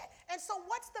do that. And so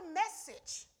what's the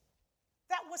message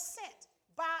that was sent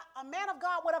by a man of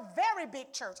God with a very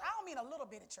big church? I don't mean a little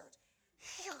bitty church.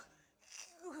 Huge.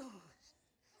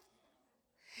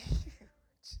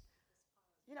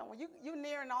 When you're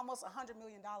nearing almost $100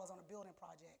 million on a building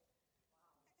project,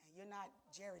 and you're not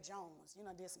Jerry Jones,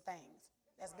 did some things.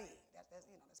 That's big.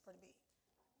 That's pretty big.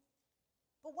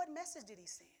 But what message did he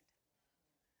send?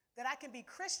 That I can be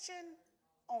Christian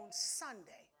on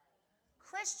Sunday,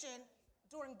 Christian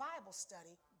during Bible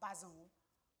study by Zoom,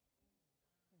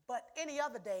 but any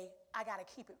other day, I got to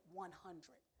keep it 100.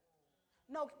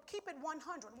 No, keep it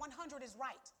 100. 100 is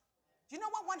right. Do you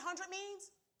know what 100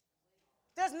 means?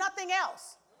 There's nothing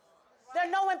else. There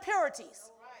are no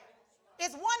impurities.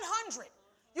 It's 100.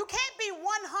 You can't be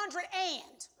 100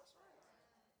 and.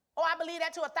 Oh, I believe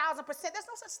that to 1,000%. There's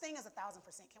no such thing as 1,000%.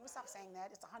 Can we stop saying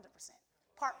that? It's 100%.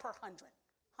 Part per 100.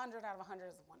 100 out of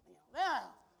 100 is one. Yeah.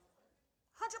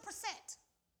 100%.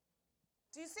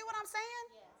 Do you see what I'm saying?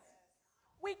 Yes.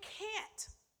 We can't.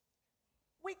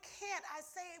 I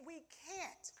say we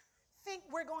can't think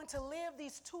we're going to live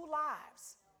these two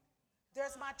lives.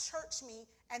 There's my church me,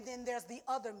 and then there's the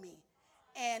other me.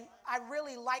 And I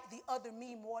really like the other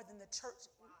me more than the church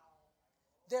me.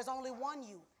 There's only one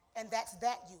you, and that's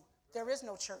that you. There is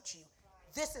no church you.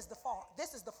 This is the fraud.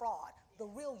 This is the fraud. The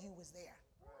real you is there.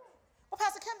 Well,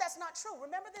 Pastor Kim, that's not true.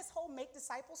 Remember this whole make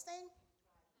disciples thing?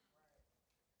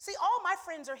 See, all my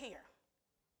friends are here.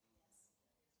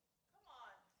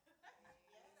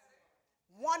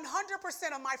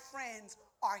 100% of my friends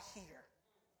are here.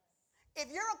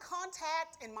 If you're a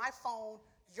contact in my phone,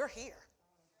 you're here.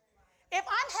 If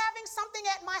I'm having something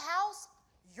at my house,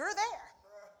 you're there.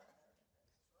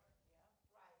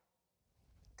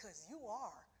 Because you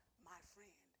are my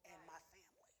friend and my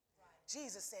family.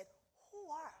 Jesus said,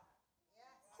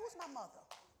 who's my mother?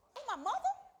 Who's my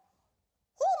mother?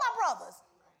 Who are my brothers?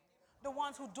 The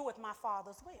ones who doeth my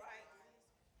Father's will.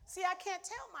 See, I can't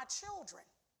tell my children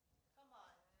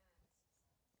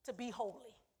to be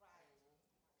holy.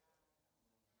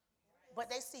 But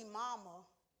they see mama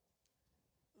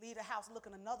leave the house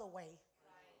looking another way,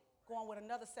 going with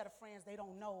another set of friends they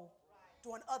don't know,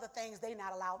 doing other things they're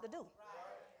not allowed to do.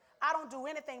 I don't do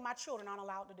anything my children aren't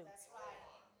allowed to do.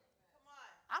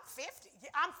 I'm 50.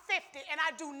 I'm 50, and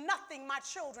I do nothing my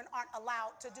children aren't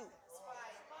allowed to do.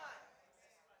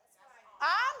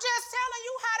 I'm just telling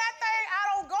you how that thing, I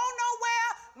don't go nowhere.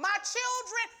 My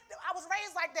children, I was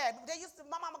raised like that. They would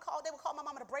call my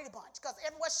mama the Brady Bunch, because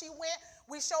everywhere she went,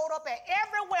 we showed up at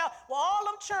everywhere. Well, all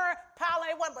them children, piling,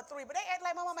 it wasn't but 3, but they act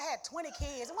like my mama had 20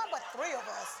 kids. It wasn't but 3 of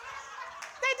us.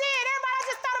 They did. Everybody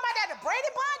just thought about that. The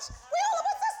Brady Bunch?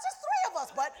 That's just 3 of us.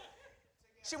 But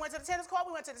She went to the tennis court.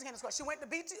 We went to the tennis court. She went to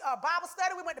Bible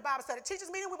study. We went to Bible study.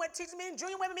 Teachers meeting. We went to teachers meeting.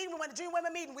 Junior women meeting. We went to junior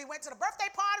women meeting. We went to the birthday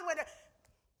party. We went to...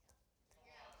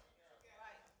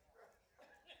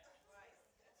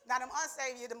 Now, them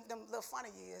unsaved years, them little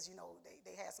funny years, you know,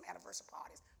 they had some anniversary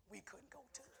parties we couldn't go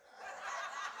to.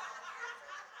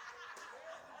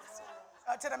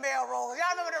 To the Melrose.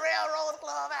 Y'all remember the Melrose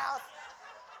Clubhouse?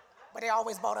 But they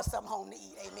always brought us something home to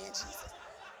eat. Amen, Jesus.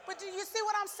 But do you see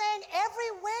what I'm saying?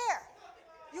 Everywhere.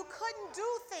 You couldn't do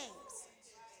things.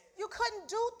 You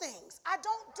couldn't do things. I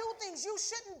don't do things. You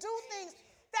shouldn't do things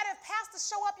that if pastors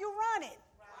show up, you run it.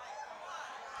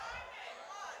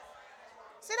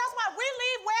 See, that's why we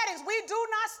leave weddings. We do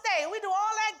not stay. We do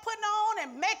all that putting on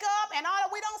and makeup and all that.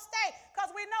 We don't stay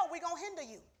because we know we're going to hinder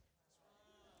you.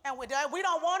 And we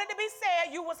don't want it to be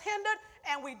said you was hindered,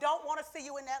 and we don't want to see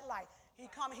you in that light. He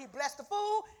come, he bless the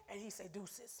food, and he say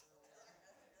deuces.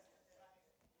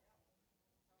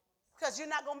 Because you're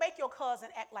not going to make your cousin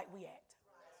act like we act.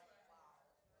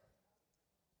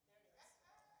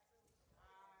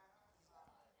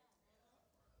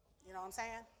 You know what I'm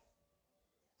saying?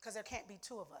 Because there can't be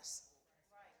two of us.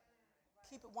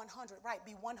 Keep it 100, right?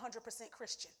 Be 100%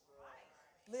 Christian.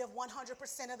 Live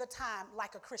 100% of the time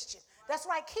like a Christian. That's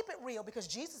right. Keep it real because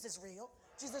Jesus is real.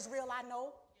 Jesus is real, I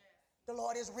know. The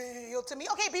Lord is real to me.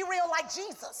 Okay, be real like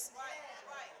Jesus.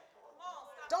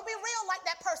 Don't be real like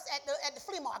that person at the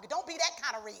flea market. Don't be that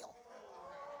kind of real.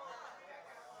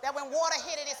 That when water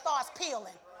hit it, it starts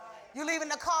peeling. You leave in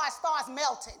the car, it starts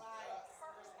melting.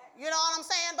 You know what I'm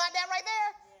saying about that right there?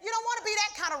 You don't want to be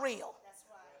that kind of real.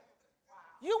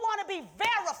 You want to be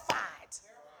verified,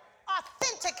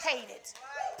 authenticated,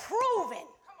 proven.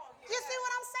 You see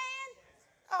what I'm saying?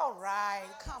 All right,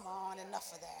 come on,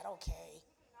 enough of that. Okay.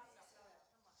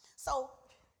 So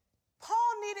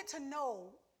Paul needed to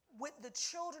know with the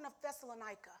children of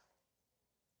Thessalonica,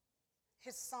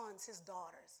 his sons, his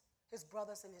daughters, his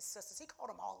brothers and his sisters, he called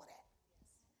them all of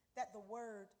that the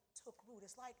word took root.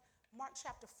 It's like Mark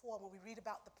chapter 4, when we read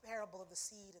about the parable of the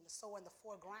seed and the sower and the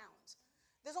 4 grounds.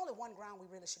 There's only one ground we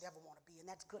really should ever want to be, and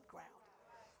that's good ground.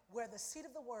 Where the seed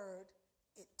of the word,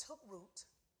 it took root,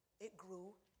 it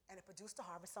grew, and it produced a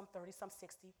harvest, some 30, some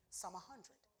 60, some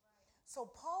 100. So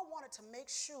Paul wanted to make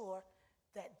sure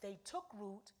that they took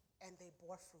root and they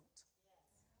bore fruit.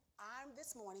 I'm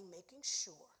this morning making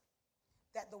sure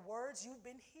that the words you've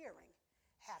been hearing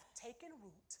have taken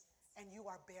root and you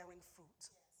are bearing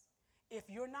fruit. If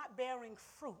you're not bearing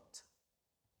fruit,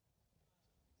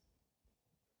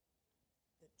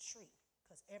 the tree,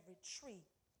 because every tree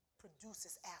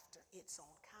produces after its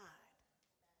own kind.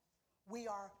 We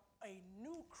are a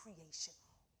new creation.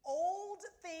 Old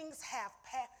things have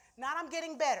passed. Not I'm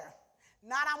getting better.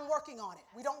 Not I'm working on it.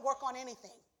 We don't work on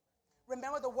anything.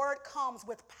 Remember, the word comes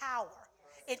with power.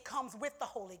 It comes with the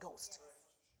Holy Ghost,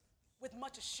 with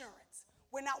much assurance.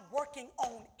 We're not working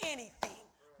on anything.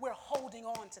 We're holding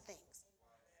on to things.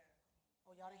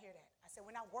 Oh, y'all didn't hear that. I said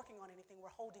we're not working on anything.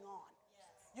 We're holding on.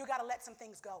 You got to let some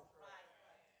things go.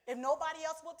 If nobody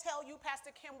else will tell you, Pastor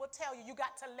Kim will tell you, you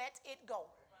got to let it go.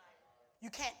 You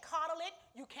can't coddle it.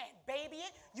 You can't baby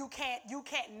it. You can't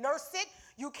nurse it.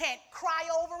 You can't cry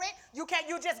over it. You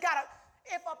just got to,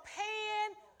 if a pan,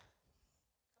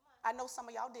 I know some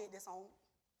of y'all did this on,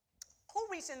 who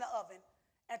reached in the oven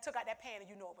and took out that pan and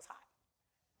you know it was hot?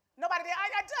 Nobody did.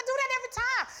 I do that every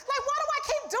time. Like, why do I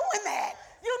keep doing that?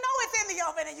 You know it's in the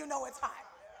oven and you know it's hot.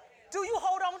 Do you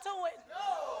hold on to it? No.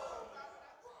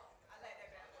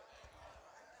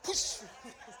 Push.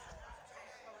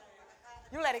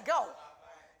 You let it go.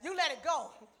 You let it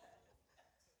go.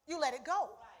 You let it go.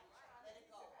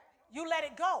 You let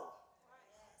it go.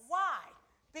 Why?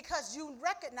 Because you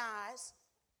recognize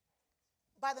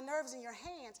by the nerves in your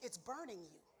hands, it's burning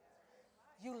you.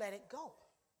 You let it go.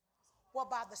 Well,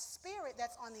 by the spirit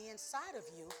that's on the inside of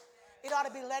you, it ought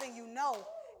to be letting you know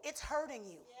it's hurting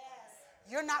you.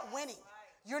 You're not winning.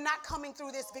 You're not coming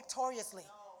through this victoriously.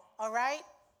 All right?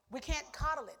 We can't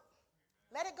coddle it.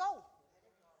 Let it go.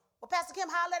 Well, Pastor Kim,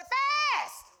 how I let it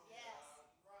fast?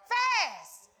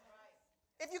 Fast.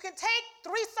 If you can take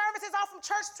 3 services off from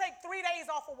church, take 3 days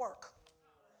off of work.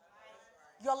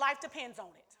 Your life depends on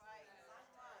it.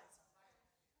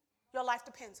 Your life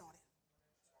depends on it.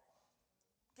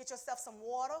 Get yourself some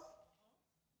water.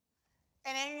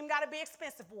 And it ain't even got to be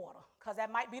expensive water, because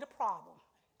that might be the problem.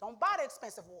 Don't buy the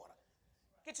expensive water.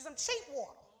 Get you some cheap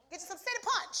water. Get you some City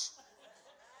Punch.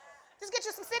 Just get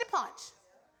you some City Punch.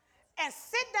 And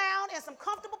sit down in some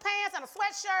comfortable pants and a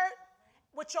sweatshirt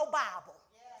with your Bible.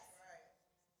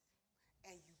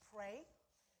 And you pray.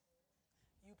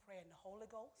 You pray in the Holy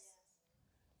Ghost.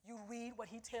 You read what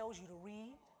he tells you to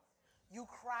read. You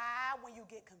cry when you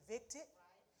get convicted.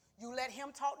 You let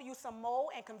him talk to you some more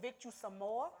and convict you some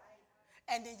more.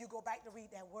 And then you go back to read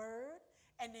that word.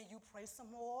 And then you pray some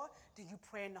more. Then you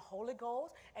pray in the Holy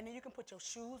Ghost. And then you can put your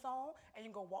shoes on and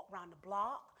you can go walk around the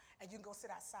block. And you can go sit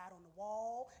outside on the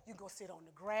wall. You can go sit on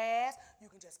the grass. You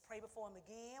can just pray before him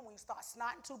again. When you start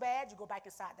snotting too bad, you go back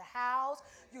inside the house.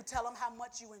 You tell him how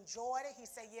much you enjoyed it. He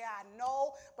say, yeah, I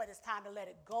know, but it's time to let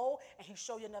it go. And he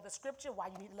show you another scripture why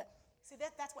you need to let. See,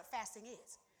 that's what fasting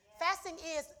is. Fasting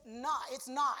is not, it's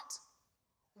not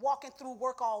walking through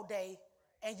work all day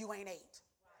and you ain't ate.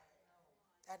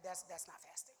 That's not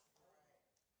fasting.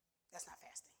 That's not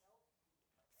fasting.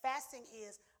 Fasting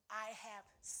is I have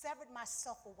severed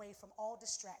myself away from all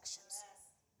distractions.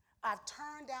 I've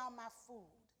turned down my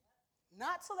food,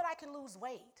 not so that I can lose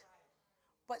weight,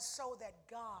 but so that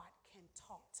God can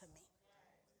talk to me.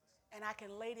 And I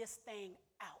can lay this thing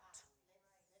out.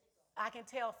 I can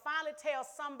finally tell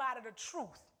somebody the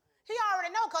truth. He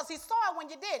already know because he saw it when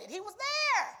you did it. He was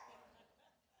there.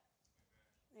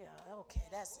 Yeah, okay,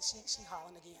 she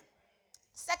hollering again.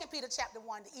 2 Peter chapter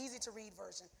 1, the easy to read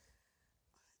version.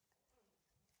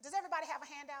 Does everybody have a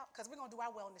handout? Because we're going to do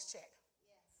our wellness check.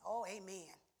 Yes. Oh, amen.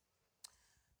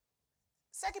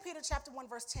 2 Peter chapter 1,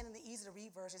 verse 10 in the easy to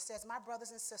read version says, my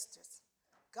brothers and sisters,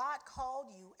 God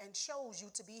called you and chose you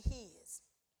to be his.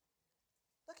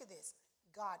 Look at this.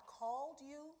 God called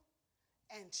you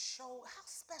and chose. How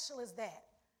special is that?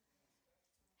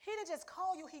 He didn't just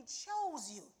call you, he chose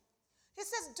you. He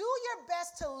says, do your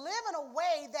best to live in a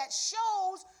way that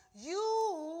shows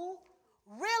you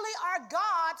really are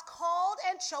God's called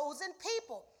and chosen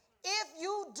people. If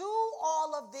you do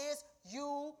all of this,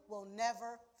 you will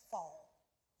never fall.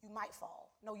 You might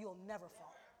fall. No, you'll never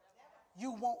fall.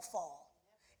 You won't fall.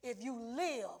 If you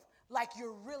live like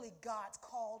you're really God's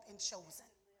called and chosen.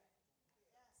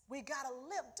 We got to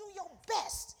live. Do your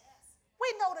best. We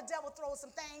know the devil throws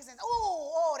some things and,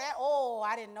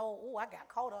 I didn't know. Oh, I got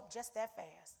caught up just that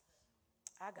fast.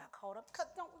 I got caught up.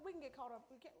 We can get caught up.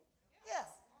 Yeah.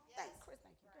 Thank Chris.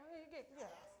 Thank you.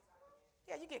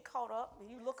 Yeah, you get caught up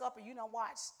and you look up and you don't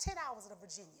watch 10 hours of the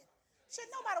Virginian. Shit,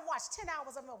 nobody watched 10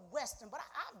 hours of the Western, but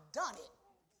I've done it.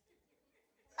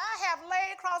 I have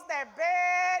laid across that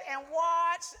bed and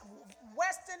watched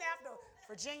Western after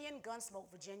Virginian, Gunsmoke,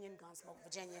 Virginian, Gunsmoke,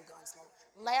 Virginian, Gunsmoke.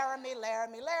 Laramie,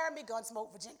 Gunsmoke,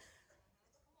 Virginia.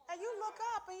 And you look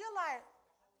up and you're like,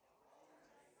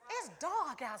 it's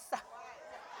dark outside.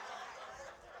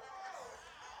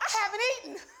 I haven't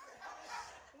eaten.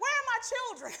 Where are my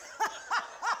children?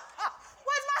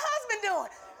 What's my husband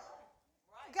doing?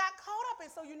 Got caught up,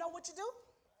 and so you know what you do?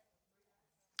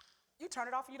 You turn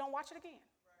it off and you don't watch it again.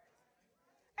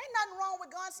 Ain't nothing wrong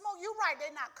with Gunsmoke. You're right,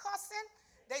 they're not cussing.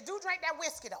 They do drink that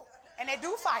whiskey, though, and they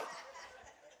do fight.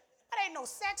 But ain't no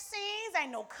sex scenes,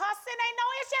 ain't no cussing,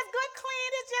 it's just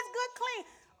good clean.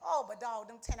 Oh, but dog,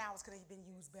 them 10 hours could have been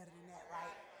used better than that,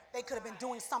 right? They could have been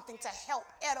doing something to help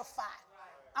edify.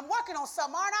 I'm working on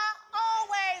something, aren't I?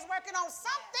 Always working on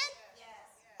something.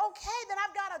 Okay, then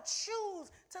I've got to choose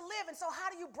to live, and so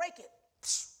how do you break it?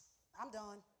 I'm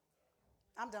done.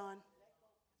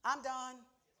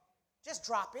 Just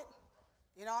drop it.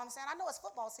 You know what I'm saying? I know it's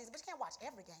football season, but you can't watch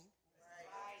every game.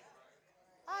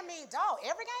 I mean, dog,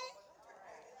 every game?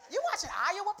 You watching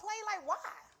Iowa play? Like, why?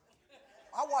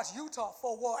 I watch Utah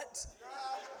for what?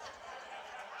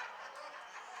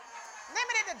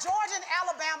 Limit it to Georgia and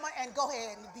Alabama and go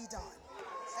ahead and be done.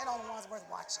 They're the only ones worth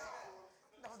watching.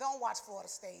 Don't watch Florida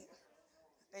State.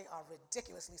 They are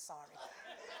ridiculously sorry.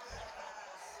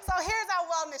 So here's our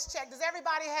wellness check. Does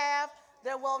everybody have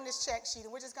their wellness check sheet?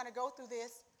 And we're just going to go through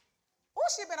this. Oh,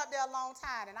 she's been up there a long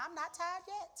time, and I'm not tired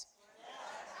yet.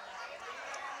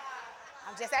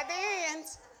 I'm just at the end.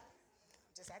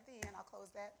 I'll close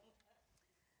that.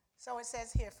 So it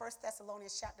says here, 1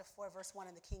 Thessalonians chapter 4, verse 1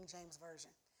 in the King James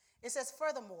Version. It says,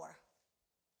 furthermore.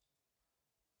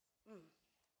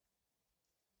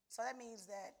 So that means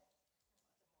that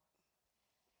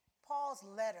Paul's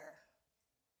letter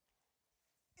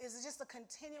is just a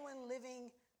continuing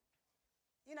living.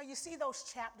 You see those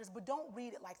chapters, but don't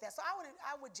read it like that. So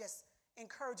I would just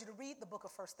encourage you to read the book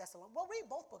of 1 Thessalonians. Well, read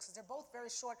both books. They're both very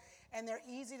short, and they're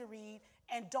easy to read,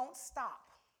 and don't stop.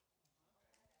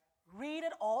 Read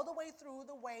it all the way through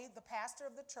the way the pastor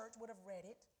of the church would have read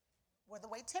it, or the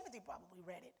way Timothy probably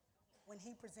read it when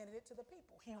he presented it to the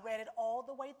people. He read it all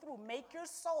the way through. Make your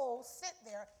soul sit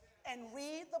there and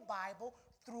read the Bible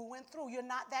through and through. You're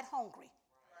not that hungry.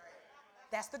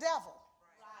 That's the devil.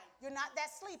 You're not that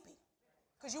sleepy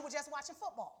because you were just watching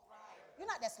football. You're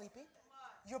not that sleepy.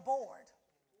 You're bored.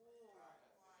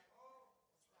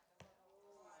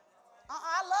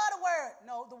 I love the word.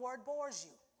 No, the word bores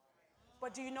you.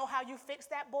 But do you know how you fix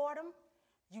that boredom?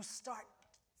 you start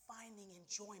finding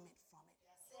enjoyment from it.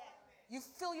 You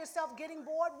feel yourself getting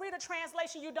bored, read a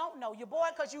translation you don't know. You're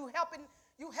bored because you helping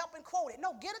quote it.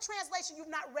 No, get a translation you've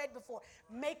not read before.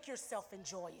 Make yourself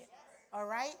enjoy it. All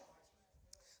right?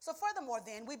 So furthermore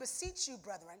then, we beseech you,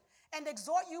 brethren, and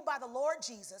exhort you by the Lord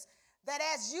Jesus, that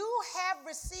as you have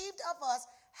received of us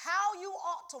how you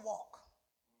ought to walk,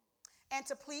 and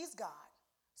to please God,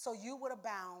 so you would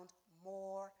abound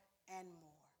more and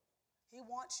more. He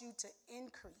wants you to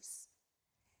increase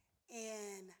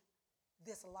in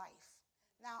this life.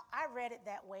 Now, I read it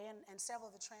that way, and several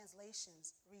of the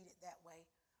translations read it that way.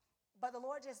 But the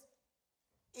Lord just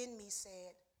in me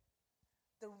said,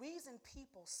 the reason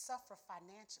people suffer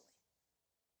financially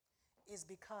is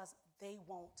because they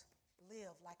won't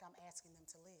live like I'm asking them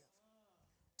to live.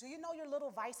 Do you know your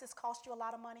little vices cost you a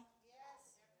lot of money?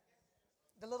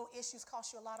 The little issues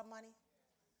cost you a lot of money.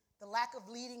 The lack of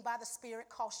leading by the Spirit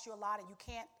costs you a lot, and you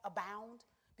can't abound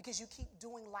because you keep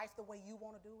doing life the way you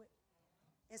want to do it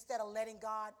instead of letting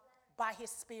God, by his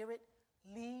Spirit,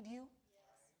 lead you.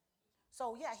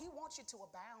 So, yeah, he wants you to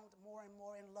abound more and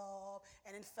more in love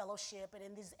and in fellowship and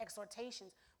in these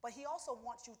exhortations, but he also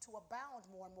wants you to abound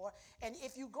more and more. And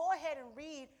if you go ahead and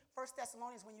read 1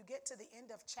 Thessalonians, when you get to the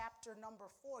end of chapter number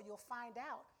 4, you'll find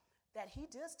out that he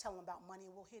does tell them about money,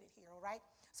 and we'll hit it here, all right?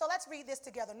 So let's read this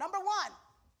together. Number 1,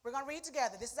 we're going to read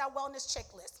together. This is our wellness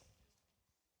checklist.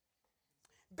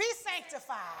 Be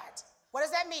sanctified. What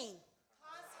does that mean?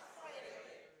 Consecrated,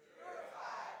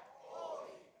 purified,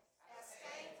 holy,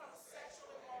 abstain from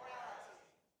sexual immorality.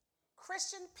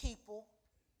 Christian people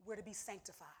were to be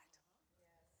sanctified.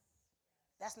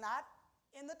 That's not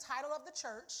in the title of the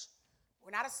church.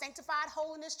 We're not a sanctified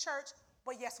holiness church,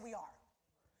 but yes, we are,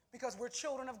 because we're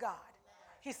children of God.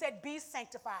 He said, be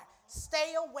sanctified.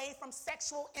 Stay away from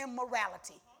sexual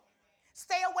immorality.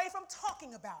 Stay away from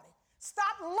talking about it.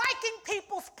 Stop liking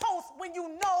people's posts when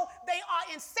you know they are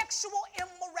in sexual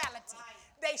immorality. Right.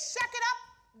 They shuck it up.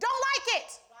 Don't like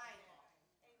it. Right.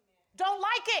 Don't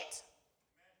like it.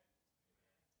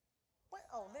 What?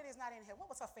 Oh, Lydia's not in here. What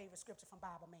was her favorite scripture from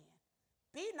Bible Man?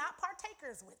 Be not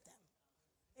partakers with them.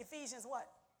 Ephesians what?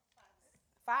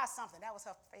 5 something. That was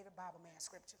her favorite Bible Man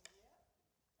scripture.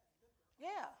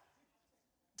 Yeah.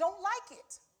 Don't like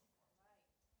it.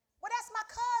 Well, that's my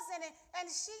cousin, and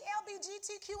she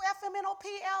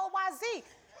LBGTQFMNOPLYZ.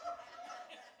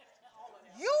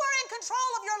 You are in control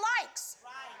of your likes.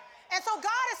 Right. And so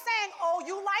God is saying, oh,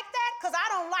 you like that? Because I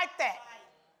don't like that. Right.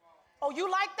 Oh, you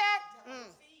like that?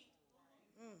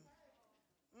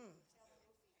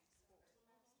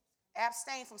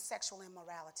 Abstain from sexual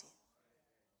immorality.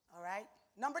 All right?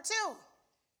 Number 2.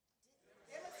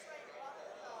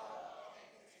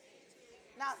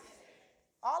 Now,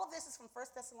 all of this is from 1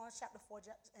 Thessalonians chapter 4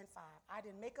 and 5. I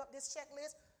didn't make up this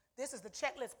checklist. This is the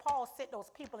checklist Paul sent those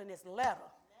people in his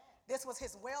letter. This was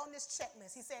his wellness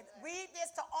checklist. He said, read this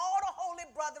to all the holy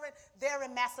brethren there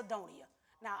in Macedonia.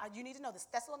 Now, you need to know this.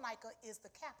 Thessalonica is the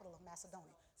capital of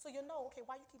Macedonia. So you'll know, okay,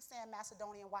 why you keep saying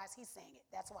Macedonia and why is he saying it?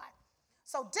 That's why.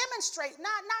 So demonstrate,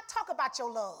 not talk about your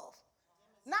love.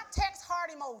 Not text heart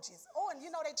emojis. Oh, and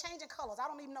you know they changing colors. I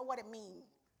don't even know what it means.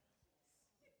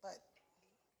 But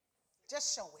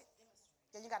just show it.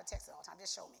 Yeah, you got to text it all the time.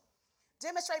 Just show me.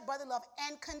 Demonstrate brotherly love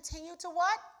and continue to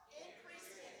what?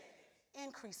 Increase in it.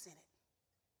 Increase in it.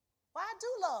 Well, I do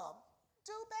love.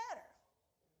 Do better.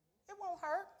 It won't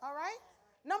hurt, all right?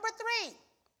 Number 3.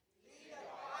 Lead a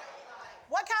quiet life.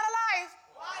 What kind of life?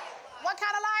 Quiet life. What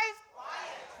kind of life?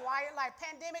 Quiet. Quiet life.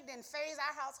 Pandemic didn't phase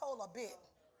our household a bit.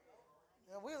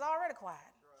 We was already quiet.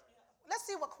 Let's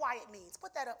see what quiet means.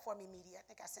 Put that up for me, media. I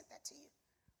think I sent that to you.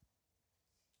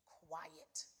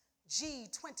 Quiet.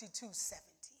 G2270.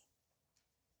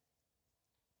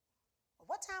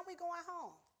 What time we going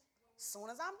home? Soon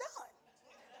as I'm done.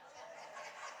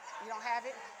 You don't have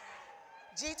it?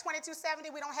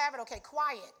 G2270, we don't have it. Okay,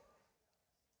 quiet.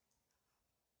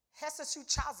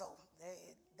 Hesushuchazo.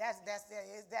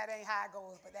 That ain't how it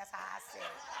goes, but that's how I say it.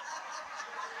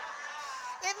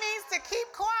 It means to keep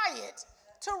quiet,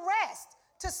 to rest,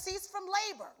 to cease from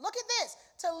labor. Look at this.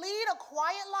 To lead a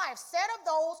quiet life, said of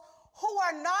those who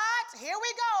are not, here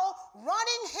we go,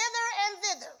 running hither and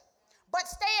thither, but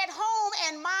stay at home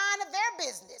and mind their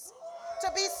business. To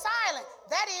be silent,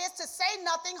 that is to say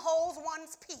nothing, holds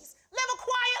one's peace. Live a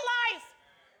quiet life.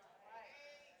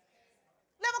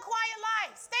 Live a quiet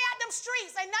life. Stay out them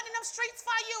streets. Ain't nothing in them streets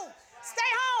for you.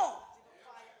 Stay home.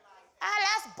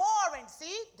 That's boring.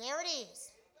 See, there it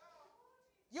is.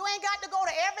 You ain't got to go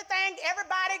to everything,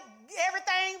 everybody,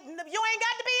 everything. You ain't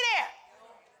got to be there.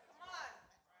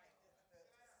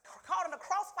 Caught in the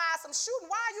crossfire, some shooting.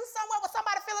 Why are you somewhere with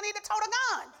somebody feeling need to tote a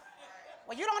gun?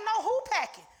 Well, you don't know who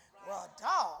packing. Well,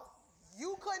 dog,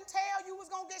 you couldn't tell you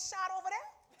was going to get shot over there?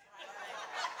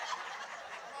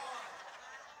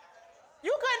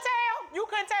 You couldn't tell? You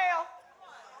couldn't tell?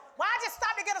 Why just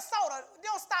stop to get a soda?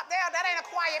 Don't stop there. That ain't a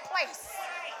quiet place.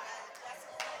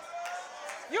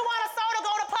 You want a soda,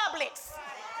 go to Publix.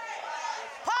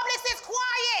 Publix is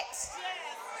quiet.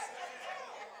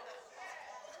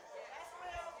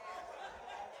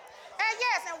 And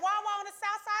yes, and Wawa on the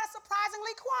south side is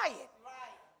surprisingly quiet.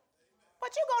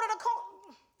 But you go to the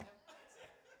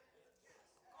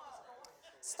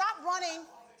stop running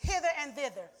hither and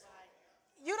thither.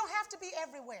 You don't have to be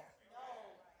everywhere.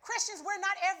 Christians, we're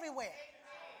not everywhere.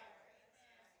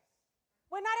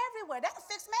 We're not everywhere. That'll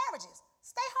fix marriages.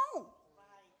 Stay home.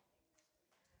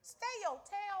 Stay your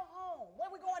tail home.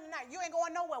 Where we going tonight? You ain't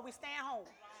going nowhere. We staying home.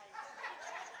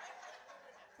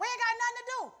 We ain't got nothing to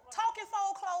do. Talk and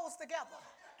fold clothes together.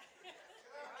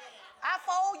 I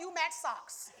fold, you match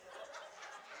socks.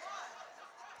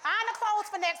 Iron the clothes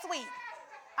for next week.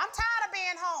 I'm tired of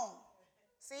being home.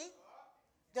 See?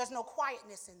 There's no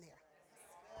quietness in there.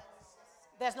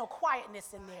 There's no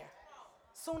quietness in there.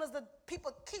 Soon as the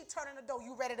people keep turning the door,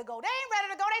 you ready to go. They ain't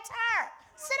ready to go. They tired.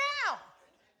 Sit down.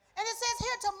 And it says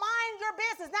here to mind your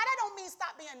business. Now, that don't mean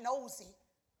stop being nosy,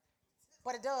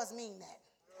 but it does mean that.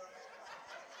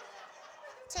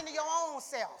 Tend to your own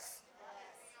self.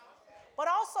 But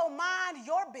also mind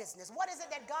your business. What is it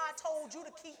that God told you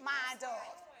to keep mind of?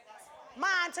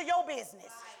 Mind to your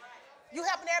business. You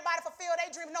helping everybody fulfill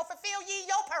their dream. No, fulfill ye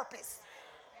your purpose.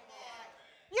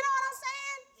 You know what I'm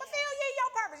saying? Fulfill ye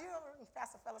your purpose. You know,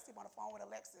 Pastor fell asleep on the phone with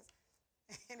Alexis.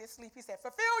 In his sleep, he said,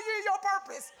 fulfill ye your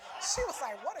purpose. She was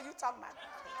like, what are you talking about?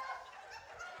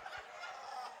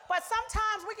 But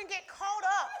sometimes we can get caught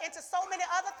up into so many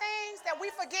other things that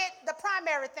we forget the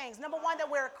primary things. Number one,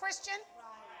 that we're a Christian.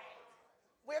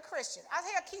 We're a Christian. I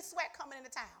hear Keith Sweat coming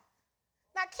into town.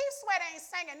 Now, Keith Sweat ain't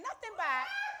singing nothing by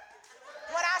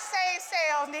what our saved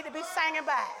selves need to be singing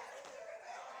by.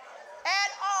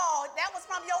 At all. That was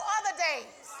from your other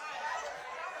days.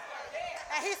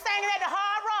 And he's singing at the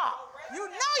Hard Rock. You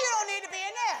know you don't need to be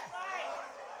in there.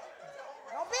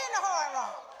 Don't be in the Hard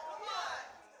Rock.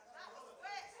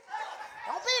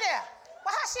 Don't be there.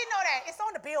 Well, how she know that? It's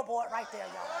on the billboard right there,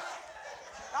 y'all.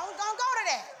 Don't go to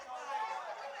that.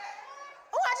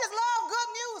 Oh, I just love good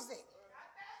music.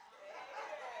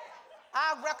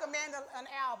 I recommend an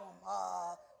album,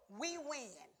 We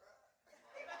Win,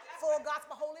 Full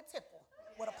Gospel Holy Tipple,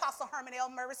 with Apostle Herman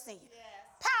L. Murray Sr.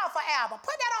 Powerful album.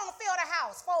 Put that on the field of the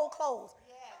house, fold clothes.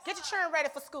 Get your children ready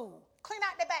for school. Clean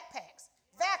out their backpacks.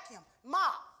 Vacuum,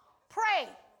 mop, pray.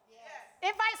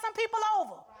 Invite some people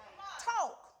over.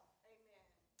 Talk.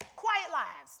 Quiet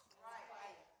lives.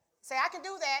 Say, I can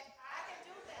do that.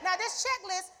 Now, this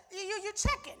checklist, you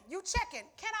checking. You checking.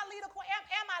 Can I lead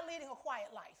am I leading a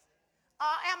quiet life?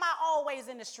 Am I always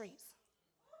in the streets?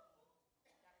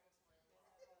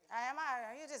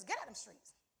 You just get out them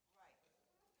streets.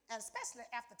 And especially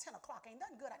after 10 o'clock. Ain't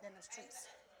nothing good out there in the streets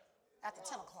after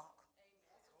 10 o'clock.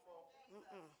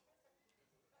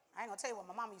 I ain't going to tell you what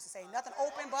my mama used to say. Nothing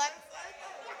open but.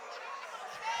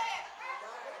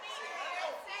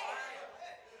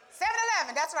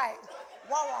 7-Eleven, that's right.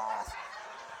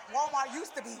 Walmart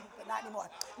used to be, but not anymore.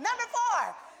 Number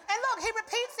 4. And look, he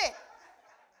repeats it.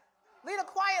 Lead a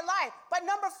quiet life. But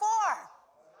number 4.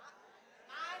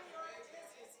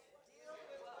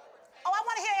 Oh, I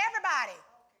want to hear everybody.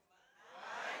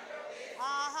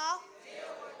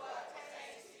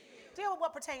 Deal with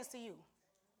what pertains to you.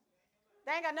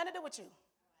 They ain't got nothing to do with you.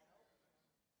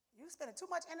 You spending too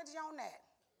much energy on that.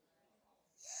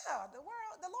 Yeah, the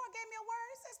Lord gave me a word.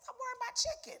 He said, stop worrying about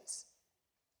chickens.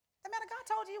 The man of God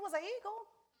told you he was an eagle.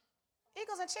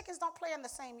 Eagles and chickens don't play in the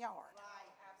same yard.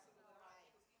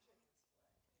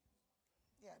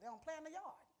 Yeah, they don't play in the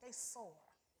yard. They soar.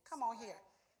 Come on here.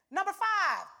 Number 5.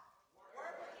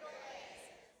 Work with your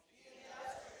hands. Be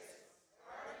industrious.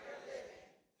 Earn your living.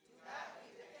 Do not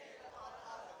be dependent upon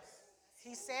others.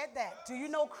 He said that. Do you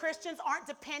know Christians aren't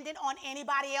dependent on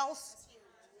anybody else?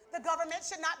 The government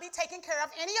should not be taking care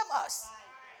of any of us.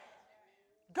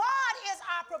 God is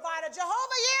our provider.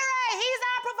 Jehovah Jireh, he's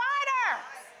our provider.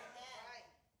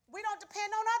 We don't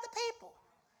depend on other people.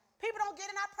 People don't get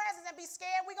in our presence and be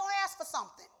scared we're going to ask for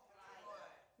something.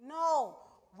 No,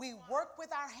 we work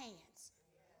with our hands.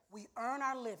 We earn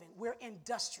our living. We're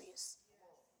industrious.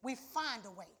 We find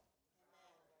a way.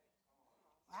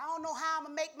 I don't know how I'm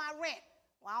going to make my rent.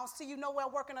 Well, I don't see you nowhere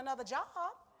working another job.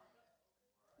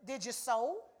 Did you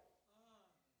sow?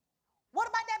 What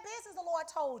about that business the Lord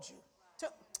told you?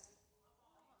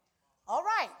 All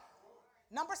right.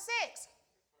 Number 6.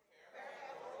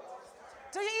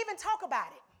 Do you even talk about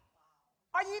it?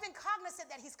 Are you even cognizant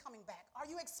that he's coming back? Are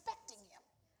you expecting him?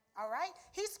 All right?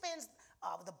 He spends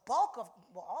the bulk of,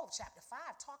 well, all of chapter 5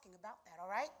 talking about that,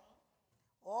 all right?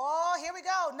 Oh, here we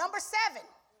go. Number 7.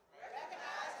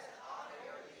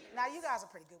 Now, you guys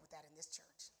are pretty good with that in this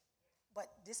church. But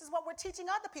this is what we're teaching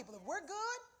other people. If we're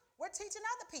good, we're teaching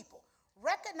other people.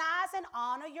 Recognize and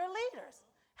honor your leaders.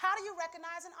 How do you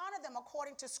recognize and honor them?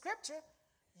 According to Scripture,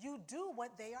 you do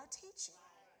what they are teaching.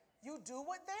 You do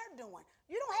what they're doing.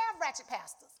 You don't have ratchet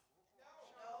pastors.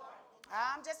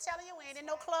 I'm just telling you, we ain't in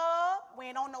no club. We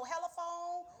ain't on no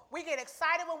telephone. We get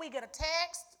excited when we get a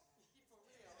text.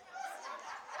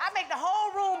 I make the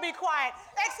whole room be quiet.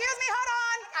 Excuse me, hold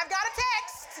on. I've got a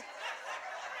text.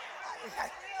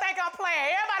 Think I'm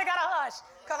playing. Everybody got to hush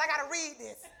because I got to read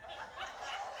this.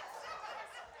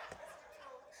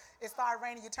 It started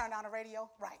raining, you turn down the radio?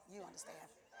 Right, you understand.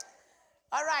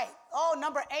 All right. Oh,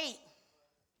 number 8.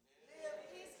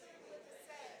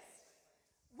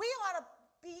 We ought to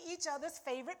be each other's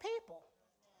favorite people.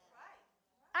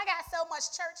 I got so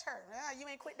much church hurt. You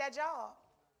ain't quit that job.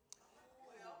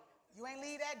 You ain't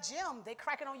leave that gym. They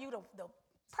cracking on you. The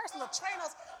personal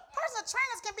trainers. Personal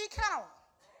trainers can be kind of.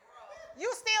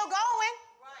 You still going.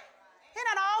 He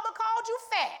done all but called you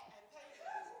fat.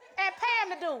 And pay him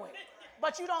to do it.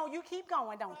 But you don't. You keep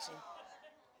going, don't you?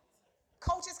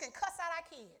 Coaches can cuss out our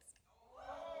kids.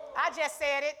 I just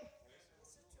said it.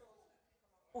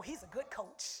 Oh, he's a good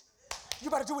coach. You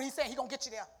better do what he said. He gonna get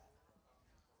you there.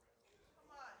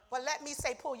 But let me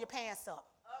say, pull your pants up.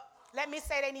 Let me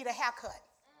say they need a haircut.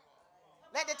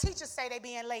 Let the teachers say they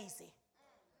being lazy.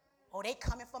 Oh, they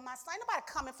coming for my son. Ain't nobody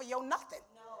coming for your nothing.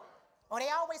 Or they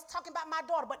always talking about my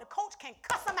daughter, but the coach can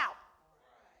cuss them out.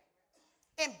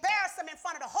 Embarrass them in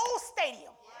front of the whole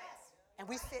stadium. And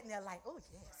we sitting there like, oh,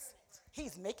 yes.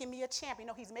 He's making me a champion.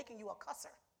 No, he's making you a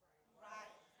cusser.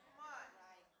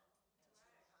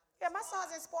 Yeah, my son's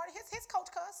in sport. His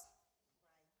coach cuss.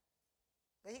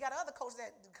 But he got another coach that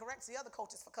corrects the other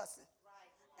coaches for cussing.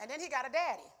 And then he got a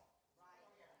daddy.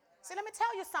 See, let me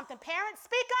tell you something. Parents,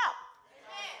 speak up.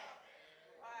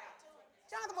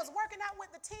 Jonathan was working out with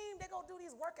the team. They go do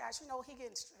these workouts. You know,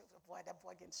 that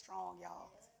boy getting strong, y'all.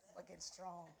 Boy getting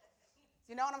strong.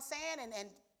 You know what I'm saying? And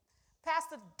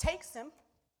Pastor takes him,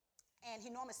 and he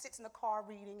normally sits in the car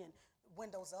reading and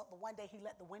windows up. But one day he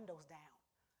let the windows down.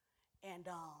 And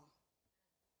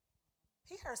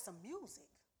he heard some music.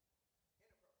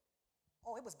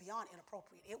 Oh, it was beyond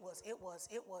inappropriate. It was.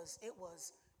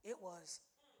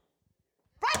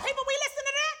 Black people, we listen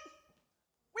to that?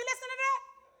 We listen to that?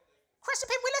 Christian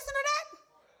people, we listen to that?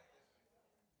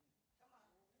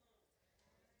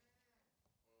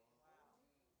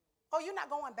 Oh, you're not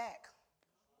going back.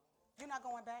 You're not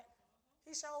going back.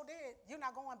 He sure did. You're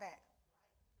not going back.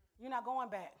 You're not going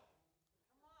back.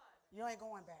 You ain't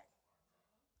going back.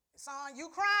 Son, you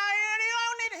crying. You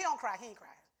don't need to. He don't cry. He ain't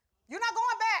crying. You're not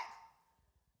going back.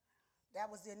 That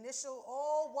was the initial,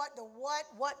 what the.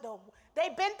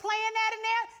 They been playing that in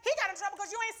there. He got in trouble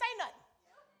because you ain't say nothing.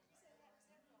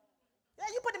 Yeah,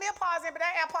 you put the AirPods in, but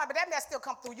that mess still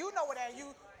come through. You know what that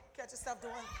you catch yourself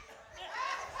doing.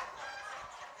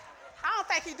 I don't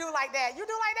think he do like that. You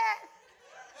do like that?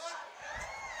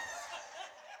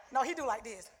 No, he do like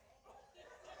this.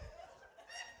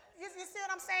 You see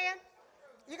what I'm saying?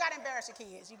 You got to embarrass your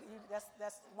kids.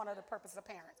 That's one of the purposes of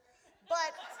parents.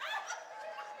 But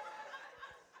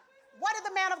what did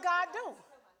the man of God do?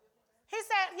 He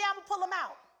said, yeah, I'm going to pull him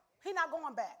out. He's not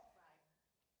going back.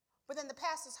 But then the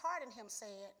pastor's heart in him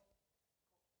said,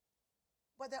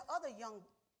 but there are other young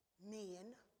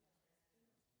men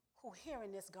who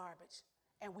hearing this garbage,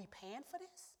 and we paying for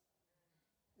this?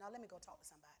 Now, let me go talk to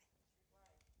somebody.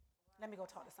 Let me go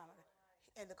talk to somebody.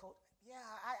 And the coach, yeah,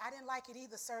 I didn't like it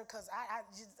either, sir, because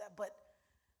but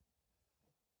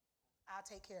I'll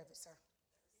take care of it, sir.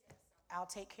 I'll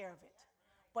take care of it.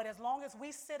 But as long as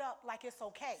we sit up like it's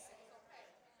okay.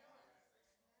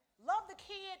 Love the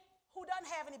kid who doesn't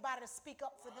have anybody to speak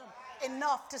up for them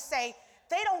enough to say,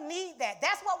 they don't need that.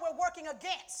 That's what we're working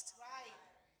against.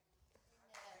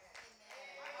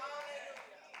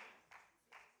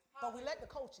 But we let the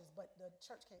coaches, but the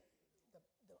church can't,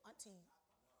 the auntie,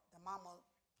 the mama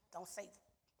don't say it.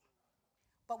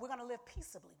 But we're going to live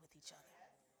peaceably with each other.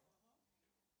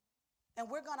 And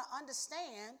we're going to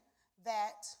understand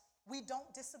that we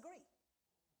don't disagree.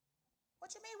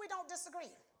 What you mean we don't disagree?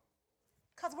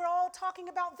 Because we're all talking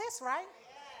about this, right?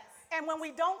 Yes. And when we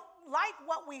don't like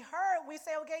what we heard, we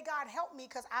say, okay, God, help me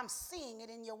because I'm seeing it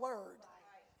in your word.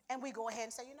 Right. And we go ahead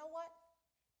and say, you know what?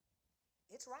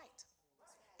 It's right.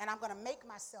 And I'm going to make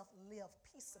myself live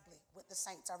peaceably with the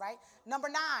saints, all right? Number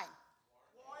 9.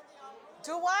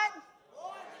 Do what?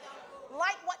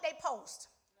 Like what they post.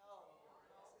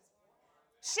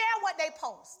 Share what they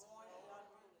post.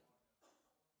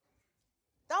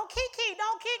 Don't kiki.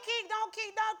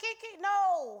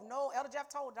 No, Elder Jeff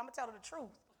told you. I'm going to tell her the truth.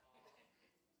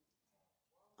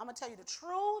 I'm going to tell you the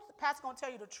truth. The pastor's going to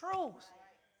tell you the truth.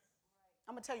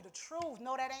 I'm going to tell you the truth.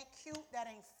 No, that ain't cute. That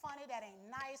ain't funny. That ain't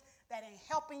nice. That ain't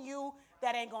helping you.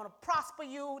 That ain't going to prosper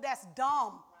you. That's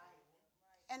dumb.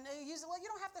 And you say, well, you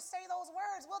don't have to say those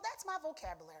words. Well, that's my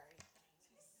vocabulary.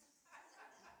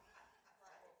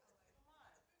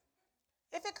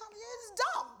 If it comes, it's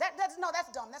dumb. That's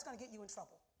dumb. That's going to get you in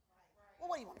trouble. Well,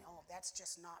 what do you want me? Oh, that's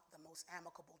just not the most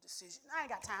amicable decision. I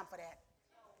ain't got time for that.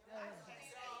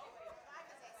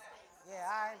 Yeah,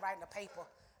 I ain't writing a paper.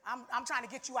 I'm trying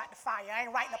to get you out the fire. I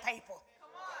ain't writing a paper.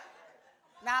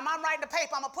 Now, if I'm writing the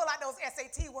paper, I'm going to pull out those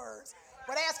SAT words.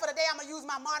 But as for today, I'm going to use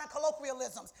my modern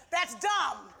colloquialisms. That's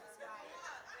dumb.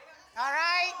 All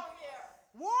right?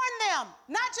 Warn them,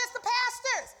 not just the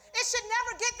pastors. It should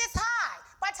never get this high.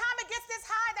 By the time it gets this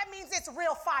high, that means it's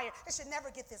real fire. It should never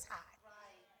get this high.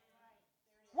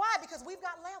 Why? Because we've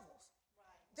got levels.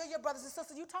 They're your brothers and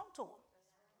sisters. You talk to them.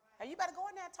 And you better go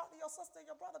in there and talk to your sister and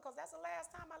your brother, because that's the last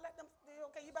time I let them.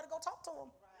 Okay, you better go talk to them.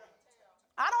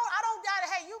 I don't gotta.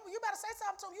 Hey, you better say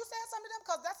something to them. You say something to them,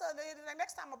 because that's the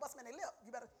next time I bust them in their lip. You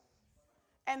better.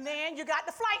 And then you got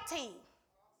the flight team.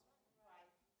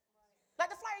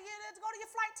 Let the flight. Go to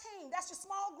your flight team. That's your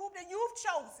small group that you've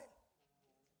chosen.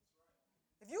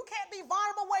 If you can't be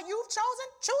vulnerable where you've chosen,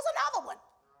 choose another one.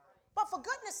 But for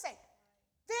goodness sake,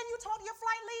 then you talk to your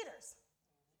flight leaders.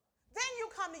 Then you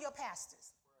come to your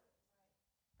pastors.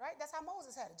 Right? That's how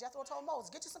Moses had it. Jethro told Moses,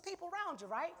 get you some people around you,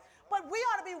 right? But we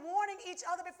ought to be warning each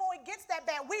other before it gets that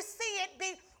bad. We see it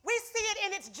in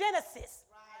its genesis.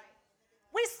 Right.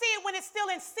 We see it when it's still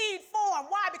in seed form.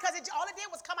 Why? Because all it did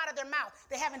was come out of their mouth.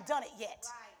 They haven't done it yet.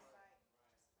 Right.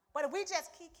 But if we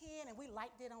just kick in and we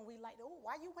liked it, oh,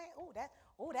 why you wearing,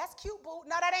 that's cute, boo.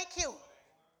 No, that ain't cute.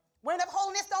 Women of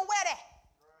holiness don't wear that.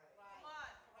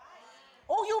 Right.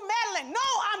 Oh, you meddling. No,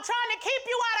 I'm trying to keep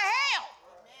you out of hell.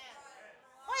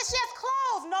 Well, it's just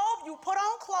clothes. No, you put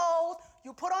on clothes,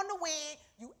 you put on the wig,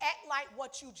 you act like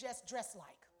what you just dressed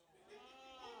like.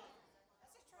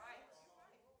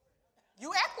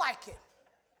 You act like it.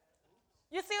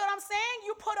 You see what I'm saying?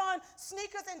 You put on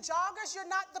sneakers and joggers, you're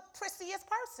not the prissiest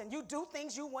person. You do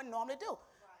things you wouldn't normally do.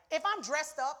 If I'm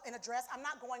dressed up in a dress, I'm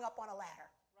not going up on a ladder.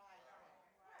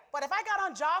 But if I got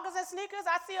on joggers and sneakers,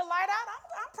 I see a light out,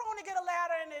 I'm prone to get a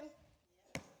ladder, and then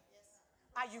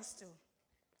I used to.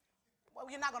 Well,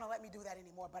 you're not going to let me do that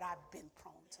anymore, but I've been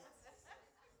prone to.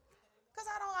 Because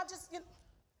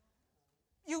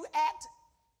you act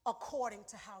according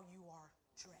to how you are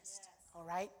dressed. Yes. All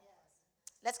right?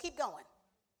 Yes. Let's keep going.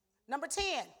 Number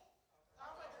 10.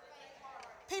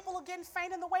 People are getting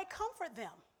faint in the way, comfort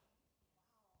them.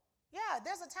 Yeah,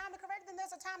 there's a time to correct and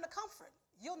there's a time to comfort.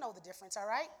 You'll know the difference, all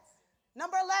right?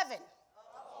 Number 11.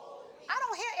 I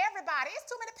don't hear everybody. It's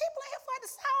too many people in here for it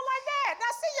to sound like that.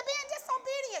 Now, see, you're being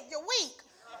disobedient. You're weak.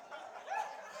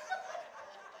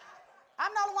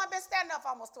 I'm the only one been standing up for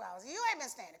almost 2 hours. You ain't been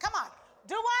standing. Come on.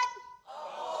 Do what?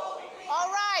 All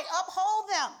right. Uphold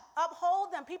them.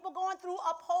 Uphold them. People going through,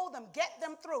 uphold them. Get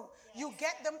them through. You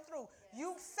get them through.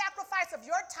 You sacrifice of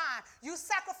your time. You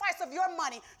sacrifice of your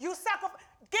money.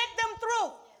 Get them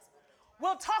through.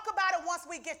 We'll talk about it once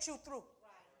we get you through.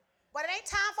 But it ain't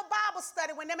time for Bible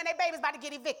study when them and their babies about to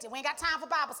get evicted. We ain't got time for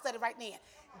Bible study right then.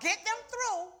 Get them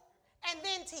through and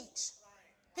then teach.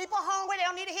 People hungry, they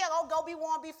don't need to hear, oh, go be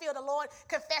warm, be filled. The Lord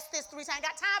confess this 3 times. Ain't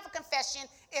got time for confession.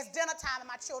 It's dinner time and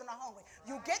my children are hungry.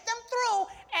 You get them through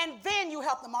and then you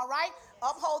help them, all right?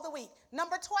 Uphold the weak.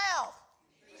 Number 12.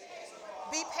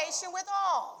 Be patient with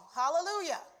all.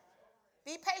 Hallelujah.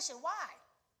 Be patient. Why?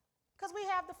 Because we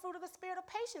have the fruit of the spirit of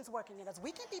patience working in us.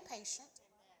 We can be patient.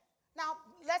 Now,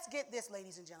 let's get this,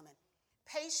 ladies and gentlemen.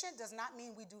 Patient does not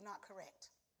mean we do not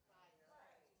correct.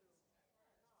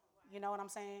 You know what I'm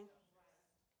saying?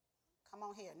 Come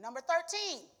on here. Number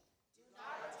 13. Do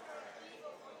not return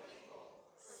evil for evil.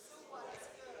 Pursue what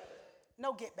is good.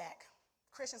 No get back.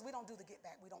 Christians, we don't do the get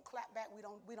back. We don't clap back. We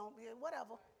don't,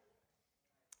 whatever.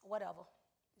 Whatever.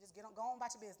 Just go on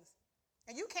about your business.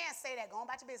 And you can't say that. Go on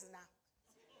about your business now.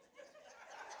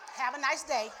 Have a nice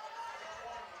day.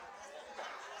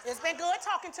 It's been good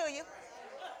talking to you.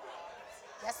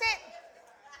 That's it.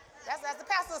 That's the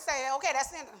pastor will say. Okay, that's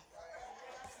it.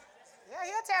 Yeah,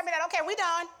 he'll tell me that. Okay, we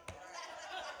done.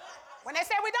 When they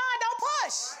say we done, don't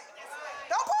push.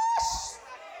 Don't push.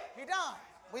 We done.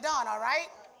 We done, all right?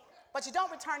 But you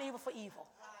don't return evil for evil.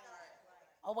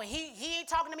 Oh, well, he ain't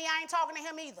talking to me. I ain't talking to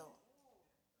him either.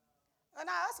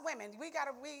 Now us women,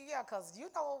 because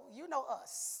you know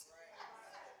us.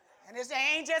 And it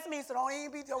ain't just me, so don't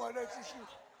even be doing that.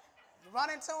 You run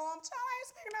into them, child, I ain't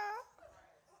speaking to her.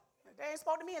 They ain't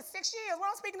spoke to me in 6 years. What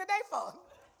I'm speaking today for?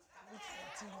 We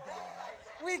can't do that.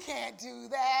 We can't do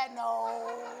that, no.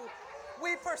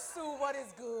 We pursue what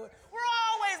is good. We're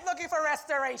always looking for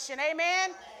restoration,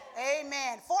 amen?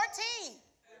 Amen. 14.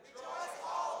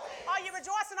 Are you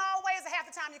rejoicing always or half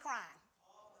the time you're crying?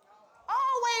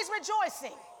 Always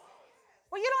rejoicing.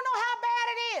 Well, you don't know how bad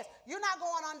it is. You're not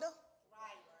going under.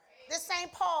 This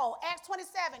St. Paul, Acts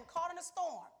 27, caught in a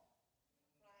storm.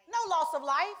 No loss of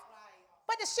life.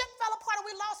 But the ship fell apart and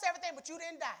we lost everything, but you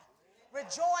didn't die.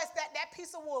 Rejoice that that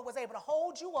piece of wood was able to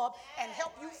hold you up and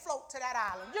help you float to that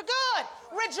island. You're good.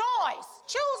 Rejoice.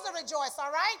 Choose to rejoice,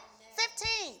 all right?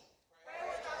 15.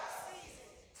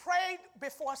 Pray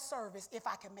before service if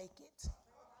I can make it.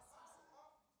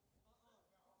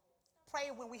 Pray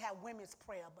when we have women's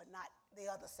prayer, but not the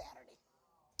other Saturday.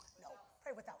 No,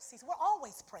 pray without ceasing. We're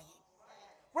always praying.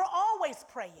 We're always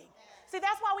praying. See,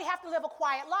 that's why we have to live a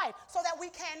quiet life, so that we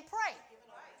can pray.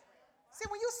 See,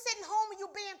 when you're sitting home and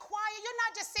you're being quiet, you're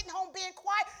not just sitting home being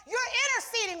quiet. You're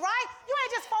interceding, right? You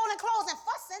ain't just folding clothes and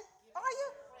fussing, are you?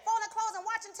 Folding clothes and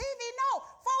watching TV? No.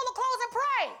 Fold the clothes and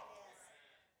pray.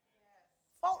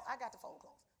 I got to fold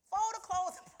clothes. Fold the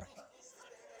clothes and pray.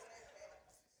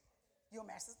 Your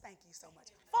masters, thank you so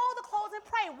much. Fold the clothes and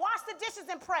pray. Wash the dishes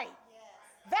and pray.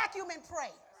 Vacuum and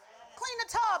pray. Clean the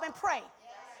tub and pray.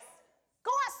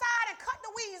 Go outside and cut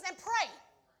the weeds and pray.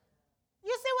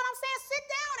 You see what I'm saying? Sit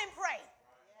down and pray.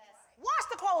 Wash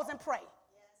the clothes and pray.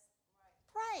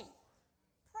 Pray.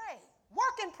 Pray.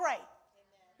 Work and pray.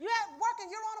 You're at work and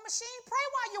you're on a machine, pray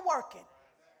while you're working.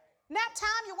 Nap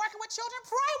time, you're working with children,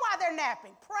 pray while they're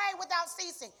napping. Pray without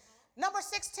ceasing. Number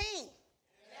 16.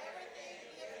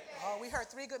 Oh, we heard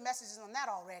 3 good messages on that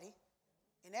already.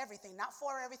 In everything, not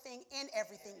for everything, in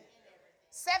everything.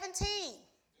 17.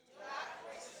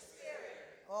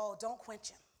 Oh, don't quench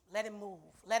him. Let him move.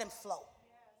 Let him flow.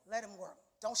 Let him work.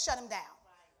 Don't shut him down.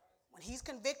 When he's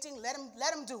convicting, let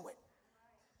him do it.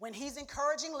 When he's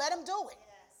encouraging, let him do it.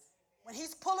 When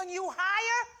he's pulling you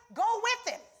higher, go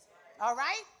with him. All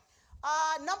right?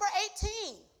 Number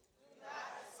 18.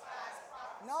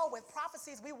 No, with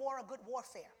prophecies, we war a good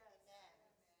warfare.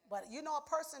 But you know, a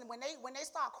person, when they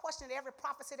start questioning every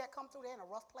prophecy that comes through, they're in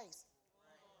a rough place.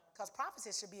 Because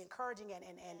prophecies should be encouraging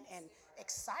and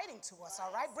exciting to us,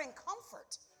 all right? Bring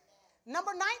comfort.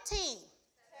 Number 19.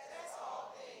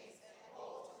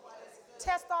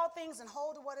 Test all things and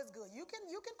hold to what is good. You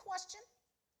can question,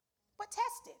 but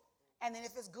test it. And then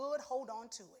if it's good, hold on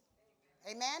to it.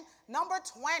 Amen? Number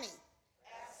 20.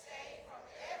 Abstain from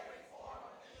every form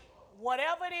of evil.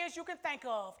 Whatever it is you can think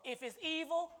of, if it's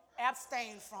evil,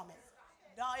 abstain from it.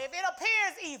 No, if it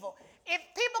appears evil, if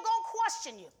people gonna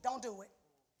question you, don't do it.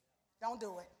 Don't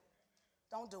do it.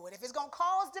 Don't do it. If it's gonna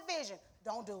cause division,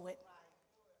 don't do it.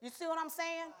 You see what I'm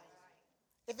saying?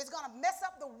 If it's gonna mess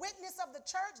up the witness of the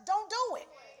church, don't do it.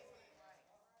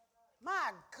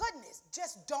 My goodness,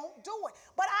 just don't do it.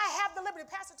 But I have the liberty.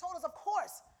 Pastor told us, of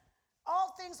course,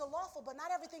 all things are lawful, but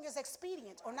not everything is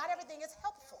expedient or not everything is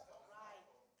helpful.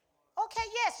 Okay,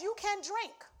 yes, you can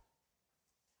drink.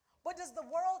 But does the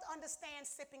world understand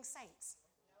sipping saints?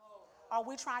 Are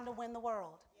we trying to win the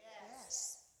world?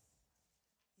 Yes.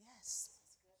 Yes.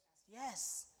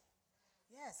 Yes.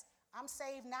 Yes. I'm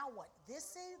saved, now what?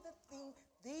 This is the thing.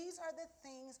 These are the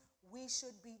things we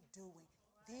should be doing.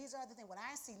 These are the things. When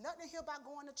I see nothing here about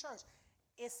going to church,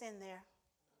 it's in there.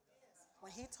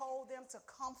 When he told them to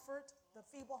comfort the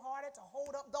feeble-hearted, to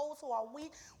hold up those who are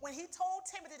weak. When he told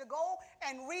Timothy to go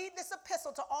and read this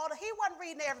epistle to all he wasn't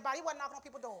reading to everybody. He wasn't knocking on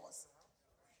people's doors.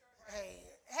 Hey,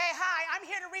 hi, I'm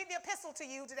here to read the epistle to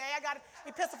you today. I got an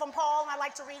epistle from Paul, and I'd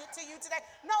like to read it to you today.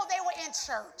 No, they were in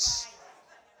church.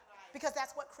 Because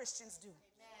that's what Christians do.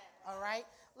 All right?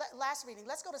 Last reading.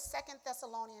 Let's go to 2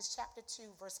 Thessalonians chapter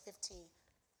 2, verse 15.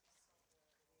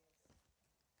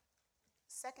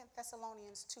 2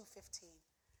 Thessalonians 2:15.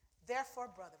 Therefore,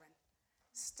 brethren,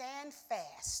 stand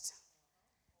fast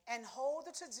and hold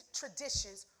the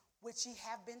traditions which ye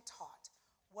have been taught,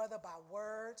 whether by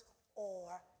word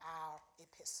or our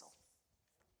epistle.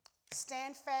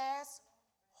 Stand fast,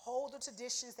 hold the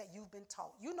traditions that you've been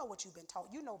taught. You know what you've been taught.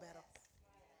 You know better.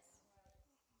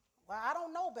 Well, I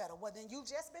don't know better. Well, then you've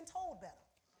just been told better.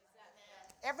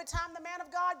 Every time the man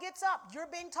of God gets up, you're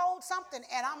being told something,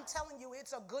 and I'm telling you,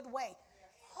 it's a good way.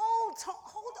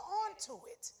 Hold on to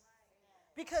it.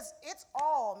 Because it's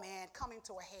all, man, coming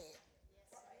to a head.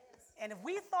 And if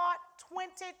we thought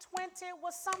 2020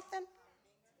 was something,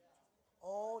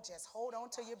 oh, just hold on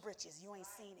to your britches. You ain't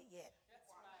seen it yet.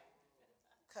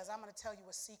 Because I'm going to tell you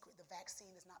a secret. The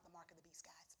vaccine is not the mark of the beast,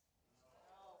 guys.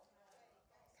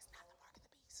 It's not the mark of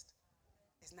the beast.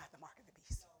 It's not the mark of the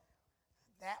beast.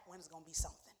 That one's going to be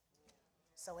something.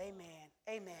 So amen.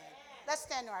 Amen. Let's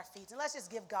stand to our feet and let's just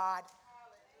give God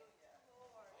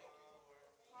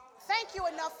thank you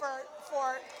enough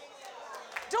for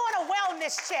doing a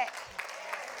wellness check,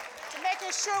 to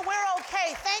making sure we're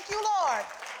okay. Thank you, Lord.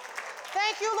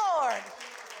 Thank you, Lord.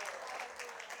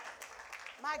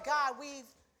 My God, we've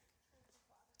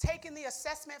taken the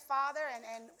assessment, Father,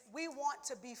 and we want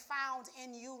to be found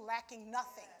in you lacking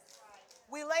nothing.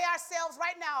 We lay ourselves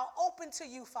right now open to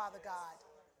you, Father God.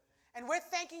 And we're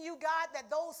thanking you, God, that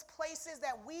those places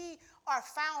that we are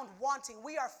found wanting,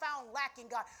 we are found lacking,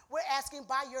 God, we're asking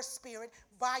by your Spirit,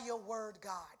 by your word,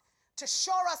 God, to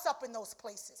shore us up in those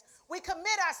places. We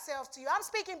commit ourselves to you. I'm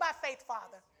speaking by faith,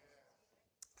 Father.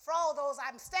 For all those,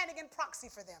 I'm standing in proxy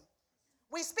for them.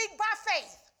 We speak by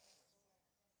faith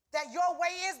that your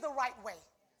way is the right way,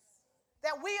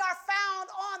 that we are found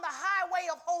on the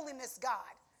highway of holiness,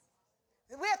 God.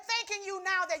 We're thanking you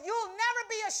now that you'll never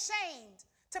be ashamed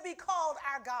to be called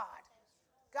our God.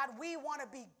 God, we want to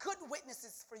be good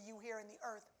witnesses for you here in the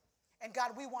earth. And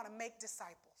God, we want to make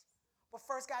disciples. But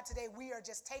first, God, today we are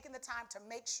just taking the time to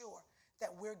make sure that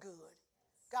we're good.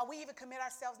 God, we even commit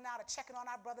ourselves now to checking on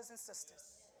our brothers and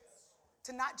sisters,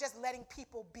 to not just letting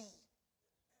people be.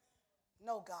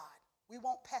 No, God, we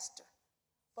won't pester,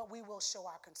 but we will show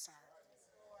our concern.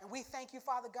 And we thank you,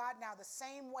 Father God, now the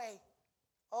same way,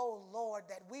 oh Lord,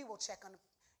 that we will check on,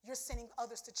 you're sending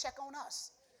others to check on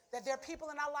us. That there are people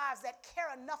in our lives that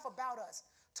care enough about us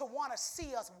to want to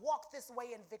see us walk this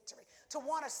way in victory, to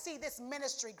want to see this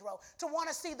ministry grow, to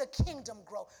want to see the kingdom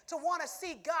grow, to want to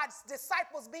see God's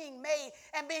disciples being made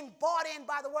and being bought in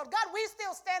by the world. God, we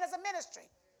still stand as a ministry.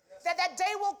 That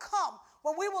day will come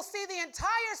when we will see the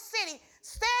entire city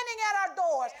standing at our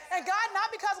doors. And God, not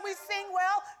because we sing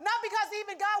well, not because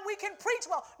even, God, we can preach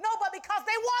well. No, but because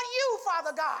they want you,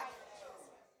 Father God.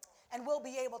 And we'll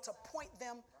be able to point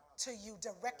them to you,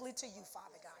 directly to you,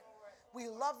 Father God. We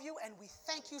love you and we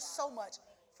thank you so much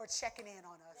for checking in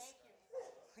on us.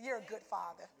 You're a good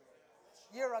Father.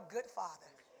 You're a good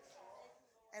Father.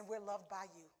 And we're loved by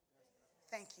you.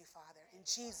 Thank you, Father. In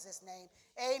Jesus' name,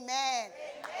 amen.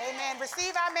 Amen.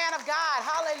 Receive our man of God.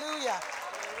 Hallelujah.